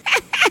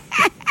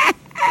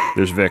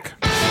 There's Vic.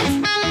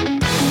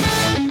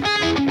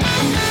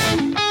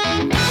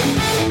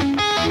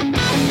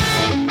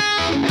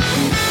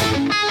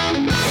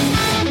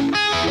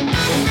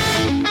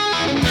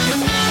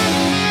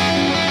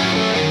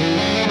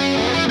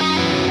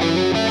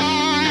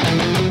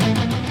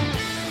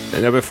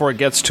 Now, before it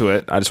gets to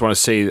it, I just want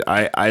to say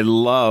I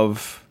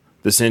love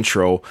this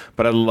intro,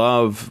 but I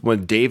love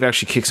when Dave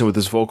actually kicks in with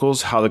his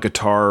vocals, how the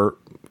guitar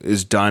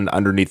is done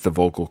underneath the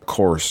vocal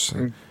chorus.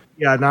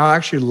 Yeah, now I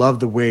actually love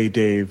the way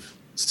Dave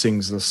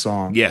sings this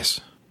song. Yes.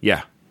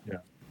 Yeah.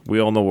 We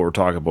all know what we're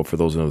talking about for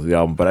those who know the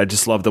album, but I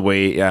just love the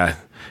way,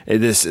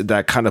 it is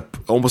that kind of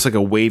almost like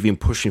a waving,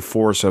 pushing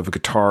force of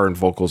guitar and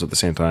vocals at the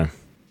same time.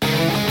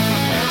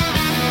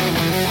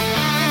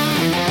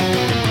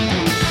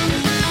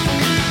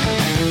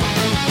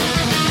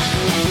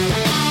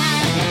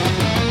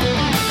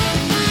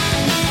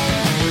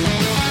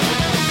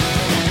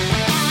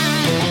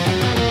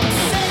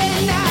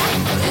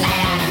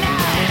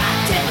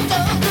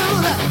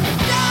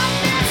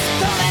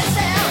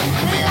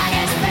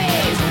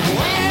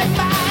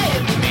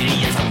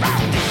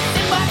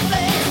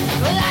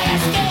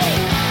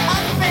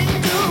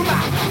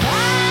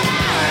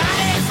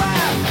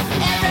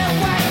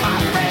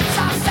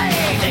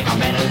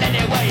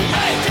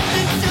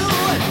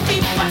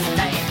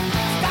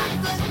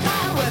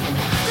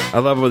 I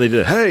love when they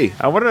did. Hey,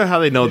 I wonder how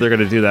they know they're going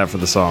to do that for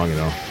the song, you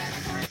know.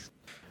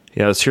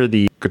 Yeah, let's hear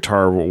the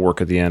guitar work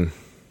at the end.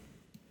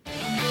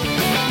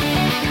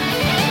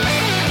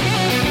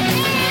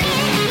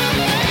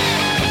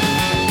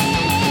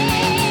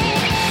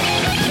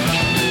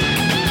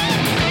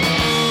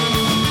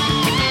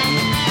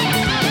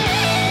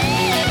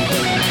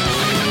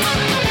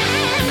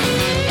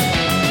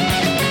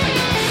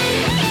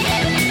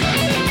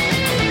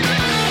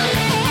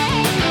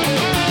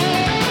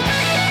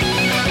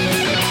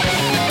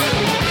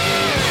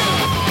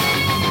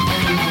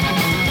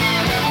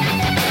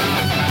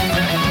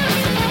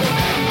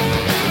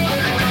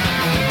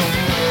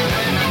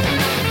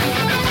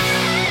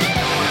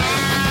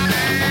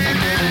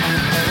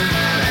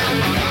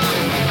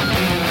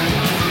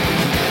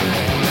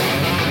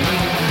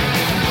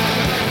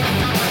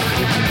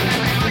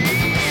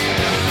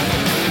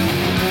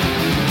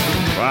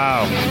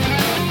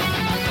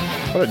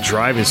 What a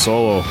driving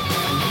solo.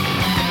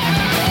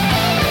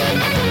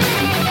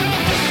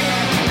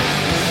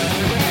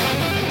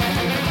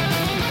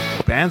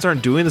 Bands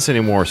aren't doing this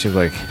anymore, it seems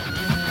like.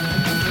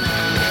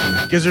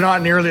 Because they're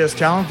not nearly as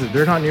talented.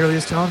 They're not nearly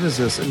as talented as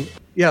this. And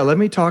yeah, let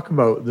me talk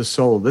about the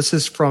solo. This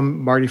is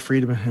from Marty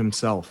Friedman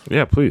himself.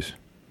 Yeah, please.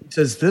 He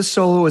says, "This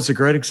solo is a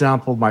great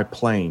example of my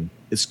playing.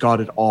 It's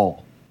got it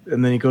all."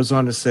 And then he goes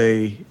on to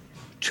say,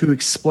 "To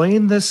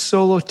explain this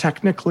solo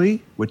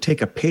technically would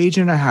take a page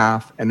and a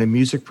half and a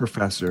music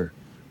professor.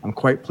 I'm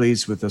quite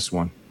pleased with this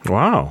one."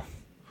 Wow.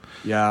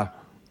 Yeah.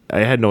 I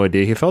had no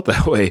idea he felt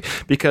that way,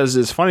 because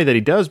it's funny that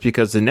he does,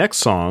 because the next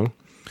song,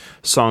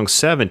 Song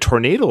 7,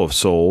 Tornado of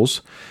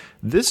Souls,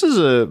 this is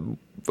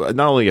not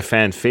only a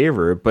fan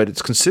favorite, but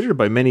it's considered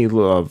by many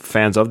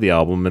fans of the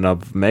album and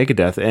of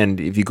Megadeth. And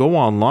if you go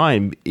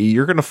online,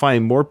 you're going to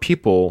find more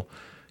people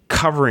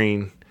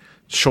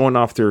showing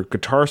off their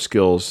guitar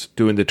skills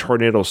doing the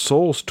Tornado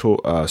Souls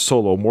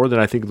solo more than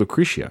I think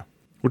Lucretia,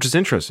 which is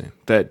interesting.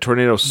 That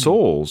Tornado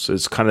Souls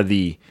is kind of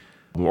the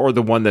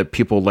one that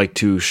people like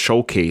to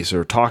showcase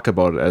or talk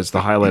about as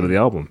the highlight of the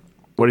album.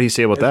 What did he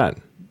say about that?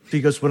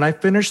 Because when I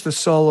finished the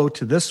solo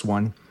to this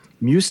one,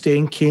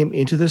 Mustaine came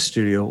into the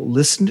studio,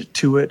 listened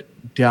to it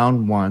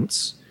down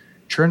once,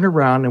 turned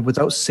around, and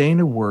without saying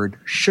a word,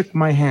 shook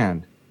my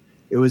hand.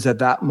 It was at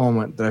that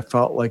moment that I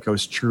felt like I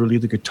was truly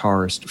the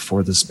guitarist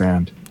for this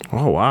band.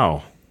 Oh,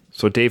 wow.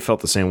 So Dave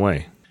felt the same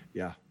way.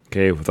 Yeah.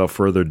 Okay, without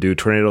further ado,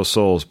 Tornado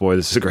Souls. Boy,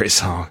 this is a great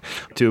song.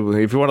 If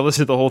you want to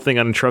listen to the whole thing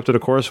uninterrupted,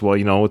 of course, well,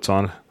 it's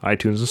on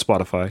iTunes and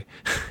Spotify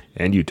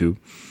and YouTube.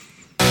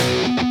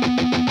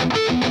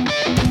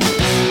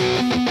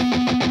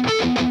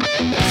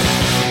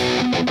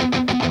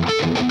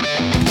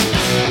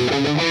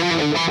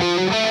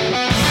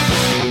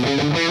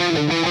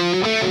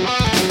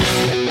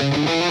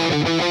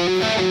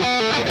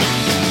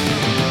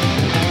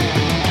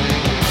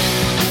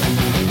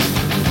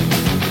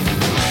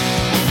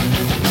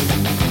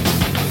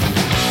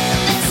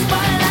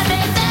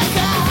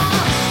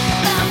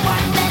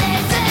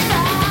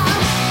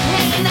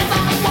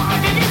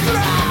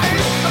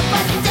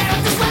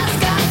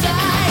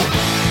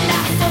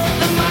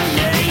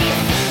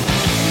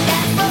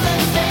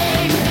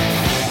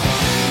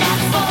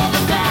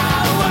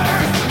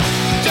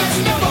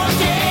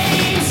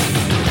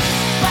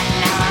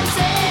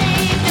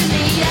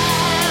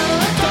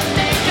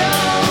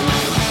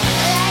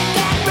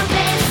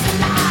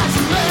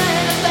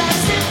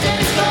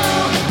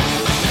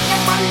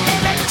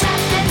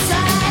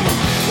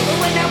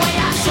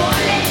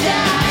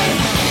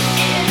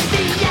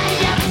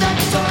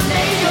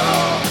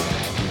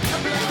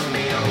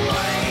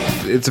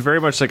 It's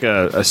very much like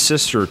a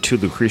sister to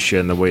Lucretia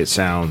in the way it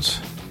sounds.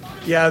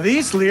 Yeah,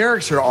 these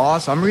lyrics are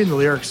awesome. I'm reading the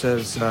lyrics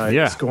as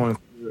it's going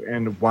through,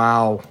 and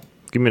wow.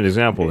 Give me an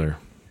example there.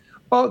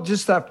 Well,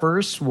 just that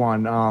first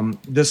one.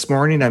 This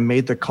morning I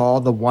made the call,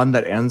 the one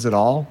that ends it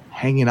all.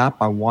 Hanging up,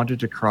 I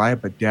wanted to cry,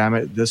 but damn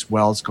it, this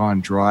well's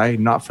gone dry.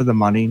 Not for the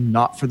money,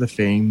 not for the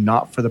fame,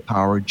 not for the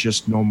power,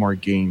 just no more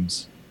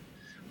games.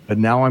 But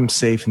now I'm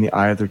safe in the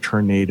eye of the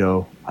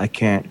tornado. I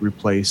can't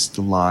replace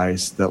the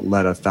lies that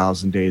let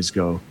 1,000 days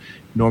go.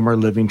 No more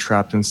living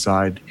trapped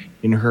inside.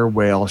 In her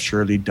way, I'll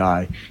surely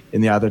die.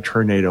 In the eye of the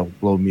tornado,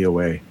 blow me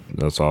away.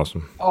 That's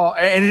awesome. Oh,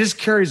 and it just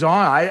carries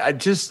on. I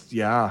just,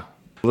 yeah.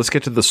 Let's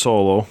get to the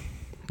solo.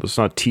 Let's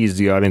not tease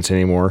the audience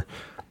anymore.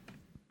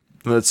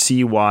 Let's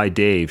see why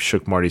Dave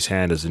shook Marty's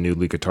hand as the new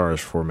lead guitarist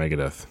for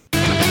Megadeth.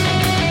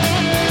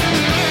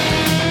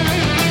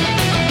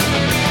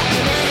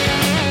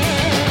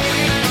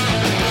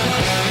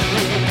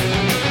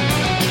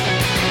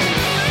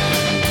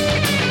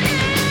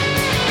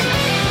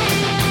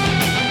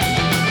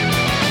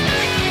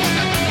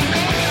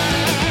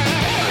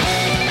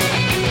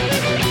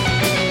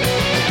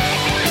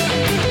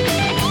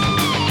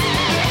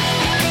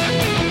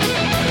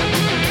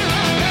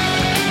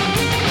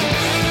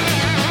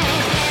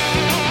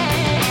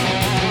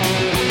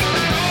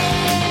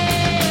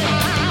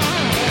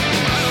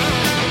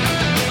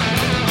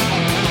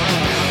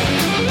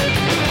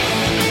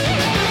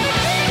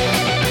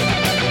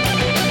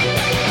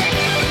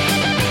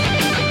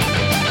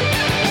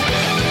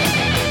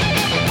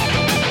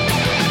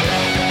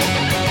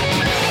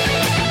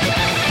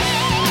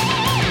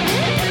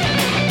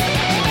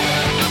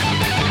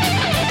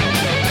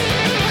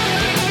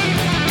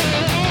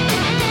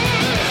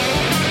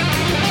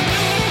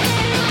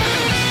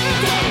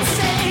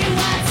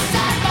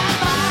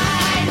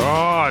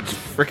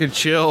 Freaking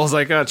chills.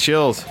 I got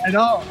chills. I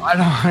know.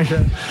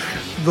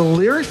 The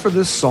lyrics for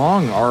this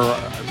song are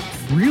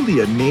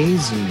really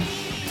amazing.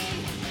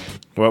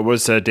 What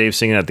was Dave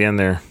singing at the end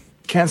there?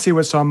 Can't see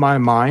what's on my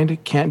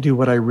mind. Can't do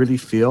what I really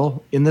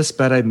feel. In this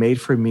bed I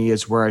made for me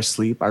is where I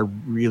sleep. I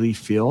really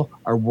feel.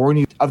 I warn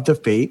you of the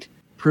fate.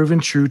 Proven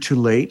true too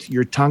late.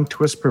 Your tongue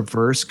twists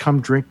perverse. Come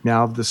drink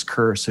now of this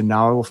curse. And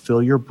now I will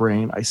fill your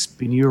brain. I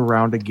spin you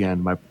around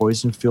again. My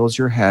poison fills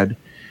your head.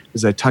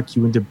 As I tuck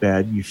you into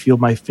bed, you feel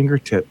my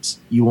fingertips.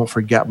 You won't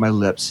forget my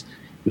lips.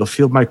 You'll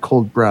feel my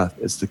cold breath.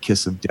 It's the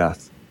kiss of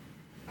death.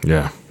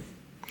 Yeah.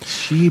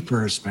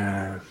 Cheapers,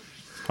 man.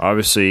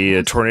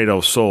 Obviously, Tornado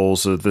of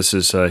Souls. This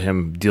is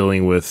him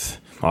dealing with,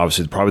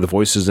 obviously, probably the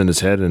voices in his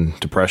head and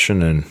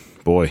depression, and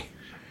boy.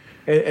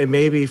 And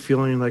maybe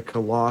feeling like a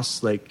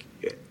loss, like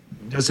it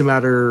doesn't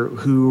matter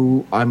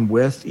who I'm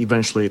with,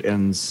 eventually it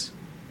ends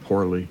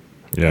poorly.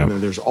 Yeah. And then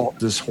there's all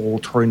this whole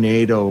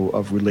tornado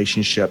of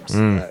relationships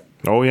that,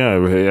 oh,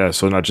 yeah.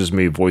 So not just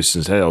me, voices in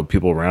his head,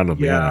 people around him.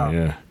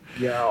 Yeah.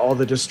 Yeah, all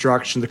the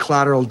destruction, the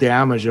collateral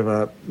damage of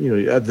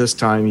at this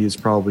time he's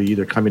probably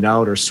either coming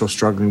out or still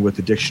struggling with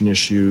addiction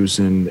issues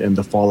and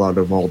the fallout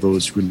of all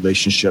those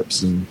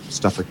relationships and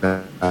stuff like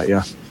that.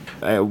 Yeah.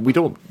 We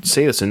don't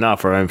say this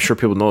enough, or I'm sure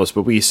people know this,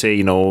 but we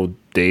say,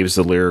 Dave's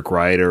the lyric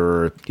writer,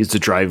 or he's the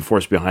driving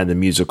force behind the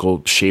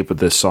musical shape of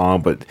this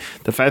song. But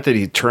the fact that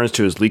he turns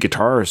to his lead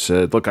guitarist,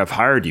 said, look, I've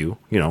hired you,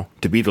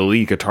 to be the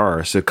lead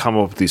guitarist, to come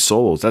up with these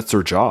solos. That's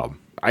their job.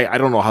 I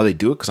don't know how they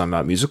do it because I'm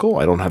not musical.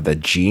 I don't have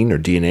that gene or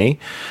DNA.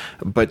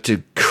 But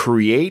to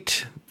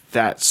create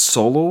that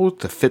solo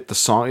to fit the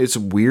song, it's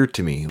weird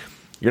to me.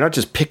 You're not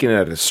just picking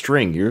at a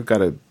string. You've got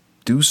to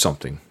do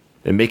something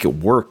and make it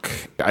work.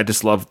 I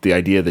just love the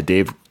idea that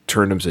Dave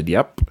turned him and said,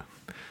 yep,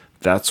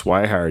 that's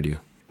why I hired you.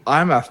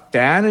 I'm a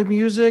fan of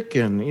music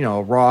and,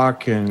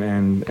 rock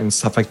and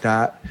stuff like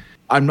that.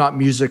 I'm not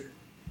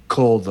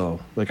musical, though.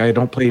 Like, I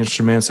don't play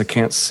instruments. I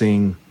can't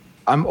sing.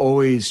 I'm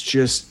always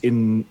just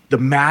in the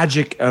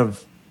magic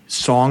of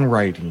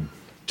songwriting.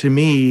 To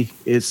me,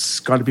 it's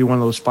got to be one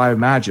of those five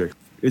magic.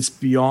 It's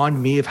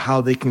beyond me of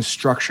how they can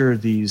structure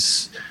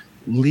these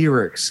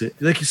lyrics.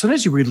 Like,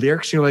 sometimes you read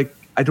lyrics and you're like,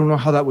 I don't know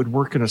how that would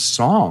work in a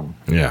song.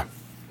 Yeah.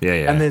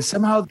 And then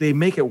somehow they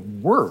make it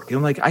work.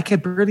 And I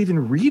can't barely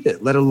even read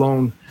it, let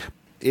alone.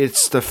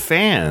 It's the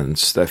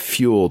fans that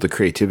fuel the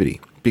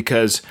creativity,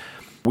 because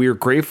we're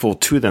grateful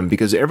to them,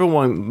 because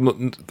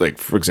everyone, like,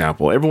 for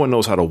example, everyone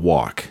knows how to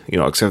walk,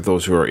 except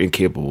those who are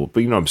incapable.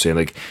 But you know what I'm saying?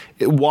 Like,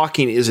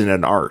 walking isn't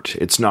an art.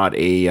 It's not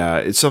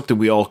it's something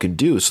we all can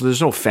do. So there's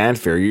no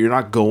fanfare. You're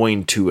not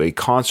going to a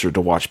concert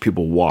to watch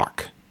people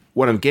walk.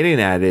 What I'm getting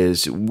at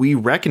is we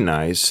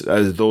recognize,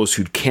 as those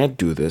who can't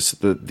do this,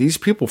 that these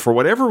people, for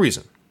whatever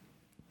reason,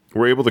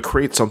 were able to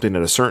create something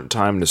at a certain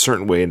time, in a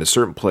certain way, in a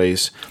certain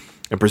place,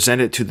 and present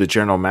it to the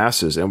general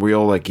masses. And we're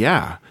all like,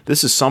 yeah,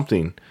 this is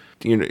something.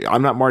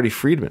 I'm not Marty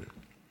Friedman,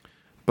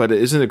 but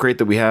isn't it great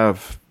that we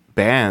have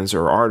bands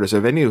or artists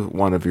of any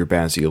one of your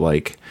bands that you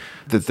like,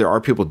 that there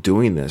are people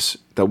doing this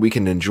that we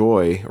can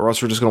enjoy, or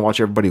else we're just going to watch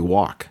everybody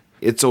walk.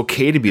 It's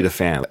okay to be the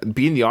fan.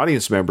 Being the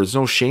audience member, there's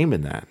no shame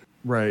in that.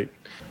 Right.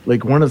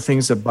 Like, one of the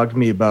things that bugged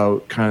me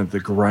about kind of the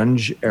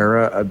grunge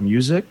era of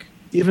music,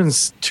 even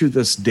to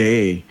this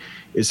day,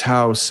 is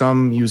how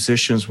some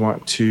musicians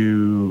want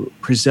to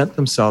present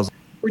themselves.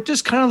 We're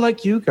just kind of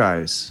like you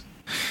guys.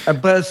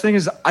 But the thing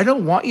is, I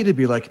don't want you to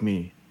be like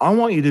me. I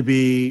want you to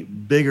be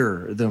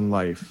bigger than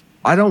life.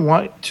 I don't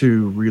want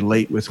to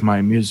relate with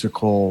my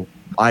musical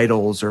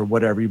idols or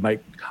whatever you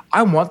might.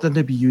 I want them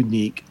to be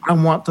unique. I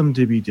want them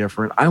to be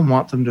different. I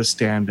want them to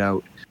stand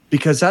out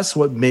because that's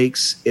what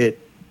makes it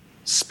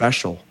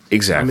special.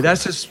 Exactly. I mean,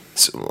 that's just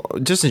it's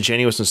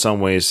disingenuous in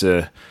some ways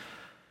to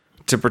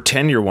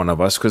pretend you're one of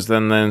us, because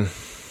then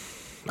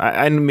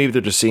I maybe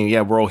they're just saying,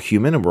 yeah, we're all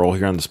human and we're all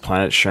here on this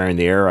planet sharing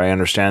the air. I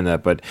understand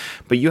that, but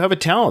you have a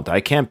talent.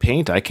 I can't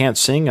paint, I can't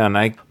sing,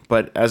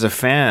 but as a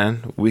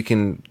fan, we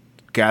can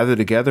gather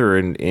together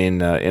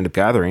in a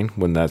gathering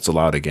when that's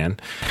allowed again,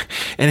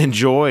 and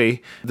enjoy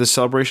the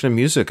celebration of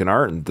music and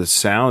art and the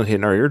sound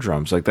hitting our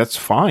eardrums. Like, that's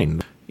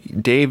fine.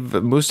 Dave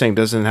Mustang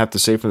doesn't have to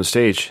say from the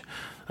stage,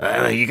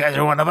 you guys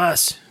are one of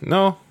us.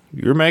 No,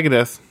 you're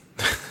Megadeth.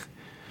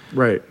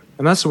 right.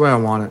 And that's the way I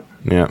want it.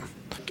 Yeah.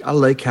 I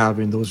like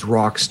having those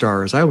rock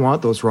stars. I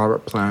want those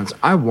Robert Plants.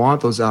 I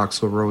want those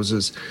Axl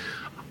Roses.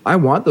 I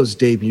want those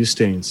Dave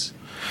Mustaines.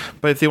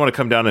 But if they want to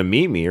come down and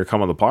meet me or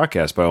come on the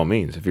podcast, by all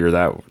means, if you're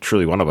that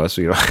truly one of us,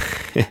 you know.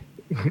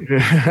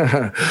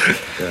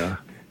 Yeah.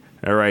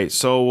 All right,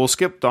 so we'll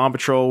skip Dawn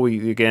Patrol.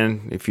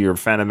 Again, if you're a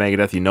fan of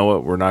Megadeth, you know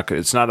it.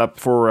 It's not up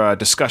for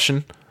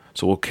discussion.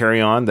 So we'll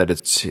carry on that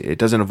it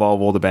doesn't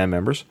involve all the band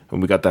members,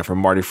 and we got that from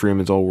Marty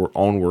Freeman's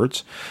own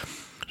words.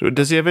 So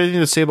does he have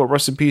anything to say about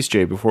Rust in Peace,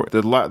 Jay? Before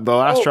the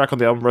last track on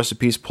the album, Rust in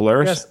Peace,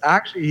 Polaris? Yes,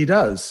 actually, he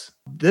does.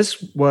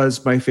 This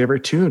was my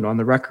favorite tune on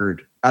the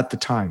record at the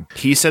time.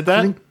 He said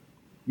that?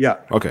 Yeah.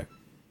 Okay.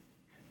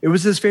 It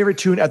was his favorite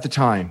tune at the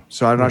time,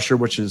 so I'm not sure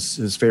which is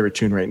his favorite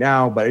tune right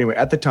now. But anyway,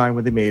 at the time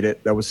when they made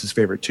it, that was his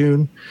favorite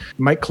tune.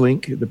 Mike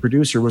Klink, the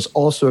producer, was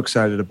also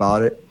excited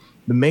about it.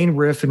 The main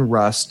riff in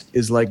Rust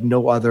is like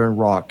no other in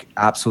rock,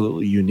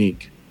 absolutely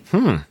unique.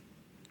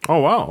 Oh,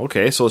 wow.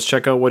 Okay, so let's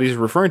check out what he's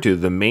referring to.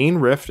 The main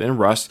riff in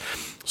Rust.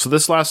 So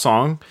this last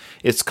song,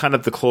 it's kind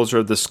of the closer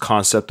of this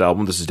concept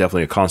album. This is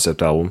definitely a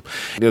concept album.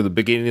 The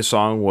beginning of the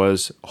song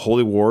was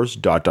Holy Wars, ...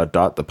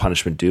 the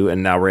punishment due.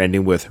 And now we're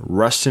ending with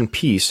Rust in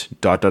Peace, ...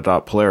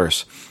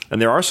 Polaris.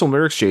 And there are some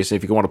lyrics, Jason,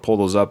 if you want to pull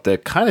those up,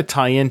 that kind of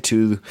tie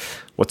into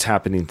what's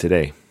happening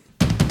today.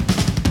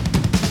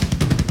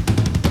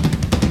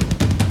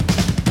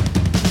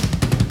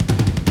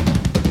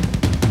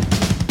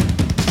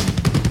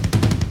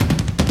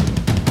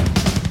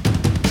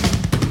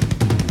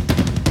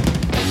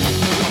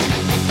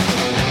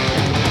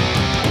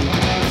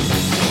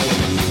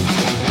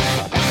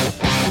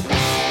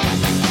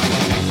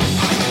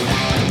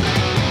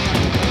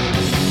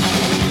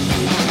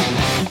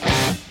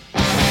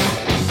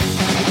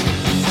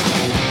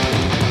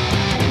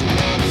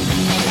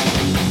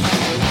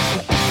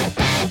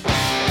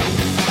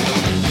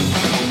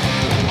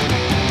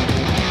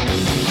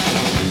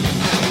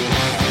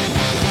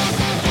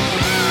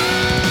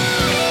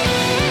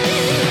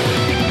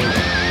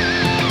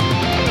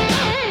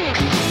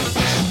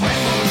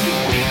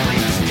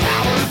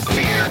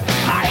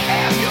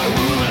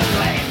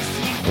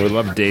 We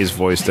love Dave's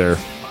voice there.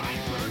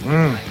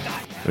 And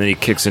then he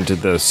kicks into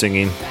the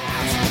singing.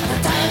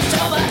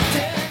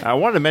 I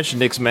wanted to mention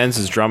Nick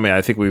Menz' drumming.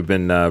 I think we've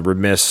been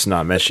remiss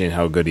not mentioning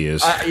how good he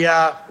is.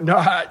 Yeah.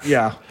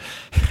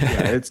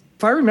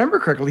 If I remember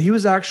correctly, he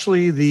was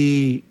actually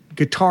the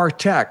guitar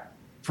tech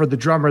for the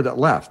drummer that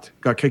left,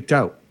 got kicked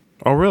out.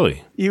 Oh,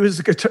 really? He was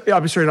the guitar.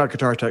 I'm sorry, not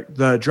guitar tech.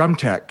 The drum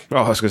tech. Oh,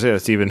 I was gonna say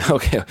that's even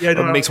okay. Yeah,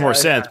 it makes more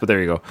sense. But there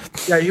you go.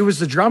 Yeah, he was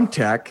the drum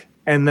tech,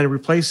 and then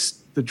replaced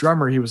the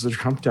drummer he was the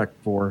drum tech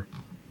for,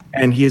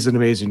 and he is an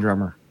amazing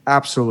drummer.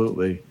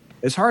 Absolutely,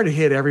 it's hard to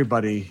hit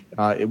everybody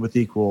with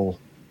equal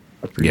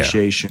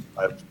appreciation.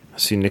 Yeah. I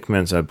see Nick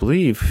Menz, I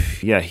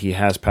believe. Yeah, he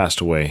has passed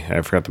away.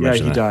 I forgot to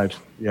mention that. Yeah, he died.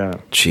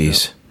 Yeah.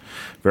 Jeez,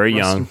 very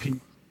young.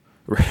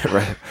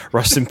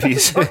 Rest in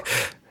peace.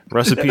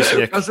 Rest in peace,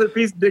 Nick. Rest in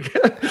peace, Nick.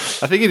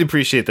 I think he'd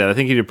appreciate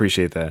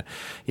that.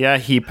 Yeah,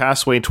 he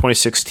passed away in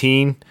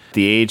 2016, at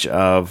the age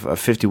of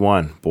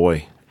 51.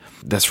 Boy,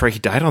 that's right. He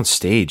died on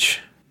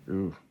stage.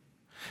 Ooh.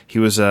 He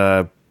was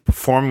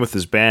performing with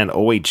his band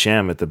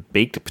OHM at the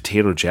Baked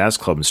Potato Jazz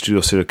Club in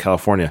Studio City,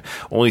 California.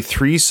 Only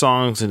 3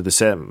 songs into the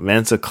set,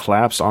 Menza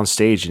collapsed on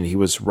stage and he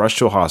was rushed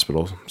to a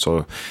hospital.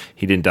 So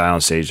he didn't die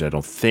on stage, I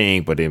don't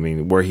think, but I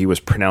mean, where he was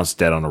pronounced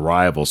dead on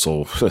arrival.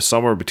 So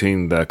somewhere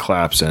between the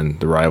collapse and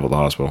the arrival to the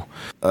hospital.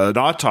 An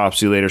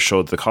autopsy later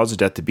showed the cause of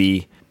death to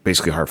be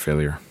basically heart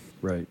failure.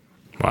 Right.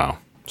 Wow.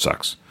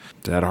 Sucks.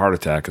 They had a heart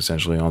attack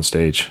essentially on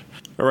stage.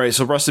 All right,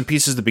 so Rust in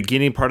Peace is the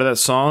beginning part of that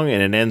song,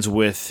 and it ends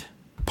with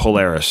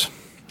Polaris.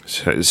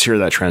 So let's hear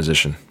that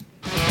transition.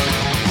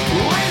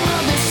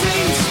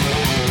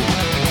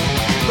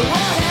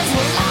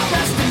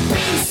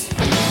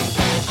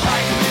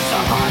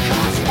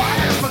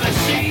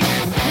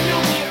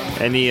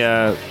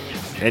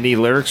 Any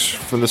lyrics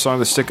from the song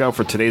that stick out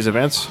for today's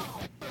events?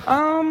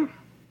 I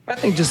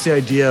think just the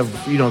idea of,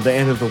 the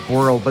end of the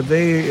world, but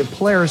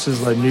Polaris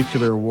is a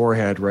nuclear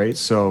warhead, right?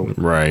 So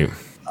right.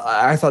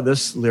 I thought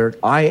this lyric,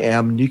 I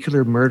am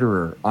nuclear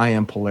murderer. I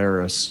am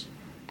Polaris.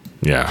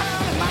 Yeah.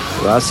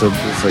 Well, it's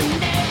like,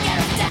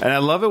 and I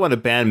love it when a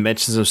band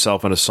mentions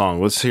himself in a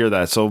song. Let's hear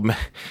that. So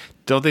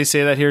don't they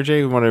say that here,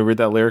 Jay? We want to read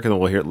that lyric and then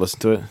we'll listen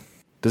to it.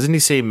 Doesn't he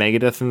say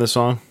Megadeth in the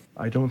song?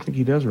 I don't think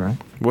he does, right?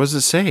 What does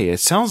it say? It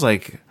sounds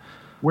like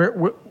let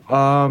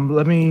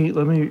me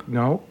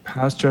no.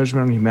 Past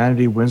judgment on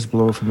humanity, winds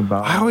blow from the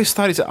bow. I always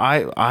thought he said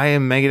I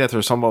am Megadeth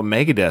or something about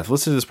Megadeth.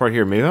 Listen to this part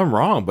here. Maybe I'm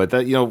wrong, but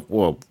that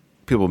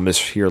people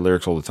mishear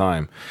lyrics all the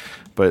time.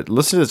 But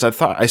listen to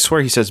this. I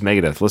swear he says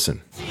Megadeth.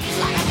 Listen.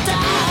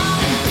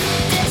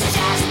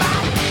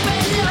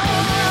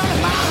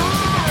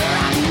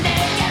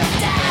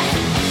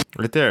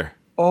 Right there.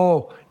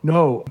 Oh,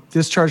 no.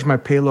 Discharge my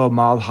payload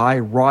mild high,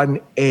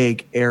 rotten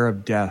egg, air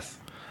of death.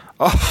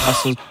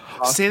 Oh,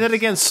 say that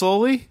again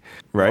slowly.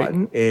 Right.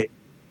 Rotten egg,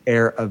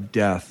 air of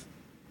death.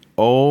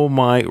 Oh,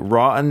 my.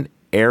 Rotten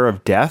air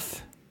of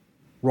death?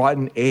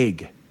 Rotten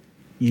egg.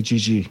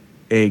 EGG.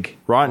 Egg.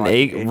 Rotten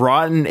egg.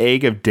 Rotten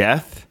egg of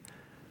death?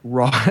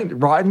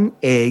 Rotten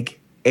egg,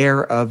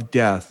 air of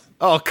death.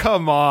 Oh,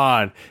 come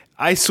on.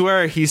 I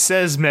swear he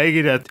says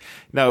Megadeth.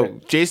 Now,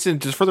 Jason,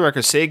 just for the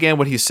record, say again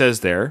what he says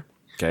there.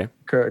 Okay.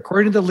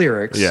 According to the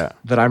lyrics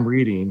that I'm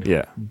reading,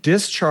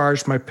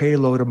 discharge my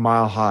payload a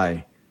mile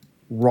high.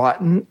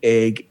 Rotten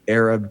egg,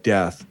 air of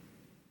death.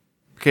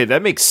 Okay,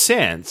 that makes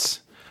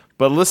sense.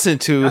 But listen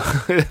to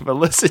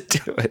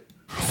it.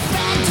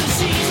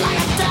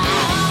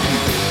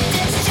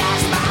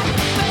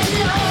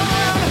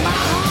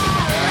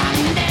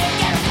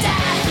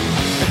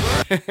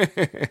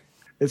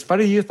 It's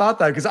funny you thought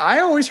that because I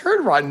always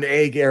heard rotten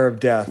egg, air of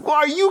death. Well,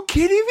 are you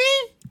kidding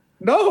me?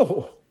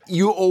 No.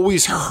 You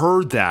always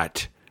heard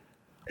that.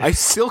 I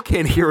still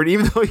can't hear it,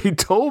 even though you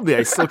told me.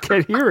 I still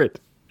can't hear it.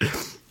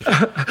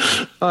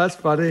 Oh, that's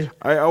funny.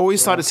 I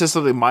always thought it said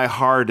something, my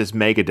heart is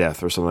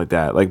Megadeth or something like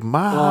that. Like,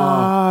 my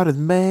heart is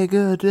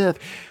Megadeth.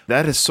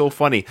 That is so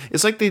funny.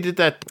 It's like they did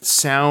that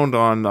sound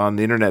on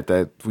the internet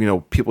that,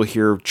 people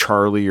hear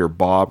Charlie or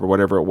Bob or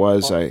whatever it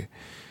was. Right.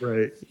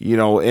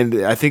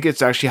 And I think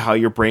it's actually how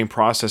your brain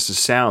processes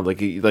sound.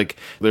 Like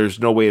there's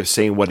no way of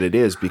saying what it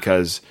is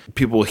because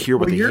people hear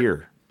what they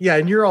hear. Yeah,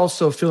 and you're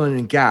also filling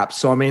in gaps.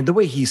 So, I mean, the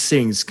way he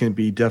sings can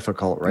be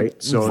difficult, right?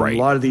 So a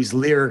lot of these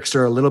lyrics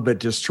are a little bit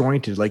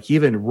disjointed. Like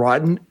even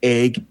rotten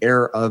egg,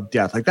 air of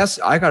death. Like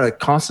I got to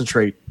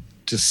concentrate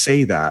to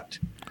say that.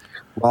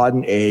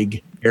 Rotten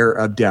egg, air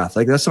of death.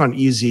 Like that's not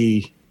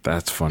easy.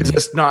 That's funny.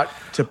 It's not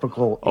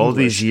typical All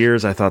English. These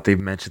years, I thought they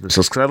mentioned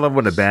themselves because I love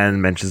when a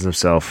band mentions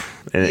themselves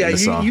in the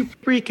song. You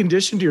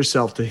preconditioned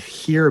yourself to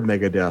hear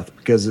Megadeth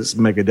because it's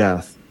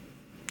Megadeth.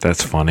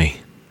 That's funny.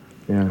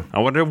 Yeah. I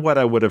wonder what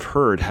I would have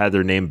heard had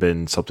their name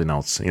been something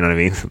else. You know what I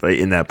mean? Like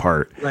in that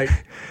part. Like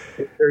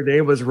if their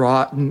name was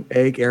Rotten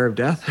Egg, Air of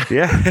Death.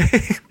 Yeah.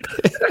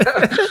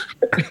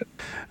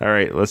 All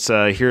right, let's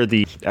hear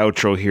the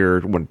outro here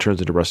when it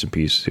turns into Rust in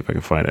Peace. See if I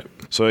can find it.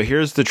 So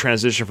here's the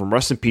transition from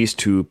Rust in Peace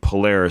to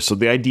Polaris. So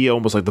the idea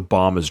almost like the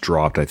bomb is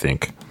dropped, I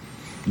think.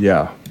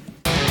 Yeah.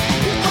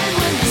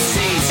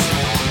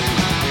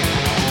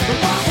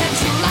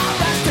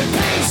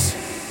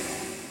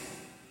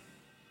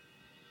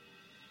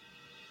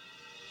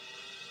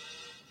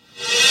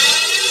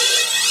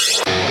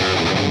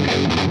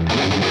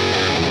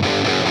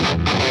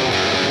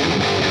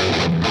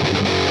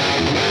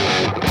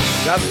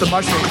 That's the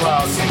mushroom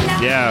cloud.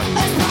 Yeah.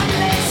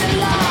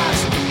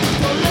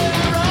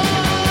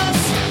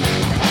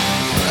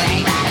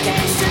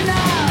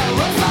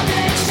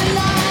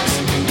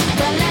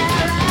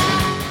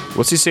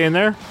 What's he saying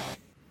there?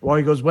 Well,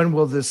 he goes, when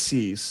will this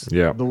cease?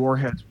 Yeah. The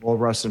warheads will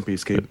rust in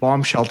peace. Okay.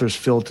 Bomb shelters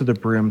filled to the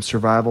brim.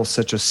 Survival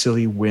such a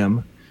silly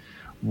whim.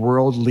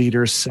 World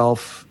leaders sell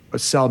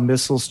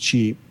missiles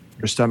cheap.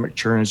 Your stomach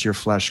churns, your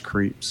flesh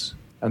creeps.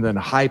 And then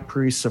high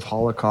priests of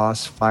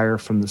Holocaust, fire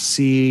from the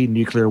sea,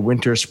 nuclear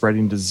winter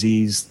spreading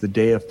disease, the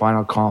day of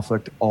final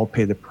conflict, all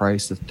pay the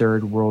price. The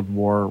Third World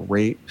War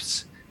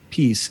rapes,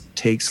 peace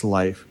takes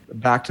life.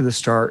 Back to the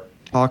start,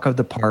 talk of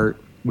the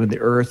part when the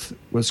earth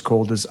was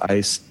cold as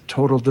ice,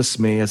 total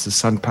dismay as the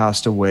sun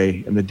passed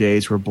away and the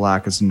days were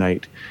black as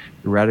night.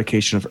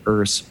 Eradication of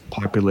Earth's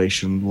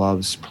population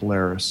loves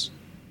Polaris.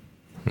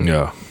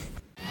 Yeah.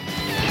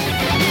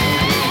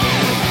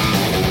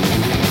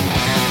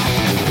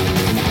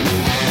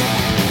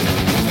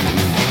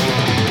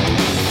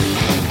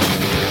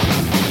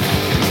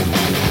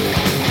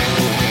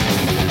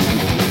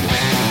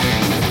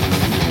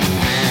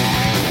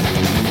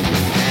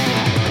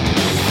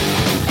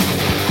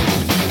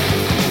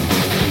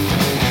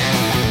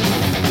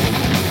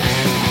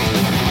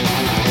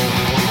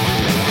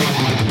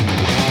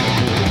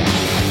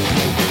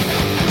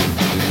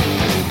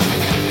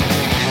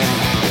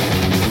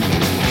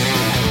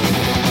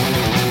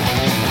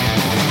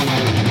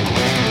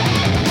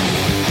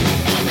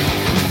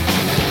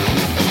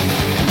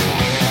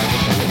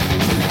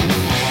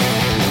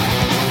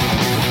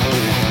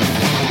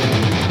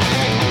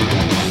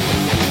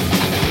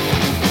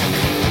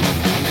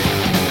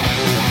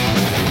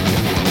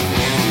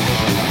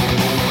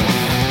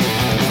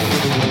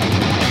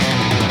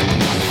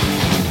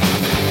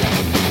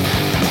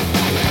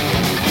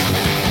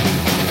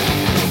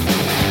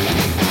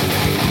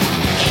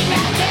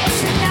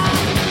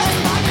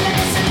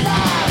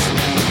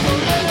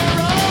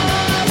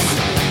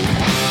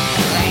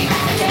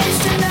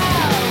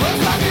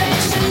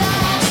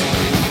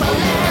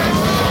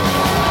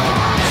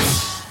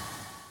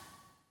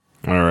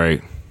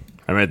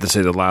 I meant to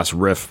say the last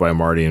riff by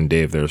Marty and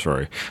Dave there.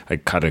 Sorry. I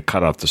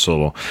cut off the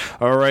solo.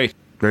 All right.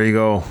 There you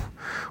go.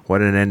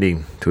 What an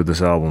ending to this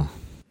album.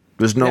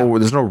 There's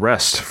no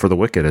rest for the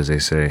wicked, as they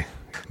say.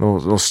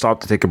 No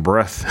stop to take a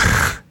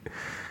breath.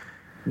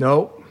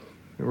 No.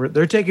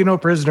 They're taking no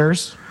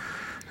prisoners.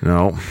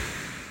 No.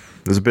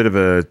 There's a bit of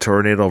a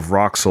tornado of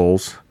rock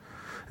souls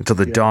until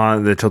the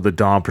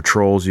dawn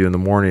patrols you in the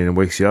morning and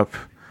wakes you up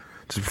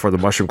just before the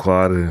mushroom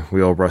cloud, and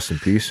we all rest in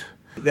peace.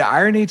 The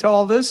irony to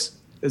all this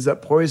is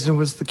that poison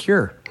was the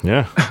cure.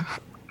 Yeah.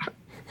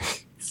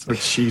 So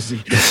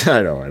cheesy.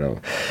 I know.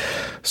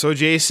 So,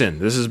 Jason,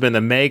 this has been a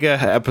mega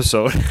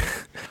episode.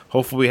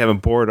 Hopefully we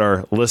haven't bored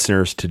our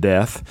listeners to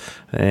death.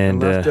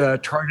 And left a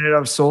tornado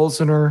of souls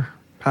in our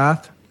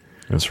path.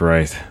 That's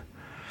right.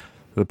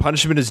 The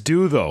punishment is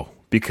due, though,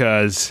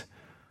 because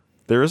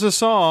there is a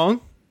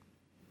song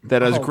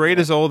that, as great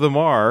as all of them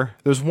are,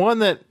 there's one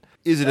that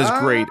isn't as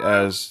great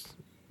as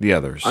the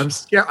others. I'm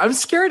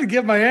scared to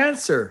give my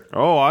answer.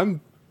 Oh, I'm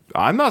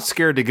not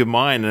scared to give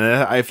mine.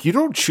 And if you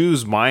don't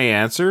choose my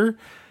answer,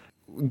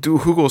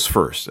 who goes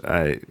first?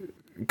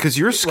 Because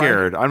you're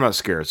scared. I'm not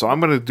scared. So I'm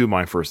going to do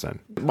mine first then.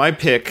 My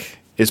pick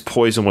is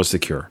Poison Was the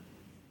Cure.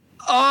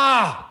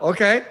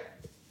 Okay.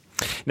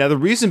 Now, the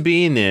reason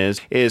being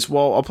is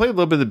well, I'll play a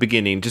little bit of the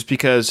beginning just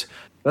because.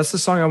 That's the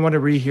song I want to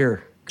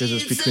rehear because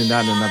it's between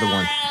that and another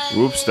one.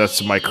 Oops,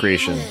 that's my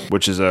creation,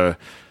 which is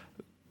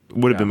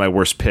would have been my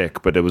worst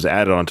pick, but it was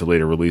added on to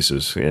later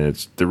releases, and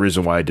it's the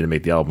reason why I didn't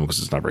make the album because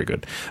it's not very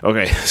good.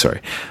 Okay,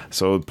 sorry.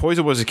 So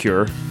Poison Was a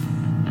Cure.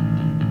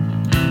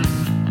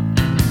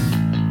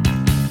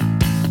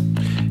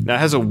 Now it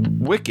has a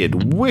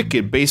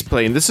wicked bass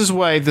playing. This is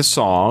why the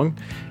song,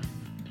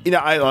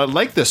 I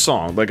like this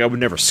song. Like I would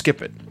never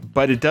skip it,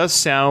 but it does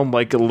sound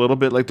like a little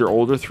bit like their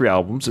older 3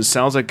 albums. It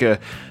sounds like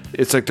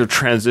it's like their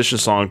transition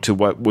song to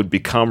what would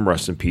become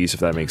Rest in Peace, if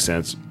that makes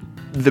sense.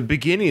 The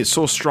beginning is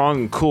so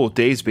strong and cool.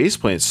 Dave's bass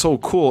playing, it's so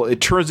cool. It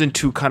turns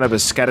into kind of a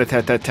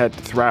scat-a-tat-tat-tat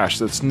thrash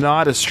that's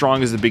not as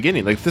strong as the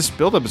beginning. Like this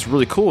build-up is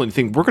really cool, and you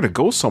think we're going to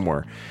go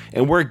somewhere,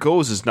 and where it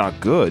goes is not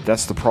good.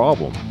 That's the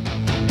problem.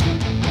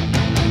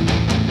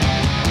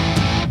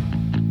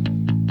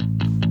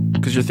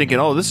 Because you're thinking,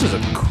 oh, this is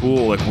a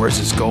cool, like, where's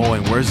this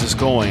going?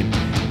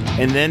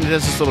 And then it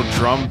does this little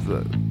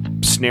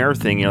drum snare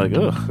thing. You're like,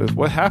 ugh,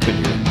 what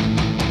happened here?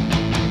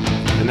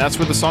 And that's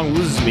where the song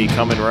loses me,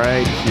 coming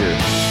right here.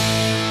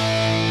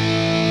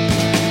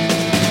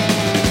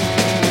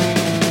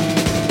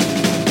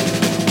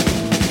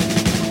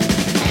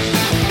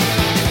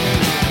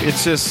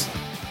 It's just,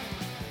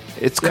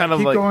 it's kind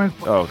of like, going.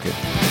 Oh, okay.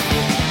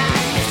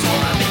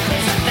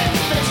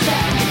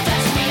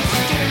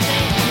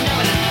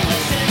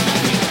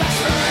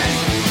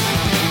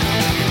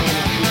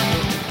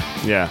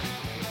 Yeah.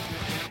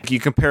 You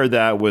compare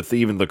that with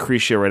even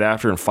Lucretia right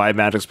after and Five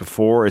Magics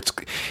before.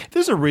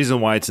 There's a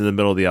reason why it's in the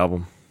middle of the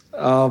album.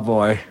 Oh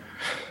boy.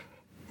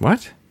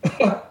 What?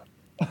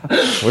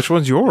 Which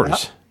one's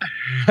yours?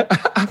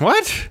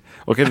 What?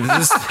 Okay,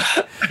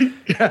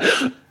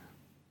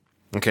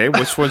 Okay,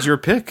 which one's your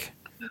pick?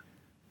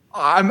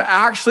 I'm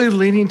actually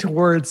leaning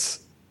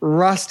towards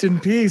Rust in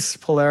Peace,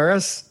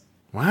 Polaris.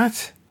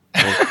 What?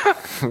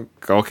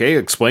 Okay,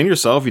 explain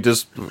yourself.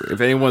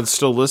 If anyone's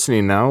still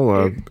listening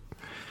now.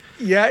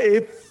 Yeah,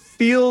 it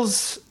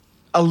feels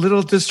a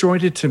little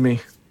disjointed to me.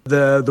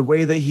 The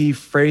way that he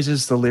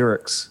phrases the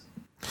lyrics.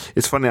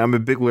 It's funny, I'm a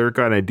big lyric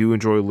guy and I do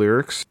enjoy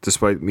lyrics,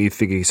 despite me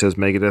thinking he says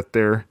Megadeth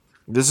there.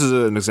 This is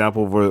an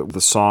example of where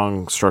the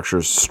song structure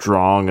is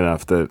strong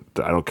enough that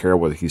I don't care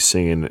what he's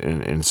singing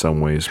in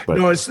some ways. But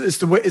no, it's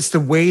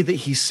the way that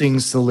he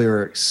sings the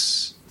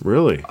lyrics.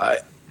 Really?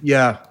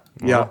 Yeah.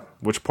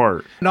 Which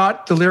part?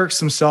 Not the lyrics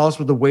themselves,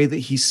 but the way that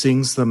he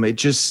sings them. It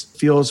just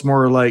feels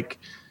more like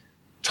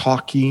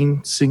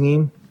talking,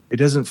 singing. It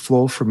doesn't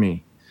flow for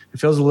me. It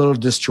feels a little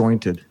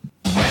disjointed.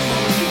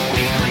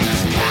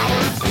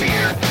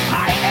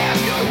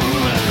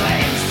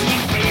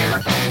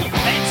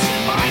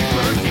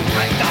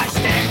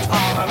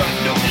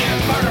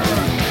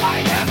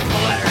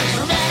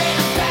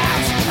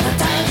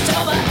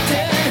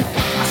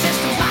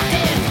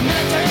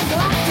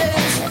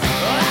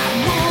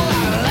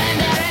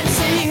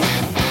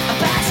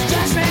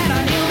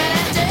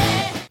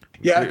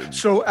 Yeah,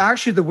 so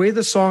actually the way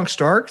the song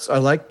starts, I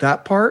like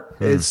that part.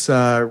 It's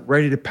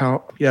ready to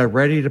pound. Yeah,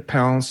 ready to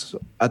pounce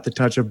at the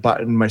touch of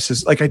button. My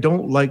sister, like, I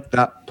don't like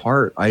that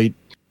part.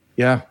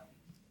 Wow.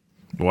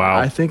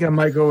 I think I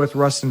might go with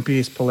Rust in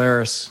Peace,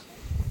 Polaris.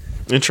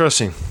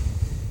 Interesting.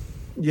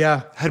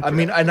 Yeah, I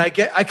mean, and I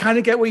kind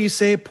of get what you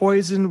say.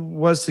 Poison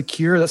was the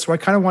cure. That's why I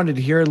kind of wanted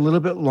to hear it a little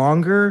bit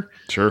longer.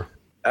 Sure.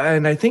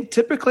 And I think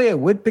typically I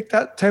would pick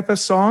that type of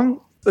song.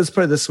 Let's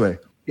put it this way.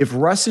 If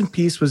Rust in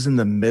Peace was in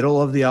the middle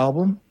of the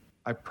album,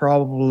 I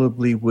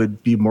probably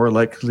would be more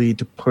likely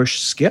to push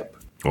skip.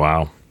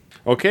 Wow.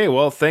 Okay,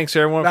 well, thanks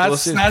everyone for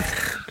listening.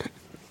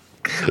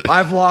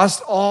 I've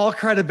lost all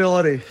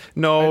credibility.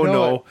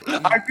 No.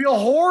 I feel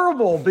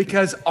horrible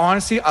because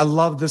honestly, I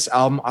love this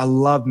album. I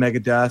love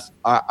Megadeth.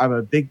 I'm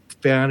a big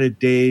fan of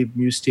Dave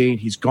Mustaine.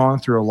 He's gone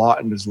through a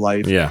lot in his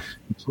life,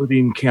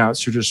 including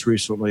cancer just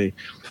recently.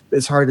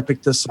 It's hard to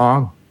pick this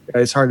song.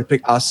 It's hard to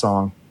pick a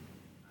song.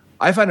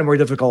 I find it more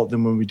difficult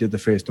than when we did the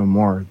Faith No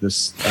More.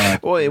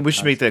 Well, we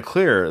should make that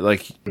clear.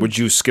 Like, would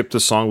you skip the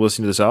song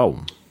listening to this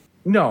album?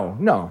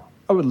 No.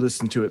 I would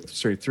listen to it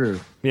straight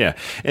through. Yeah.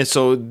 And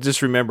so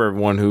just remember,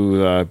 everyone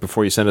who,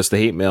 before you send us the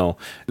hate mail,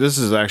 this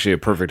is actually a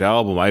perfect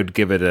album. I would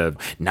give it a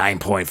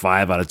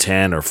 9.5 out of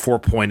 10 or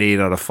 4.8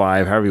 out of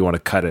 5, however you want to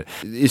cut it.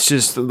 It's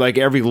just like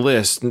every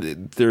list,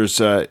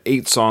 there's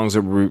 8 songs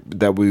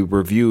that we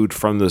reviewed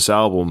from this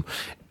album.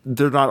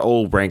 They're not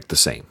all ranked the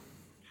same.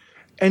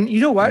 And you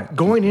know what?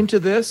 Going into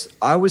this,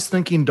 I was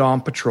thinking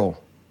Dawn Patrol.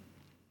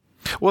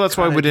 Well, that's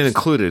why we didn't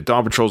include it.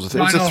 Dawn Patrol's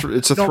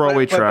it's a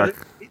throwaway track.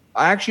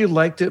 I actually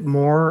liked it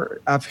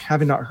more of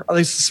having not heard.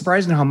 It's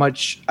surprising how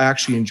much I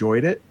actually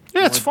enjoyed it.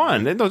 Yeah, it's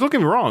fun. No, don't get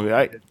me wrong.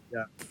 You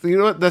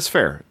know what? That's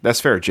fair. That's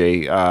fair,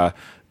 Jay, that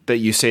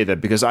you say that,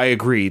 because I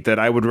agree that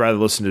I would rather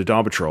listen to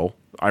Dawn Patrol,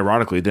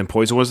 ironically, than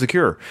Poison Was the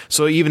Cure.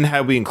 So even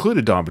had we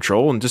included Dawn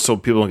Patrol, and just so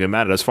people don't get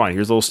mad at us, fine,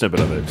 here's a little snippet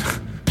of it.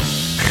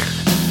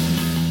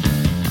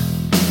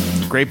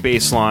 Great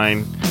bass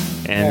line.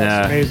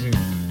 And, amazing.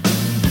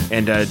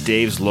 And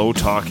Dave's low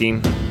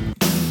talking.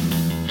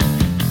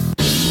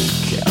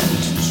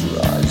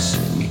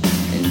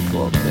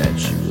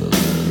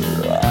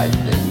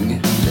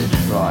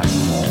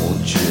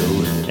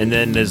 And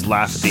then his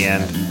laugh at the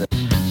end.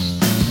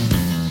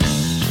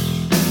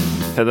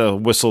 Had a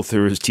whistle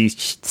through his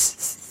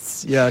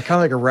teeth. Yeah, kind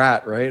of like a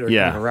rat, right? Or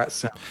yeah. Kind of a rat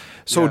sound.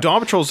 So Dawn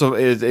Patrol's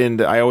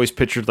and I always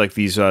pictured like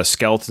these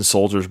skeleton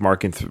soldiers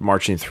marching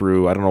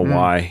through. I don't know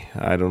why.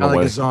 I don't know.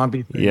 Like a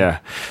zombie thing. Yeah.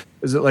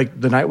 Is it like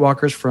the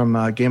Nightwalkers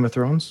from Game of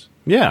Thrones?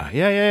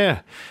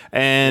 Yeah.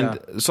 And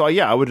so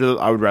I would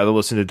rather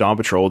listen to Dawn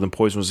Patrol than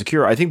Poison Was the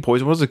Cure. I think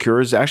Poison Was the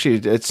Cure is actually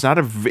it's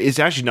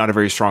actually not a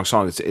very strong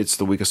song. It's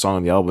the weakest song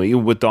on the album,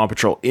 even with Dawn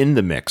Patrol in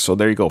the mix. So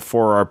there you go.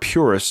 For our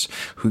purists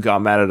who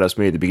got mad at us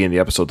maybe at the beginning of the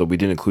episode that we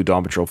didn't include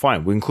Dawn Patrol,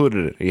 fine, we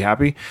included it. Are you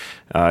happy?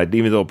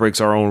 Even though it breaks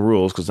our own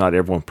rules because not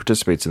everyone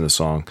participates in the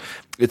song,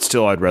 it's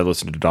still I'd rather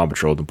listen to Dawn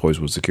Patrol than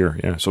Poison Was the Cure.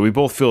 Yeah. So we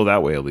both feel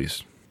that way at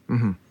least.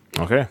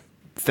 Mm-hmm. Okay.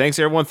 Thanks,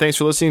 everyone. Thanks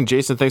for listening.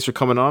 Jason, thanks for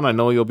coming on. I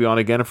know you'll be on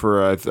again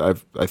for,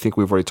 I think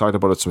we've already talked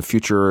about some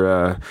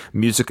future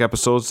music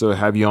episodes to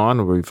have you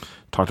on. We've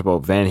talked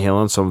about Van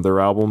Halen, some of their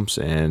albums,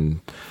 and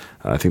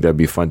I think that'd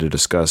be fun to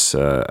discuss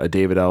a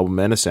David album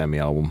and a Sammy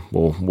album.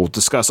 We'll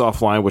discuss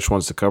offline which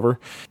ones to cover.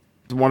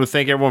 I want to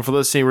thank everyone for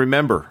listening.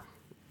 Remember,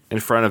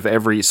 in front of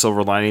every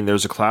silver lining,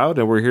 there's a cloud,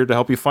 and we're here to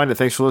help you find it.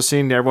 Thanks for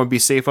listening. Everyone be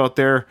safe out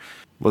there.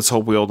 Let's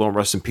hope we all don't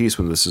rest in peace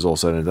when this is all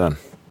said and done.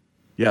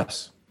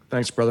 Yes.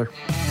 Thanks, brother.